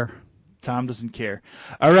don't care. Tom doesn't care.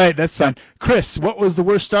 All right, that's fine. Chris, what was the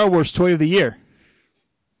worst Star Wars toy of the year?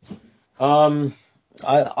 I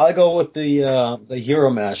go with the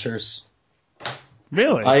Hero Mashers.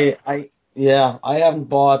 Really? I haven't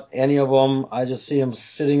bought any of them. I just see them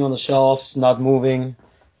sitting on the shelves, not moving,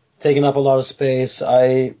 taking up a lot of space.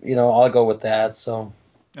 I'll go with that. So.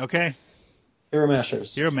 Okay. Hero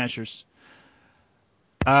Mashers. Hero Mashers.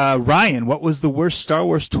 Ryan, what was the worst Star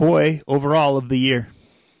Wars toy overall of the year?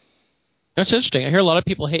 That's interesting. I hear a lot of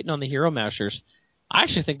people hating on the Hero Mashers. I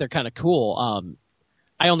actually think they're kind of cool.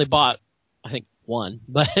 I only bought, I think, one,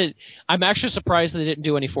 but I'm actually surprised they didn't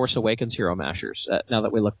do any Force Awakens Hero Mashers. Now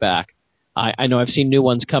that we look back, I know I've seen new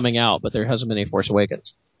ones coming out, but there hasn't been any Force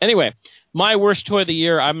Awakens. Anyway, my worst toy of the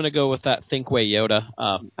year, I'm going to go with that Thinkway Yoda.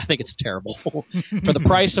 I think it's terrible for the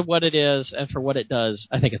price of what it is and for what it does.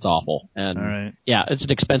 I think it's awful. And all right. Yeah, it's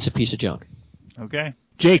an expensive piece of junk. Okay,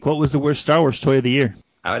 Jake, what was the worst Star Wars toy of the year?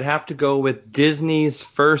 I would have to go with Disney's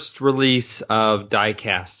first release of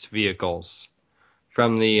die-cast vehicles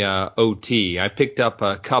from the OT. I picked up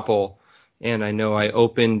a couple, and I know I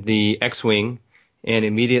opened the X-Wing, and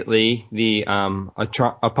immediately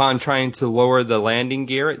upon trying to lower the landing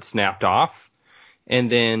gear, it snapped off.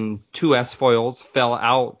 And then 2 S-foils fell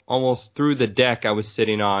out almost through the deck I was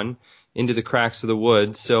sitting on into the cracks of the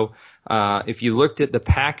wood. So if you looked at the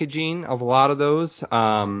packaging of a lot of those,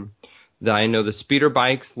 I know the speeder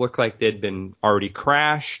bikes looked like they'd been already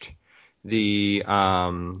crashed.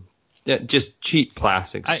 Just cheap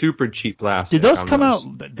plastic, super cheap plastic. Did those come out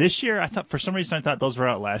this year? For some reason I thought those were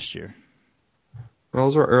out last year.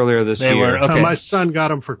 Those were earlier this year. Were, okay. My son got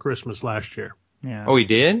them for Christmas last year. Yeah. Oh, he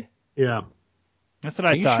did? Yeah. That's what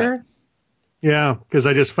I thought. Are you sure? Yeah, because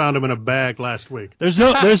I just found them in a bag last week. There's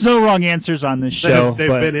no wrong answers on this show. They've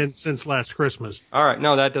been in since last Christmas. All right,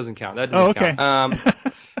 no, that doesn't count. That doesn't count.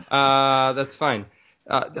 That's fine.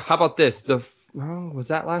 How about this? Was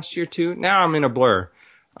that last year too? Now I'm in a blur.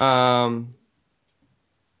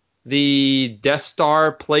 The Death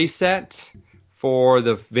Star playset for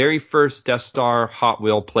the very first Death Star Hot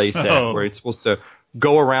Wheel playset, where it's supposed to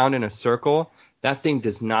go around in a circle. That thing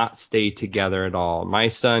does not stay together at all. My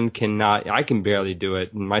son cannot. I can barely do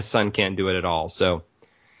it, and my son can't do it at all. So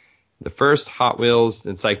the first Hot Wheels,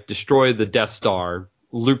 it's like destroy the Death Star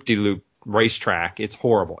loop-de-loop racetrack. It's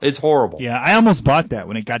horrible. It's horrible. Yeah, I almost bought that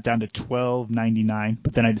when it got down to $12.99,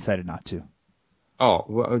 but then I decided not to. Oh,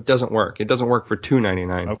 well, it doesn't work. It doesn't work for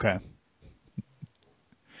 $2.99. Okay.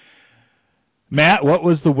 Matt, what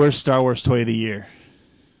was the worst Star Wars toy of the year?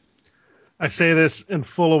 I say this in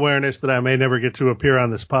full awareness that I may never get to appear on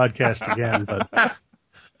this podcast again, but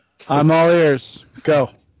I'm all ears. Go.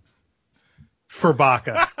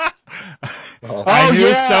 Furbaka. I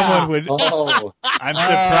knew someone would. Oh. I'm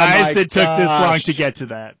surprised it took this long to get to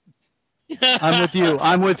that. I'm with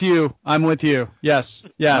you. Yes.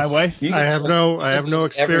 My wife? I have no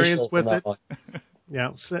experience with it.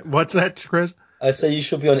 Yeah. What's that, Chris? I say you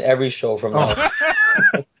should be on every show from now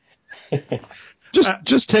on.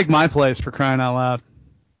 Just take my place, for crying out loud.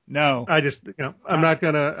 No. I just, I'm not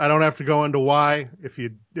gonna. I don't have to go into why. If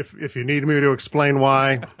you need me to explain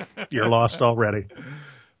why, you're lost already.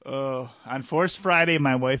 On Force Friday,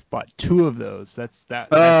 my wife bought 2 of those. That's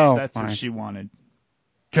what she wanted.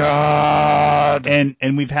 God.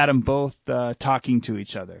 And we've had them both talking to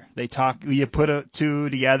each other. They talk. You put 2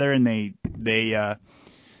 together, and they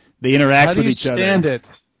interact with each other.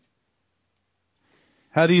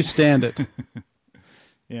 How do you stand it?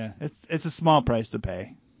 Yeah, it's a small price to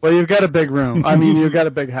pay. Well, you've got a big room. I mean, you've got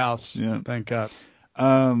a big house. Yeah. Thank God.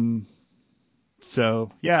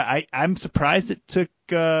 So yeah, I'm surprised it took.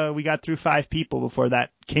 We got through 5 people before that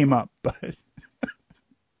came up, but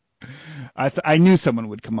I knew someone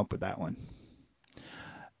would come up with that one.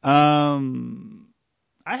 I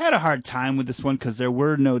had a hard time with this one because there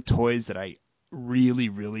were no toys that I really,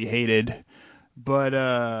 really hated. But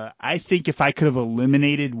I think if I could have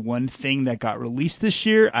eliminated one thing that got released this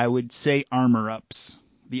year, I would say Armor Ups.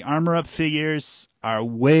 The Armor Up figures are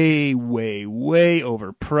way, way, way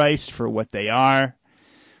overpriced for what they are.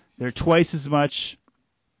 They're twice as much.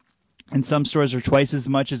 In some stores, they're twice as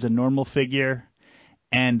much as a normal figure.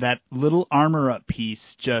 And that little Armor Up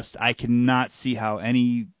piece, I cannot see how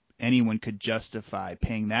anyone could justify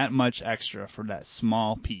paying that much extra for that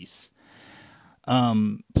small piece.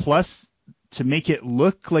 Plus, to make it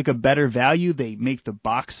look like a better value, they make the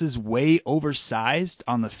boxes way oversized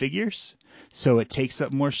on the figures, so it takes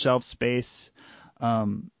up more shelf space.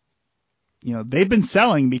 They've been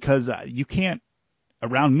selling because you can't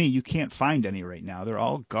find any right now. They're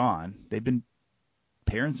all gone.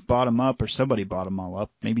 Parents bought them up, or somebody bought them all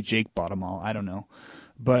up. Maybe Jake bought them all. I don't know.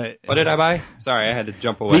 But what did I buy? Sorry, I had to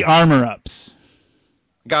jump away. The Armor Ups.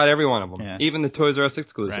 Got every one of them, yeah. Even the Toys R Us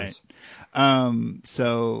exclusives. Right.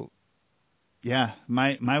 So, yeah,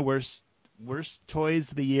 my worst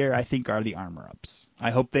toys of the year, I think, are the Armor Ups.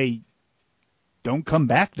 I hope they don't come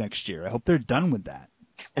back next year. I hope they're done with that.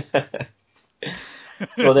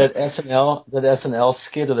 So that SNL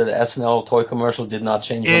skit or that SNL toy commercial did not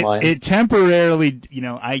change your mind? It temporarily,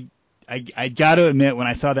 I got to admit, when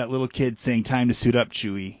I saw that little kid saying "Time to suit up,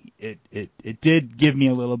 Chewie," it did give me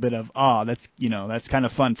a little bit of that's kind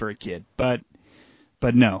of fun for a kid. But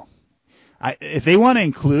no, if they want to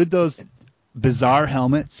include those bizarre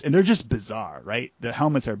helmets, and they're just bizarre, right? The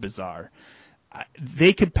helmets are bizarre.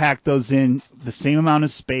 They could pack those in the same amount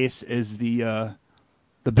of space as the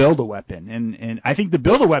Build-A-Weapon, and I think the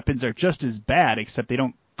Build-A-Weapons are just as bad, except they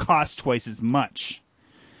don't cost twice as much.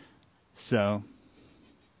 So,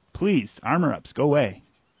 please, Armor Ups, go away.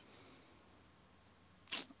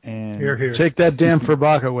 And Here. Take that damn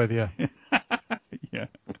Furbaka with you. Yeah.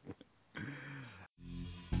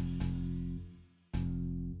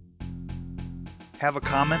 Have a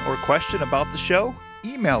comment or question about the show?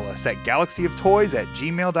 Email us at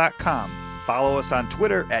galaxyoftoys@gmail.com. Follow us on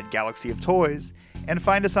Twitter @GalaxyOfToys. And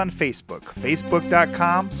find us on Facebook,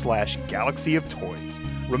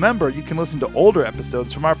 facebook.com/galaxyoftoys. Remember, you can listen to older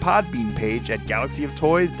episodes from our Podbean page at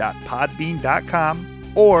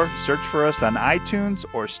galaxyoftoys.podbean.com or search for us on iTunes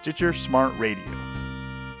or Stitcher Smart Radio.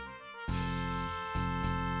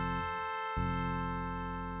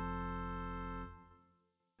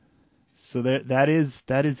 So that is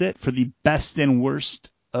it for the best and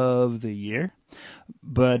worst of the year.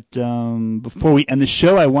 But before we end the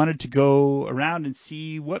show, I wanted to go around and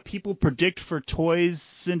see what people predict for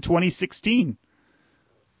toys in 2016.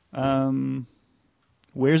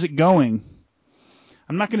 Where's it going?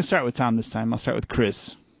 I'm not going to start with Tom this time. I'll start with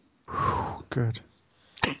Chris. Good.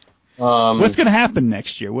 What's going to happen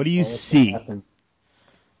next year? What do you see?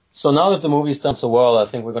 So now that the movie's done so well, I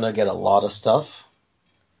think we're going to get a lot of stuff.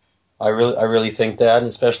 I really think that, and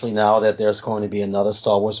especially now that there's going to be another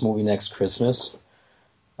Star Wars movie next Christmas.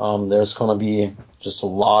 There's going to be just a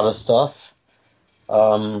lot of stuff.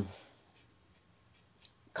 Kind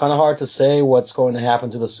of hard to say what's going to happen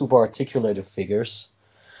to the super articulated figures.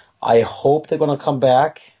 I hope they're going to come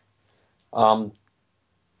back. I hope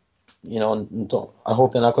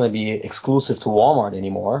they're not going to be exclusive to Walmart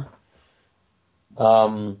anymore.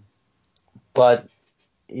 But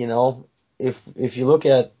if you look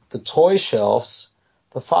at the toy shelves,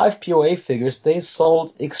 the 5 POA figures, they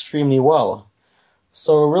sold extremely well.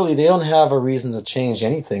 So really, they don't have a reason to change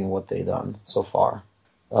anything what they've done so far.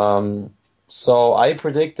 So I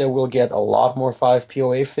predict that we'll get a lot more 5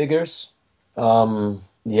 POA figures.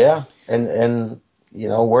 Yeah, and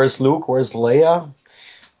where's Luke? Where's Leia?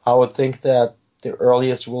 I would think that the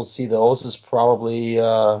earliest we'll see those is probably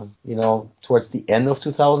towards the end of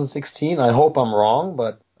 2016. I hope I'm wrong,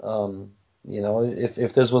 but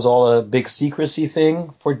if this was all a big secrecy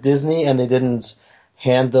thing for Disney and they didn't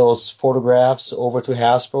hand those photographs over to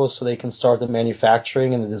Hasbro so they can start the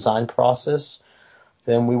manufacturing and the design process,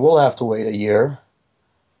 then we will have to wait a year.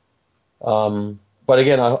 But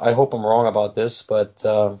again, I hope I'm wrong about this, but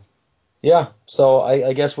yeah, so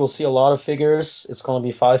I guess we'll see a lot of figures. It's going to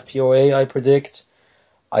be 5 POA, I predict.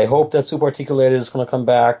 I hope that Super Articulated is going to come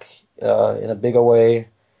back in a bigger way.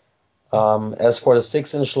 As for the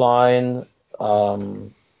 6-inch line,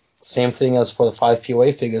 same thing as for the 5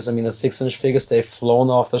 POA figures. I mean, the 6-inch figures, they've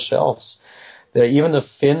flown off the shelves. Even the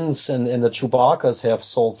Finns and the Chewbacca's have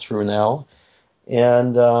sold through now.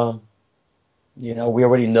 And, you know, we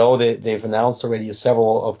already know that they've announced already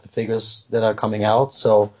several of the figures that are coming out.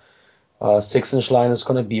 So 6-inch line is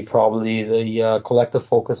going to be probably the collective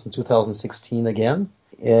focus in 2016 again.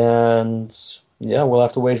 And, yeah, we'll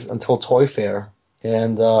have to wait until Toy Fair.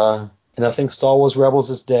 And I think Star Wars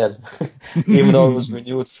Rebels is dead, even though it was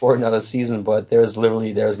renewed for another season. But there's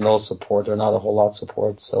no support, or not a whole lot of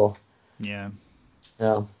support. So yeah.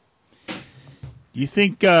 Do you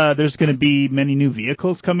think there's going to be many new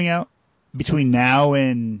vehicles coming out between now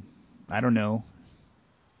and, I don't know,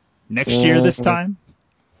 next year this time?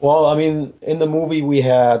 Well, I mean, in the movie we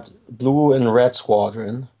had Blue and Red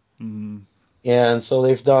Squadron. Mm-hmm. And so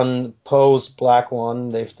they've done Poe's black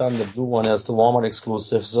one, they've done the blue one as the Walmart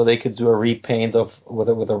exclusive, so they could do a repaint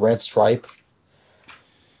with a red stripe.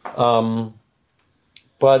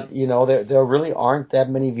 But you know, there really aren't that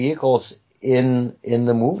many vehicles in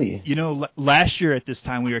the movie. You know, last year at this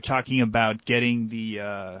time we were talking about getting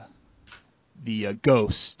the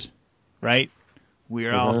Ghost, right? We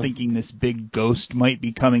were all thinking this big Ghost might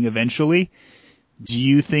be coming eventually. Do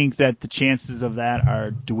you think that the chances of that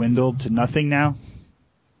are dwindled to nothing now?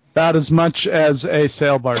 About as much as a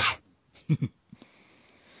sail barge. Yeah,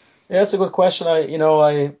 that's a good question.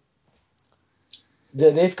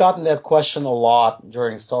 They've gotten that question a lot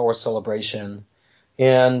during Star Wars Celebration,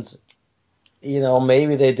 and you know,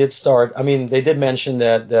 maybe they did start. I mean, they did mention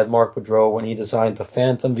that Mark Boudreau, when he designed the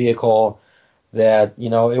Phantom vehicle, that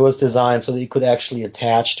you know it was designed so that it could actually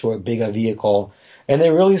attach to a bigger vehicle. And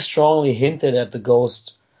they really strongly hinted at the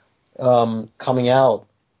Ghost coming out.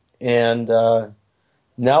 And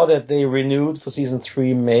now that they renewed for season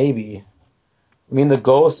 3, maybe. I mean, the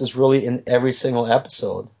Ghost is really in every single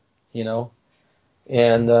episode, you know.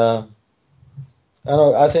 And I don't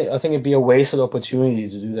know. I think it'd be a wasted opportunity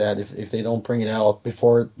to do that if they don't bring it out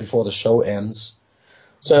before the show ends.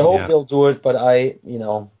 So I hope they'll do it, but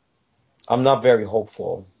I'm not very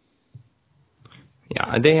hopeful.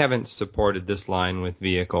 Yeah, they haven't supported this line with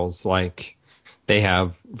vehicles like they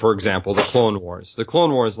have, for example, the Clone Wars. The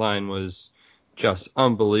Clone Wars line was just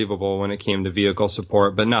unbelievable when it came to vehicle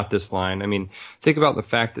support, but not this line. I mean, think about the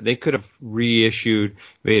fact that they could have reissued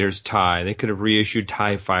Vader's TIE. They could have reissued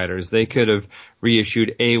TIE fighters. They could have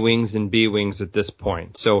reissued A-Wings and B-Wings at this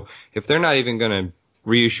point. So if they're not even going to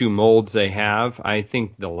reissue molds they have, I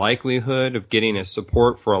think the likelihood of getting a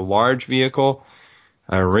support for a large vehicle,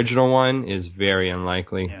 an original one, is very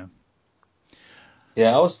unlikely.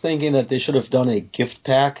 Yeah, I was thinking that they should have done a gift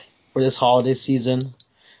pack for this holiday season.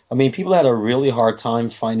 I mean, people had a really hard time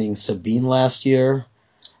finding Sabine last year.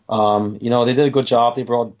 You know, they did a good job. They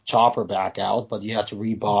brought Chopper back out, but you had to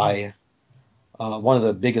rebuy one of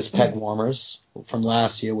the biggest peg warmers from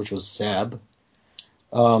last year, which was Seb.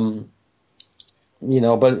 You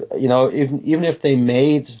know, but you know, even if they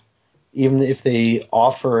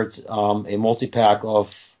offered a multi-pack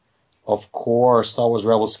of core Star Wars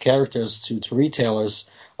Rebels characters to retailers,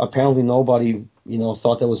 apparently nobody, you know,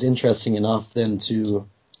 thought that was interesting enough then to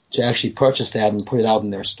actually purchase that and put it out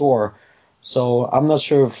in their store. So I'm not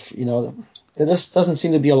sure if, you know, there just doesn't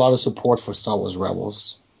seem to be a lot of support for Star Wars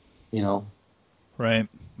Rebels, you know. Right.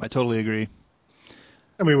 I totally agree.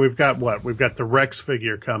 I mean, we've got the Rex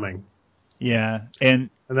figure coming. Yeah, and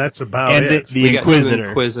that's about it. The Inquisitor. The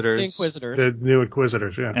Inquisitor. The new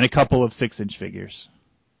Inquisitors, yeah. And a couple of 6-inch figures.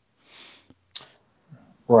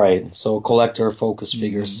 Right, so collector focus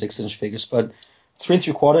figures, 6-inch figures. But 3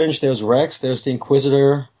 3/4 inch, there's Rex, there's the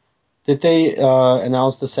Inquisitor. Did they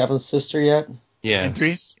announce the Seventh Sister yet? Yeah. In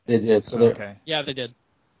 3? They did. So okay. Yeah, they did.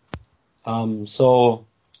 So,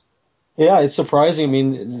 yeah, it's surprising. I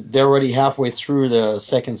mean, they're already halfway through the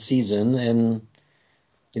second season, and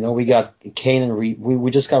you know, we got Kanan. We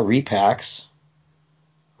just got repacks,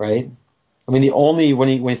 right? I mean, when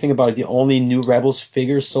you think about it, the only new Rebels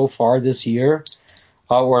figures so far this year,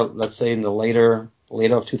 or let's say in the later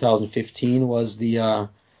of 2015, was the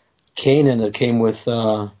Kanan that came with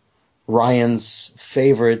Ryan's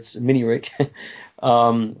favorite mini rig,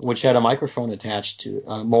 which had a microphone attached to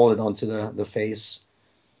molded onto the face.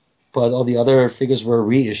 But all the other figures were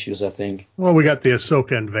reissues, I think. Well, we got the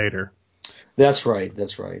Ahsoka and Vader. That's right.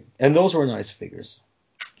 That's right. And those were nice figures.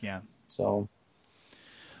 Yeah. So,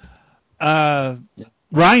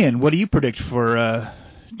 Ryan, what do you predict for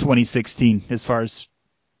 2016 as far as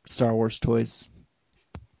Star Wars toys?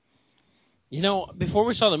 You know, before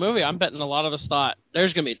we saw the movie, I'm betting a lot of us thought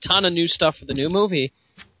there's going to be a ton of new stuff for the new movie.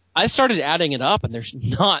 I started adding it up, and there's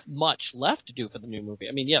not much left to do for the new movie.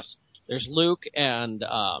 I mean, yes, there's Luke, and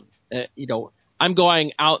I'm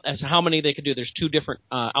going out as to how many they could do. There's 2 different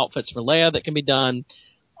outfits for Leia that can be done.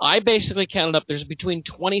 I basically counted up there's between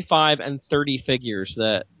 25 and 30 figures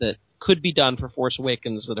that could be done for Force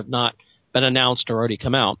Awakens that have not been announced or already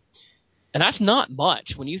come out. And that's not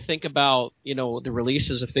much. When you think about, the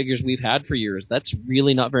releases of figures we've had for years, that's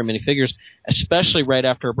really not very many figures, especially right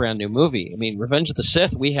after a brand new movie. I mean, Revenge of the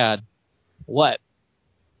Sith, we had,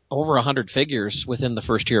 over 100 figures within the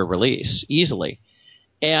first year of release, easily.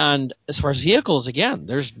 And as far as vehicles, again,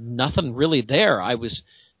 there's nothing really there. I was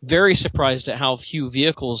very surprised at how few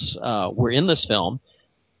vehicles were in this film.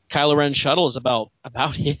 Kylo Ren's shuttle is about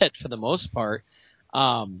it for the most part,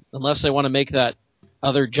 unless they want to make that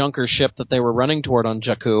other junker ship that they were running toward on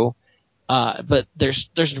Jakku. But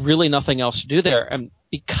there's really nothing else to do there. And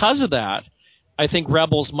because of that, I think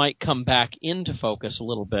Rebels might come back into focus a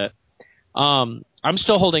little bit. I'm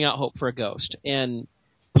still holding out hope for a Ghost. And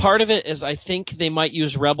part of it is I think they might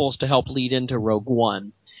use Rebels to help lead into Rogue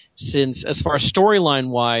One. Since, as far as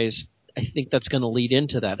storyline-wise, I think that's going to lead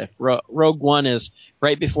into that. If Rogue One is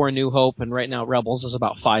right before A New Hope, and right now Rebels is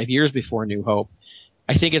about 5 years before A New Hope,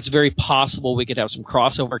 I think it's very possible we could have some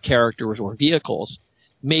crossover characters or vehicles.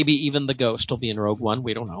 Maybe even the Ghost will be in Rogue One.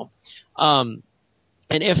 We don't know. And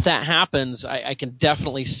if that happens, I can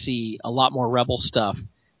definitely see a lot more Rebel stuff.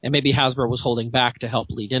 And maybe Hasbro was holding back to help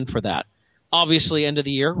lead in for that. Obviously, end of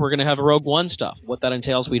the year, we're going to have Rogue One stuff. What that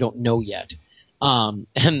entails, we don't know yet.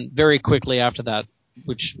 And very quickly after that,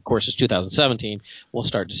 which of course is 2017, we'll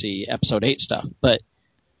start to see Episode 8 stuff. But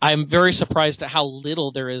I'm very surprised at how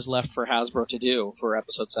little there is left for Hasbro to do for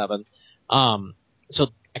Episode 7. So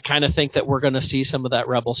I kind of think that we're going to see some of that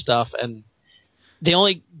Rebel stuff. And the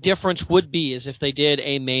only difference would be is if they did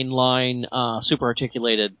a mainline super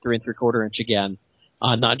articulated 3 3/4 inch again,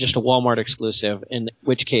 not just a Walmart exclusive, in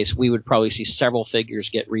which case we would probably see several figures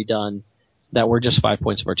get redone that were just 5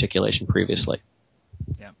 points of articulation previously.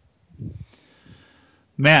 Yeah.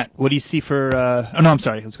 Matt, what do you see for... I'm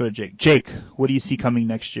sorry. Let's go to Jake. Jake, what do you see coming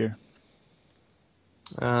next year?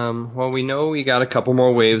 Well, we know we got a couple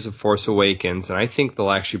more waves of Force Awakens, and I think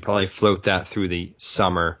they'll actually probably float that through the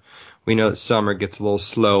summer. We know that summer gets a little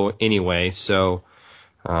slow anyway, so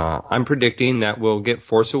I'm predicting that we'll get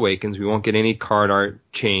Force Awakens. We won't get any card art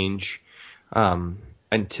change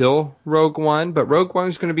until Rogue One, but Rogue One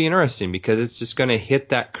is going to be interesting because it's just going to hit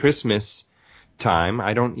that Christmas time.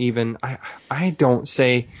 I don't even know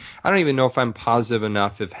if I'm positive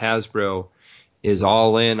enough if Hasbro is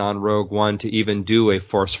all in on Rogue One to even do a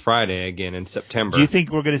Force Friday again in September. Do you think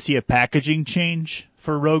we're going to see a packaging change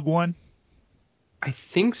for Rogue One? I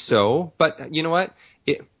think so, but you know what?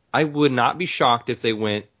 I would not be shocked if they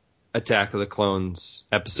went Attack of the Clones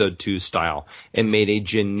Episode 2 style and made a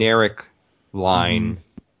generic line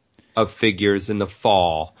of figures in the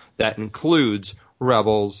fall that includes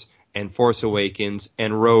Rebels and Force Awakens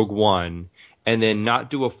and Rogue One, and then not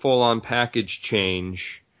do a full-on package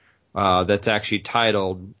change that's actually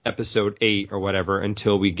titled Episode 8 or whatever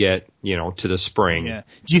until we get, to the spring. Yeah.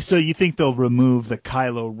 So you think they'll remove the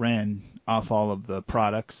Kylo Ren off all of the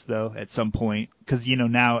products, though, at some point? Because,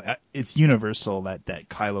 now it's universal that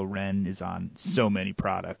Kylo Ren is on so many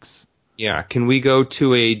products. Yeah, can we go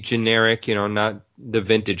to a generic, not the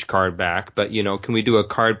vintage card back, but, can we do a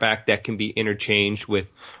card back that can be interchanged with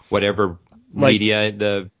whatever media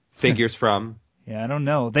the figure's from? Yeah, I don't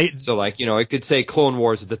know. So, it could say Clone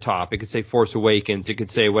Wars at the top. It could say Force Awakens. It could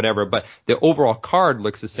say whatever. But the overall card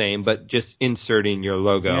looks the same, but just inserting your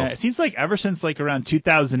logo. Yeah, it seems like ever since, around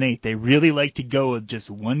 2008, they really like to go with just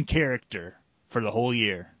one character for the whole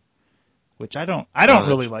year, which I don't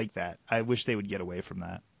really like that. I wish they would get away from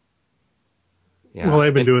that. Yeah. Well,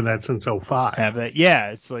 they've been doing that since 2005. Have they?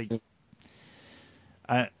 Yeah, it's like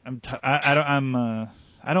I'm not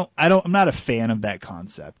a fan of that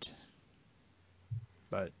concept.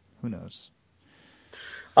 But who knows?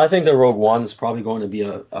 I think that Rogue One is probably going to be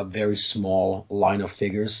a very small line of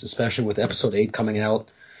figures, especially with Episode 8 coming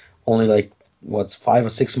out only 5 or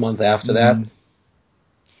 6 months after that.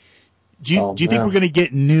 Do you think we're going to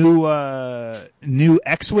get new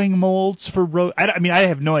X-Wing molds for Rogue? I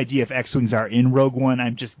have no idea if X-Wings are in Rogue One.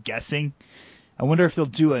 I'm just guessing. I wonder if they'll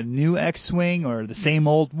do a new X-Wing or the same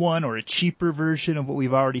old one or a cheaper version of what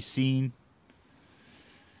we've already seen.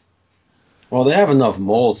 Well, they have enough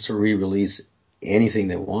molds to re-release anything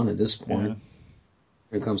they want at this point. Yeah.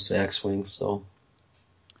 When it comes to X-Wing, so.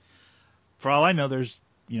 For all I know,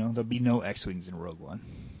 there'll be no X-Wings in Rogue One.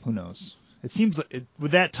 Who knows? It seems like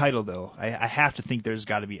with that title, though, I have to think there's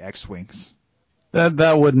got to be X-Wings.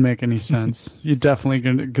 That wouldn't make any sense. You're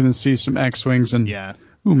definitely gonna see some X-Wings and Yeah.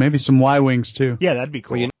 ooh, maybe some Y-Wings too. Yeah, that'd be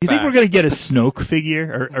cool. Well, you think we're gonna get a Snoke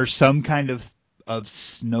figure or some kind of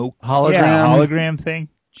Snoke Hologram? Yeah, hologram thing?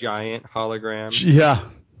 Giant hologram. Yeah,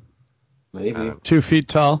 Maybe. 2 feet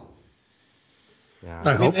tall. Yeah.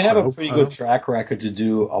 I hope they have so. a pretty good track record to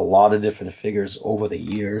do a lot of different figures over the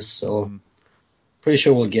years, so pretty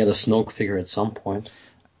sure we'll get a Snoke figure at some point.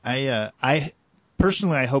 I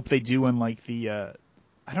personally, I hope they do one like the.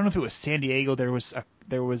 I don't know if it was San Diego. There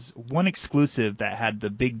was one exclusive that had the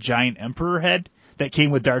big giant Emperor head that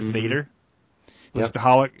came with Darth Vader. It was Yep. the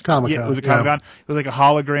Comic-Con, Yeah, it was a yeah. Comic-Con. It was like a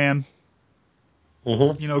hologram.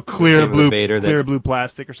 Mm-hmm. Clear Came with blue, Vader that- clear blue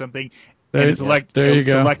plastic or something. There- And it's there you it's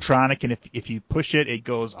go. electronic, and if you push it, it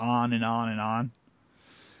goes on and on and on.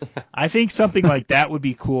 I think something like that would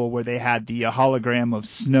be cool, where they had the hologram of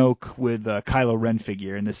Snoke with a Kylo Ren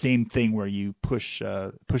figure, and the same thing where you push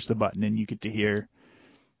the button and you get to hear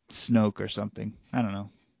Snoke or something. I don't know.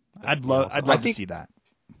 I'd love to see that.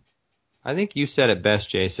 I think you said it best,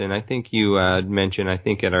 Jason. I think you mentioned, I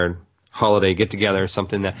think at our holiday get-together or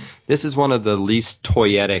something, that this is one of the least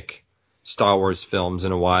toyetic Star Wars films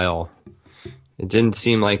in a while. It didn't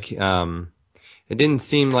seem like they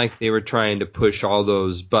were trying to push all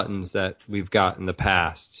those buttons that we've got in the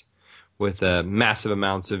past with massive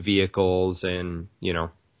amounts of vehicles, and you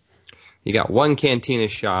got one cantina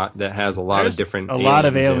shot that has a lot of different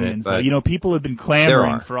aliens. in it, but People have been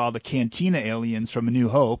clamoring for all the cantina aliens from A New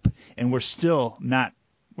Hope, and we're still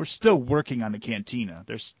working on the cantina.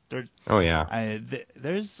 There's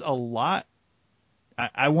a lot.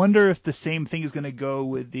 I wonder if the same thing is going to go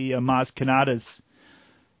with the Maz Kanata's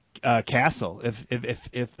castle.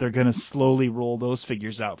 If they're going to slowly roll those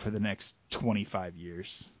figures out for the next 25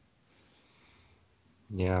 years.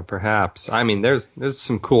 Yeah, perhaps. I mean, there's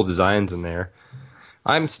some cool designs in there.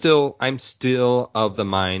 I'm still of the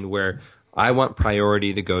mind where I want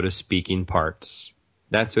priority to go to speaking parts.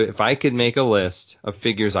 That's if I could make a list of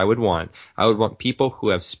figures I would want people who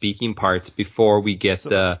have speaking parts before we get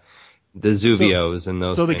the Zuvios and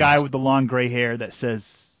those. So the things. guy with the long gray hair that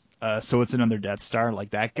says, "So it's another Death Star," like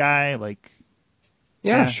that guy, like.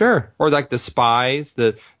 Yeah, sure. Or like the spies,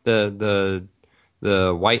 the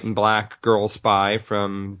white and black girl spy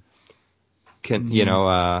from,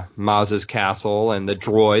 Maz's castle, and the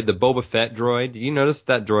droid, the Boba Fett droid. Did you notice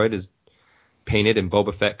that droid is painted in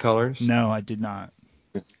Boba Fett colors? No, I did not.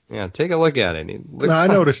 Yeah, take a look at it. I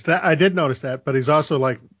noticed that. I did notice that, but he's also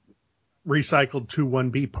like recycled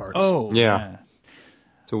 2-1B parts. Oh, yeah.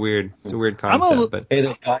 It's a weird concept, but Hey,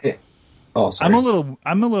 that guy. Oh, sorry.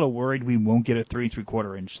 I'm a little worried we won't get a 3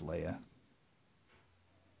 3/4 inch Leia.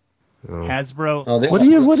 Hasbro. Oh, What are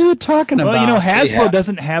you talking about? Well, Hasbro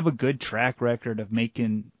doesn't have a good track record of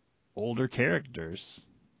making older characters.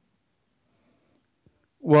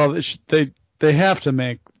 Well, they have to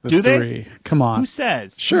make the Do they? 3. Come on. Who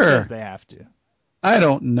says? Sure. Who says they have to? I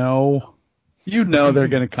don't know. They're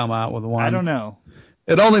going to come out with one. I don't know.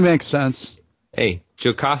 It only makes sense. hey,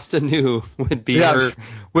 Jocasta Nu would be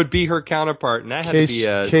her counterpart, and that had to be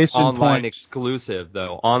a case in online point. exclusive,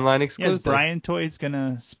 though. Online exclusive. Yes, Brian Toy's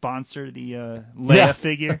gonna sponsor the Leia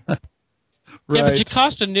figure. Yeah, but Right.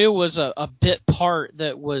 Jocasta Nu was a bit part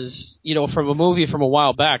that was, from a movie from a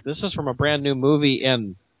while back. This is from a brand new movie,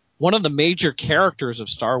 and one of the major characters of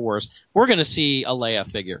Star Wars. We're going to see a Leia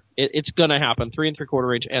figure. It's going to happen, 3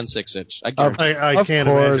 3/4 inch and 6 inch. I guarantee. I Of can't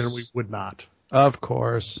course. imagine we would not. Of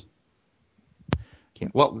course.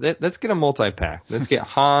 Well, let's get a multi-pack. Let's get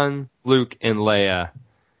Han, Luke, and Leia.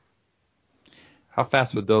 How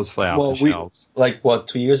fast would those fly off the shelves?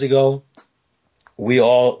 2 years ago, we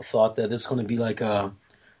all thought that it's going to be like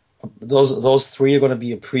those 3 are going to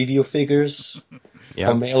be a preview figures,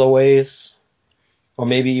 or mail-aways, or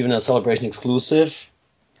maybe even a Celebration exclusive.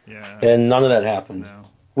 Yeah. And none of that happened. No.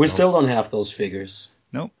 We still don't have those figures.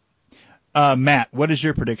 Nope. Matt, what is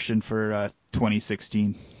your prediction for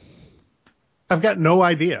 2016? I've got no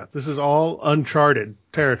idea. This is all uncharted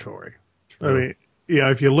territory. I mean,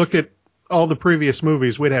 if you look at all the previous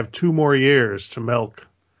movies, we'd have 2 more years to milk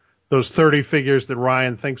those 30 figures that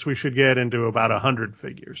Ryan thinks we should get into about 100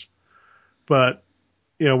 figures. But,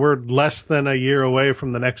 we're less than a year away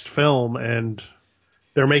from the next film, and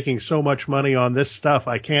they're making so much money on this stuff,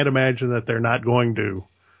 I can't imagine that they're not going to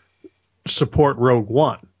support Rogue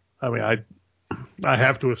One. I mean, I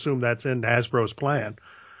have to assume that's in Hasbro's plan.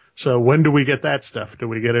 So when do we get that stuff? Do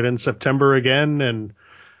we get it in September again? And,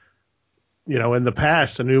 you know, in the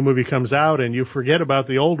past, a new movie comes out and you forget about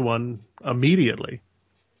the old one immediately.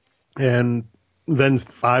 And then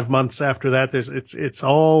 5 months after that, it's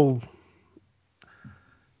all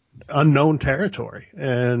unknown territory.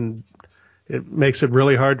 And it makes it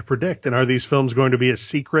really hard to predict. And are these films going to be as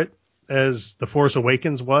secret as The Force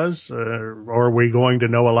Awakens was? Or are we going to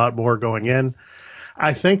know a lot more going in?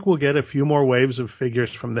 I think we'll get a few more waves of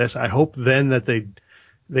figures from this. I hope then that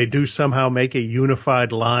they do somehow make a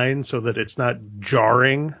unified line so that it's not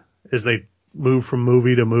jarring as they move from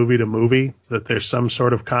movie to movie to movie, that there's some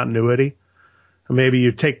sort of continuity. Maybe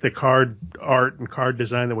you take the card art and card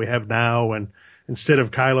design that we have now, and instead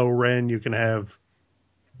of Kylo Ren, you can have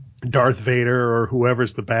Darth Vader or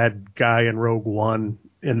whoever's the bad guy in Rogue One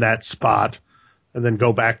in that spot, and then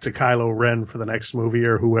go back to Kylo Ren for the next movie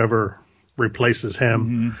or whoever replaces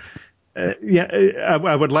him.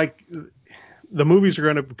 I would like, the movies are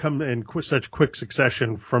going to come in such quick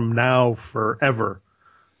succession from now forever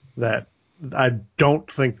that I don't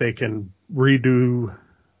think they can redo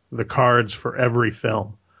the cards for every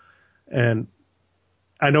film. And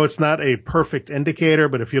I know it's not a perfect indicator,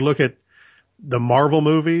 but if you look at the Marvel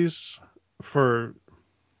movies for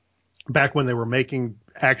back when they were making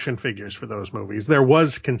action figures for those movies, there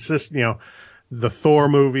was consistent, you know, the Thor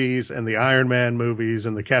movies and the Iron Man movies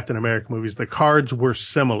and the Captain America movies, the cards were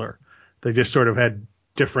similar. They just sort of had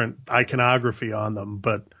different iconography on them.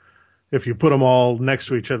 But if you put them all next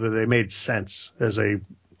to each other, they made sense as a,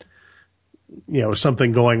 you know,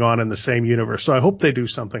 something going on in the same universe. So I hope they do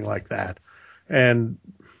something like that. And,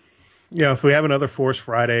 you know, if we have another Force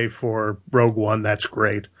Friday for Rogue One, that's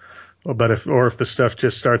great. But if the stuff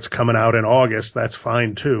just starts coming out in August, that's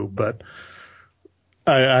fine too. But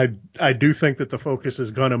I do think that the focus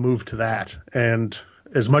is going to move to that. And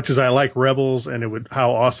as much as I like Rebels and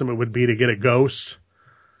how awesome it would be to get a Ghost,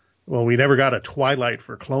 well, we never got a Twilight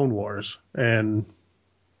for Clone Wars, and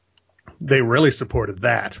they really supported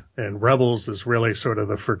that. And Rebels is really sort of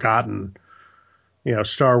the forgotten, you know,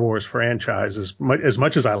 Star Wars franchise. As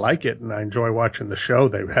much as I like it and I enjoy watching the show,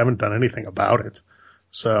 they haven't done anything about it.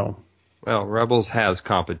 So, well, Rebels has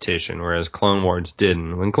competition, whereas Clone Wars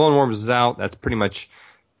didn't. When Clone Wars was out, that's pretty much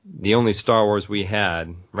the only Star Wars we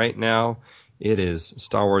had. Right now, it is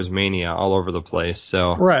Star Wars mania all over the place.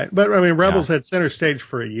 So right, but I mean, Rebels had center stage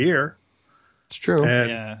for a year. It's true.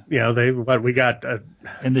 And, you know, we got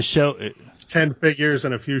in the show 10 figures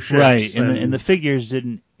and a few ships. Right, and the figures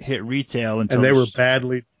didn't hit retail until... And they were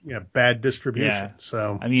bad distribution. Yeah.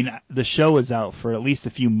 So I mean, the show was out for at least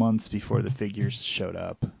a few months before the figures showed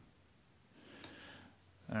up.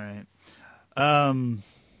 All right.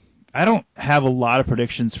 I don't have a lot of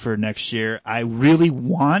predictions for next year. I really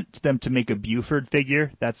want them to make a Buford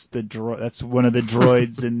figure. That's that's one of the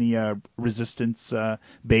droids in the Resistance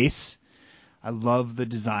base. I love the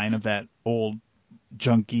design of that old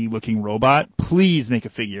junky-looking robot. Please make a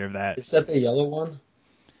figure of that. Is that the yellow one?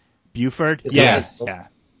 Buford? Yes. Yeah.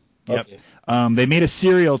 Yep. Okay. They made a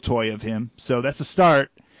cereal toy of him, so that's a start.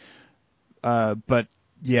 But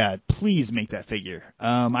yeah, please make that figure.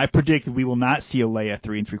 I predict we will not see a Leia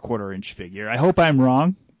 3 3/4 inch figure. I hope I'm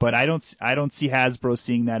wrong, but I don't see Hasbro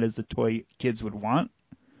seeing that as a toy kids would want.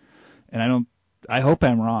 And I hope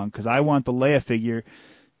I'm wrong, because I want the Leia figure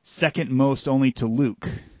second most only to Luke.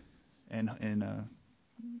 And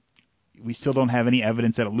we still don't have any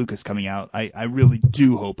evidence that a Luke is coming out. I really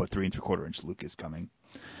do hope a 3 3/4 inch Luke is coming.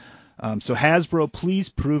 So Hasbro, please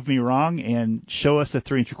prove me wrong and show us a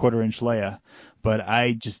 3 3/4 inch Leia. But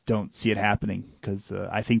I just don't see it happening, because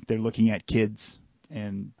I think they're looking at kids.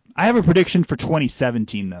 And I have a prediction for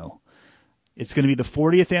 2017, though. It's going to be the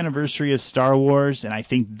 40th anniversary of Star Wars, and I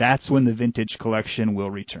think that's when the vintage collection will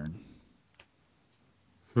return.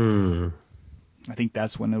 I think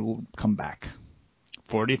that's when it will come back.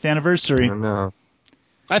 40th anniversary. I don't know.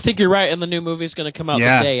 I think you're right, and the new movie's going to come out the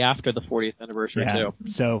day after the 40th anniversary, too.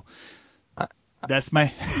 So that's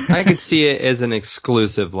my... I could see it as an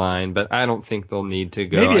exclusive line, but I don't think they'll need to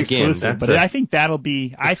go. Maybe Again, exclusive, but I think that'll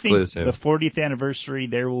be... Exclusive. I think the 40th anniversary,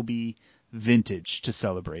 there will be vintage to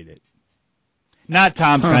celebrate it. Not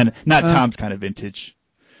Tom's kind of vintage.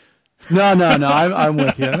 No, I'm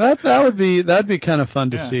with you. That'd be kind of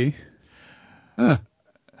fun to see. Huh.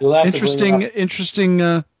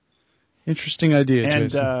 Interesting idea,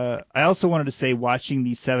 and Jason. I also wanted to say, watching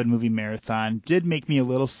the 7-movie marathon did make me a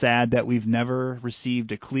little sad that we've never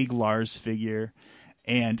received a Klieg Lars figure,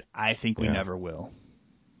 and I think we never will.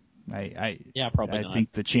 Probably I not.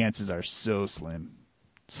 think the chances are so slim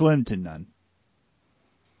to none.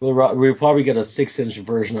 We'll probably get a 6-inch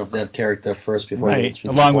version of that character first before right,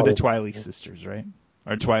 along with the Twi'lek sisters, right?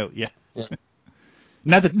 Or Twilight, yeah. Yeah.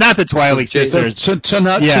 Not the Twilight sisters.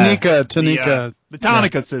 Tanika. The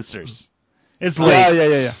Tonica sisters. It's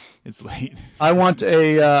late. Yeah. It's late. I want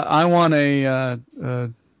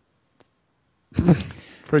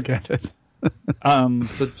forget it.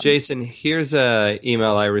 So, Jason, here's a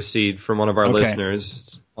email I received from one of our listeners,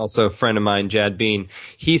 it's also a friend of mine, Jad Bean.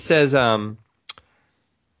 He says, I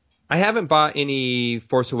haven't bought any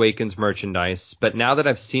Force Awakens merchandise, but now that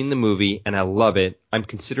I've seen the movie and I love it, I'm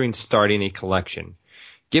considering starting a collection.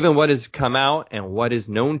 Given what has come out and what is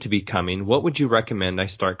known to be coming, what would you recommend I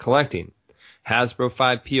start collecting? Hasbro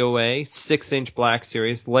 5 POA, 6-inch Black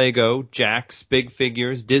Series, Lego, Jakks, big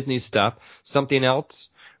figures, Disney stuff, something else?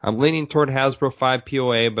 I'm leaning toward Hasbro 5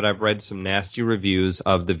 POA, but I've read some nasty reviews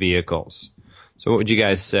of the vehicles. So what would you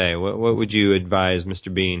guys say? What would you advise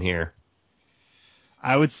Mr. Bean here?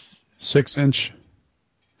 I would... 6-inch.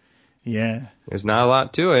 Yeah. There's not a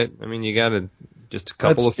lot to it. I mean, you got just a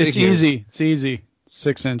couple of figures. It's easy.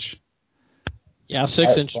 6-inch. Yeah,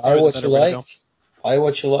 6-inch. Buy what you like. Buy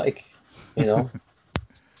what you like. You know.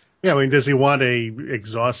 Yeah, I mean, does he want a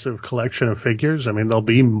exhaustive collection of figures? I mean, there'll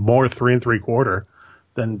be more 3 3/4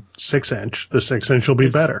 than 6-inch. The 6-inch will be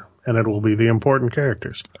better, and it will be the important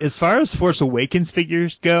characters. As far as Force Awakens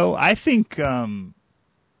figures go, I think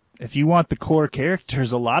if you want the core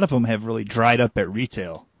characters, a lot of them have really dried up at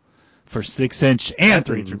retail for 6-inch and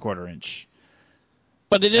 3 3/4 inch.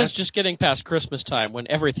 But it is just getting past Christmas time when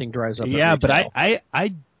everything dries up. Yeah, but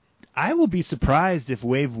I will be surprised if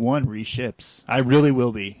Wave 1 reships. I really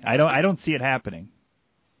will be. I don't see it happening.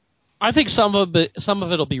 I think some of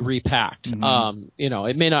it'll be repacked. Mm-hmm.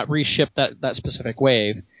 It may not reship that specific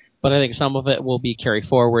wave, but I think some of it will be carry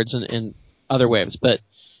forwards in other waves. But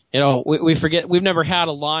we forget we've never had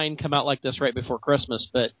a line come out like this right before Christmas.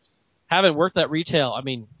 But having worked at retail, I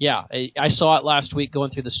mean, yeah, I saw it last week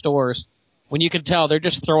going through the stores. When you can tell they're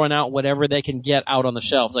just throwing out whatever they can get out on the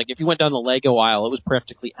shelves. Like if you went down the Lego aisle, it was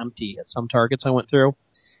practically empty at some Targets I went through.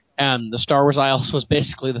 And the Star Wars aisle was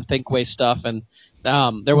basically the Thinkway stuff. And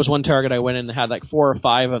there was one Target I went in that had like 4 or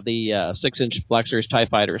 5 of the 6-inch Black Series TIE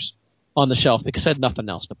Fighters on the shelf because I had nothing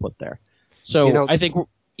else to put there. So I think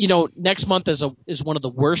next month is one of the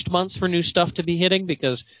worst months for new stuff to be hitting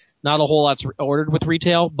because not a whole lot's ordered with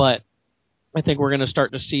retail, but I think we're going to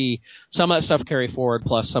start to see some of that stuff carry forward,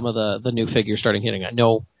 plus some of the new figures starting hitting. I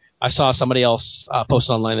know I saw somebody else post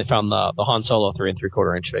online they found the Han Solo 3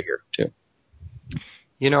 3/4 inch figure too.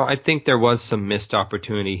 I think there was some missed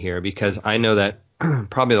opportunity here because I know that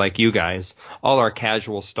probably like you guys, all our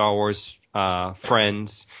casual Star Wars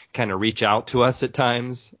friends kind of reach out to us at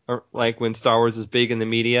times, or like when Star Wars is big in the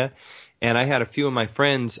media. And I had a few of my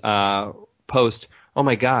friends post, "Oh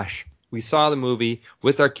my gosh, we saw the movie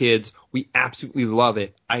with our kids. We absolutely love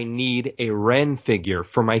it. I need a Ren figure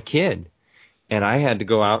for my kid." And I had to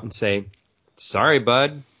go out and say, "Sorry,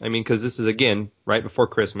 bud." I mean, because this is, again, right before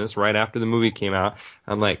Christmas, right after the movie came out.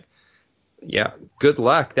 I'm like, yeah, good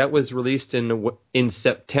luck. That was released in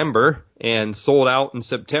September and sold out in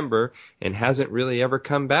September and hasn't really ever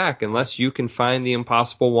come back unless you can find the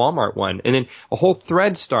Impossible Walmart one. And then a whole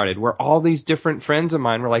thread started where all these different friends of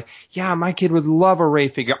mine were like, yeah, my kid would love a Rey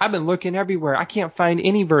figure. I've been looking everywhere. I can't find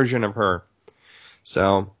any version of her.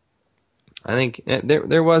 So I think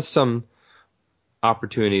there was some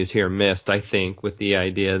opportunities here missed, I think, with the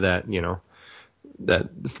idea that, that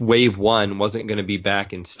Wave 1 wasn't going to be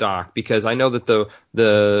back in stock, because I know that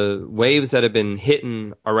the waves that have been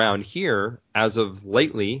hitting around here as of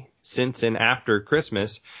lately, since and after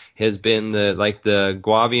Christmas, has been the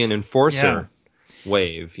Guavian Enforcer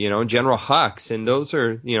wave, General Hux, and those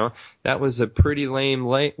are, that was a pretty lame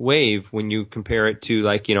wave when you compare it to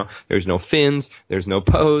there's no Finns, there's no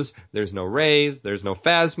Poes, there's no Reys, there's no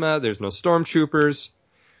Phasma, there's no Stormtroopers.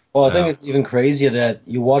 Well, I think it's even crazier that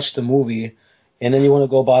you watch the movie and then you want to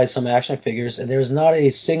go buy some action figures, and there's not a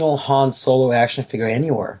single Han Solo action figure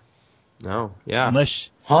anywhere. No, yeah. Unless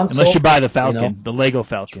you buy the Falcon, the Lego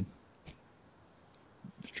Falcon.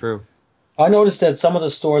 It's true. I noticed that some of the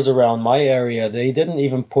stores around my area, they didn't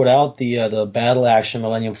even put out the Battle Action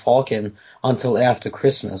Millennium Falcon until after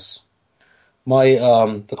Christmas.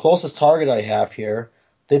 The closest Target I have here,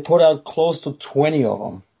 they put out close to 20 of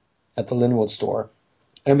them at the Linwood store.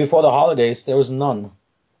 And before the holidays, there was none.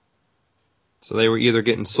 So they were either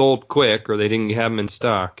getting sold quick or they didn't have them in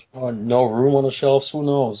stock. No room on the shelves, who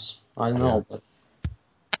knows? I don't know. But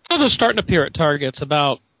I they're starting to appear at Targets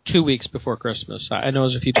about 2 weeks before Christmas. I know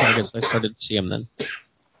there's a few Targets I started to see them then.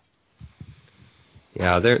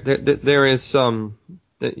 Yeah, there is some,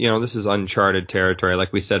 this is uncharted territory.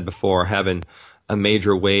 Like we said before, having a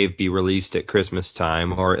major wave be released at Christmas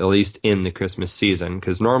time, or at least in the Christmas season,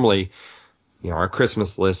 because normally our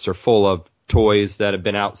Christmas lists are full of toys that have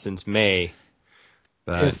been out since May.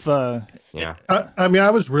 But, yeah. I mean, I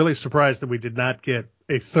was really surprised that we did not get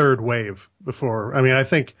a third wave before. I mean, I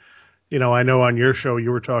think, I know on your show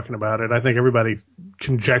you were talking about it. I think everybody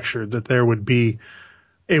conjectured that there would be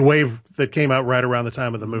a wave that came out right around the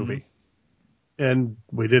time of the movie. And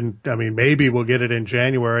we didn't. I mean, maybe we'll get it in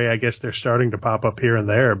January. I guess they're starting to pop up here and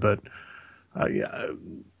there, but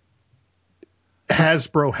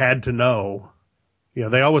Hasbro had to know.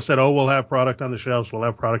 They always said, "Oh, we'll have product on the shelves. We'll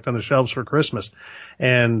have product on the shelves for Christmas,"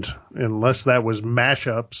 and unless that was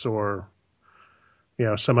mashups or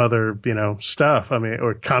some other stuff, I mean,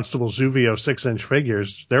 or Constable Zuvio 6-inch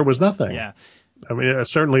figures, there was nothing. Yeah, I mean,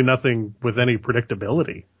 certainly nothing with any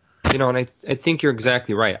predictability. And I think you're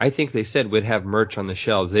exactly right. I think they said we'd have merch on the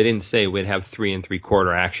shelves. They didn't say we'd have 3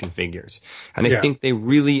 3/4 action figures. And I think they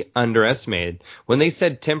really underestimated. When they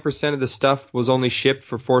said 10% of the stuff was only shipped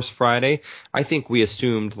for Force Friday, I think we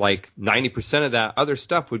assumed like 90% of that other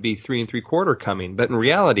stuff would be 3 3/4 coming. But in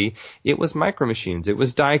reality, it was Micro Machines. It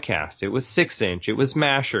was die-cast. It was 6-inch. It was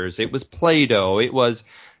mashers. It was Play-Doh. It was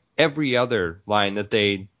every other line that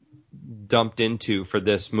they dumped into for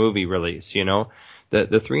this movie release,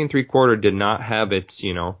 The 3 3/4 did not have its,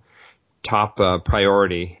 top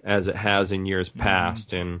priority as it has in years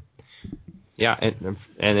past, and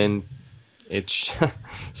then it's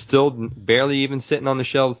still barely even sitting on the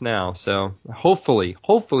shelves now. So hopefully,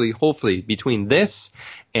 between this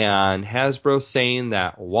and Hasbro saying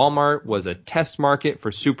that Walmart was a test market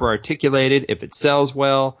for super articulated, if it sells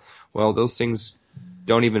well, those things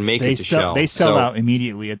don't even make it to shelves. They sell out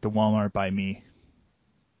immediately at the Walmart by me.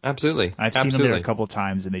 Absolutely. I've seen them there a couple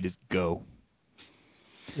times, and they just go.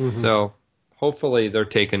 Mm-hmm. So hopefully they're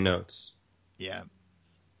taking notes. Yeah.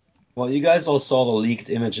 Well, you guys all saw the leaked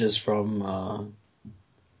images from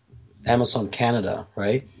Amazon Canada,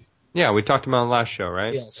 right? Yeah, we talked about it on the last show,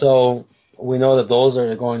 right? Yeah. So we know that those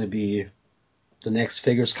are going to be the next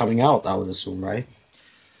figures coming out, I would assume, right?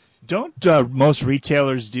 Don't most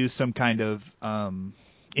retailers do some kind of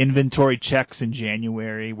inventory checks in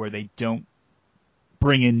January where they don't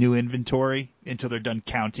bring in new inventory until they're done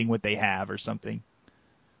counting what they have or something?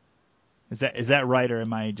 Is that right, or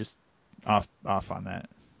am I just off on that?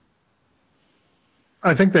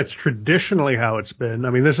 I think that's traditionally how it's been. I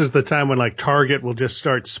mean, this is the time when like Target will just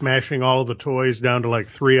start smashing all of the toys down to like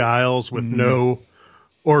 3 aisles with no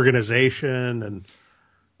organization. And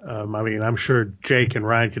I mean, I'm sure Jake and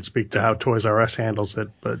Ryan could speak to how Toys R Us handles it.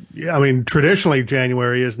 But yeah, I mean, traditionally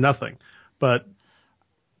January is nothing. But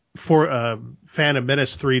for Phantom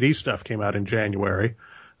Menace 3D stuff came out in January.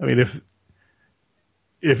 I mean,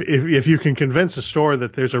 if you can convince a store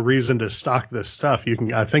that there's a reason to stock this stuff,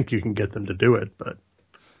 I think you can get them to do it. But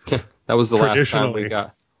that was the last time we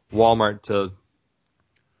got Walmart to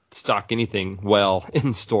stock anything well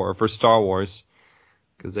in store for Star Wars,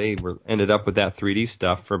 because they ended up with that 3D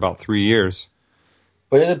stuff for about 3 years.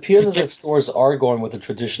 But it appears as if stores are going with a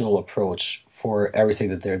traditional approach for everything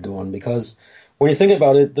that they're doing, because when you think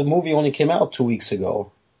about it, the movie only came out 2 weeks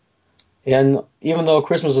ago. And even though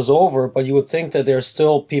Christmas is over, but you would think that there are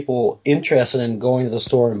still people interested in going to the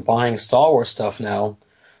store and buying Star Wars stuff now.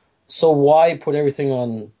 So why put everything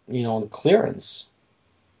on, on clearance?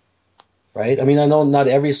 Right? I mean, I know not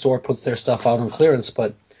every store puts their stuff out on clearance,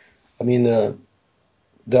 but I mean,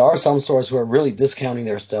 there are some stores who are really discounting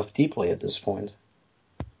their stuff deeply at this point.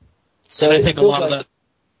 So and I think a lot of that.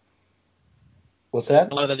 What's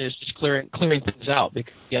that? A lot of that is just clearing things out,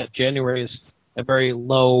 because January is a very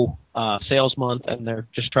low sales month, and they're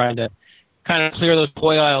just trying to kind of clear those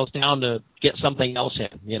toy aisles down to get something else in,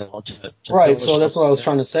 right. So that's what I was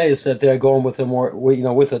trying to say, is that they're going with a more,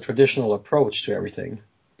 with a traditional approach to everything.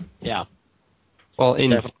 Yeah. Well,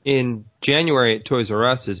 in January at Toys R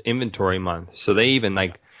Us is inventory month, so they even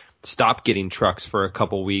stop getting trucks for a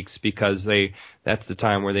couple weeks, because that's the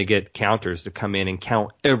time where they get counters to come in and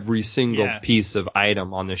count every single piece of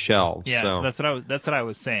item on the shelves. Yeah, so that's what I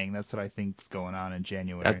was saying. That's what I think is going on in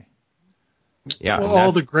January. Well,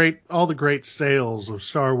 all the great sales of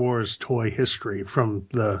Star Wars toy history, from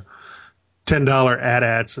the $10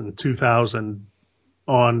 AT-ATs in 2000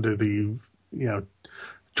 on to the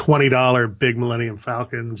 $20 big Millennium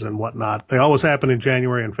Falcons and whatnot, they always happen in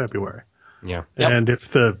January and February. Yeah. And if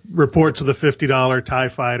the reports of the $50 TIE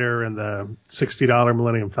Fighter and the $60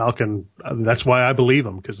 Millennium Falcon, that's why I believe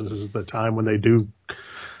them, because this is the time when they do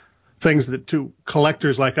things that to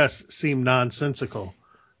collectors like us seem nonsensical.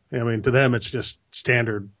 I mean, to them, it's just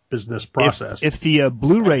standard business process. If the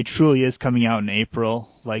Blu-ray truly is coming out in April,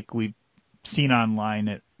 like we've seen online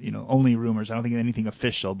at only rumors, I don't think anything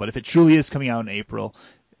official, but if it truly is coming out in April,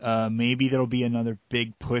 maybe there'll be another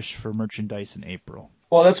big push for merchandise in April.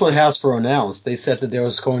 Well, that's what Hasbro announced. They said that there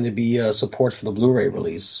was going to be support for the Blu-ray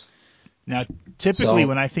release. Now, typically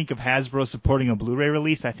when I think of Hasbro supporting a Blu-ray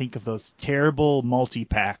release, I think of those terrible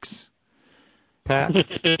multi-packs. Have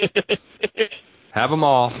them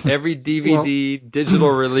all. Every DVD, digital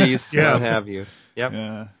release, Yeah. what have you. Yep.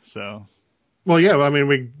 Well, yeah, I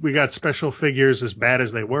mean, we got special figures as bad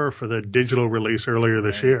as they were for the digital release earlier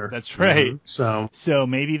this year. That's right. Mm-hmm. So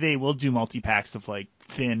maybe they will do multi-packs of like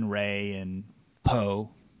Finn, Rey, and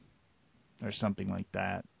Poe, or something like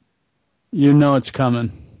that. You know it's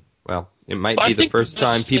coming. Well, it might be the first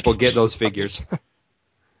time people get those figures.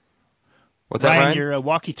 What's that, Ryan? Your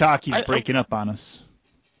walkie-talkie's breaking up on us.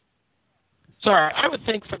 Sorry, I would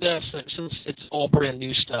think for this, since it's all brand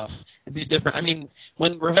new stuff, it'd be different. I mean,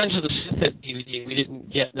 when Revenge of the Sith hit DVD, we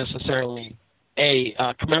didn't get necessarily a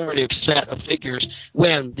commemorative set of figures.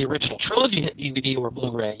 When the original trilogy hit DVD or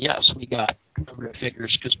Blu-ray, yes, we got commemorative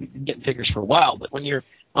figures because we've been getting figures for a while. But when you're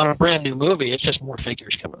on a brand new movie, it's just more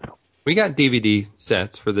figures coming out. We got DVD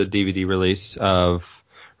sets for the DVD release of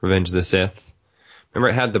Revenge of the Sith. Remember,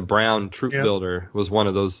 it had the brown troop builder. Was one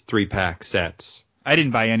of those 3-pack sets. I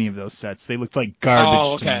didn't buy any of those sets. They looked like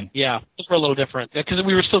garbage to me. Yeah, those were a little different because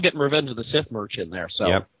we were still getting Revenge of the Sith merch in there. So.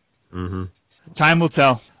 Yep. Mm-hmm. Time will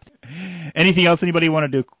tell. Anything else anybody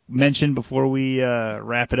wanted to mention before we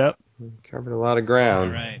wrap it up? We covered a lot of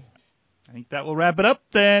ground. All right. I think that will wrap it up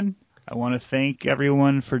then. I want to thank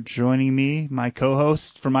everyone for joining me, my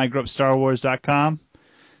co-host from iGrewUpStarWars.com,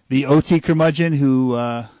 the OT curmudgeon who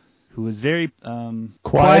was very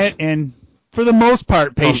quiet and, for the most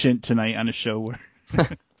part, patient tonight on a show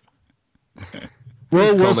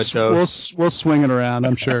where we'll swing it around,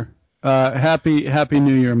 I'm sure. Happy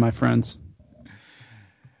New Year, my friends.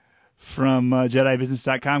 From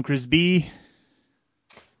JediBusiness.com, Chris B.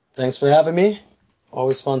 Thanks for having me.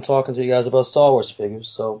 Always fun talking to you guys about Star Wars figures,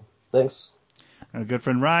 so thanks. Our good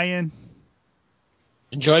friend Ryan.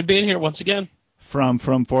 Enjoyed being here once again. From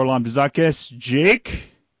Forlom Zakis, Jake.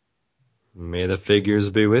 May the figures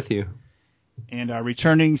be with you. And our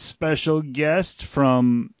returning special guest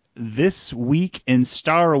from This Week in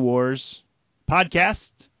Star Wars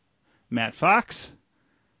podcast, Matt Fox.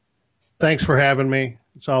 Thanks for having me.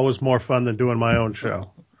 It's always more fun than doing my own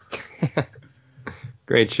show.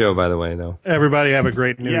 Great show, by the way, though. Everybody have a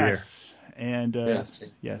great New Year. And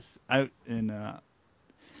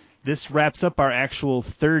this wraps up our actual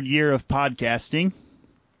third year of podcasting.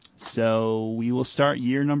 So we will start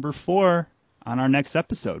year number 4 on our next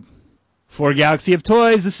episode. For Galaxy of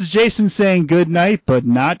Toys, this is Jason saying good night, but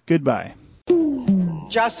not goodbye.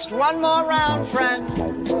 Just one more round, friend,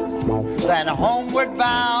 then homeward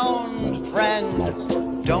bound,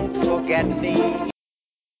 friend. Don't forget me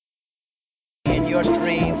in your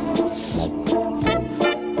dreams.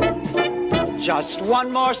 Just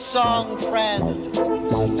one more song, friend,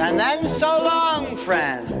 and then so long,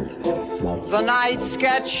 friend. The nights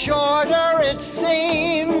get shorter, it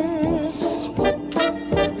seems.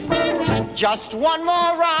 Just one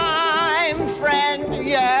more rhyme, friend.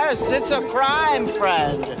 Yes, it's a crime,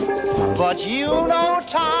 friend. But you know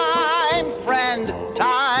time, friend.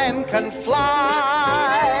 Time can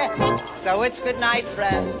fly. So it's good night,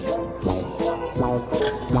 friend.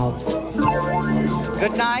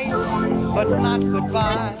 Good night, but not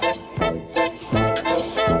goodbye.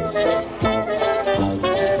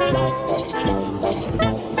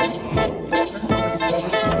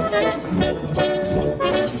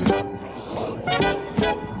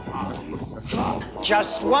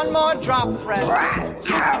 Just one more drop, friend,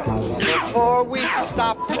 before we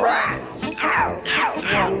stop, friend.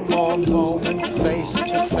 One more moment face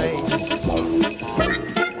to face.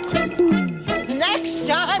 Next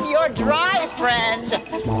time you're dry, friend,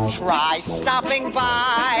 try stopping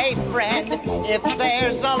by, friend, if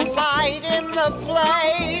there's a light in the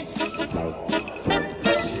place.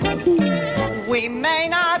 We may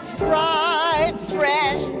not thrive,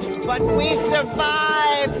 friend, but we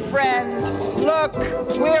survive, friend. Look,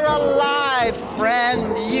 we're alive,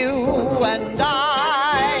 friend, you and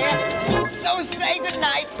I. So say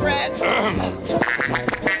goodnight, friend.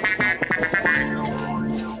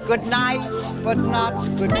 Good night, but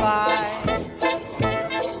not goodbye.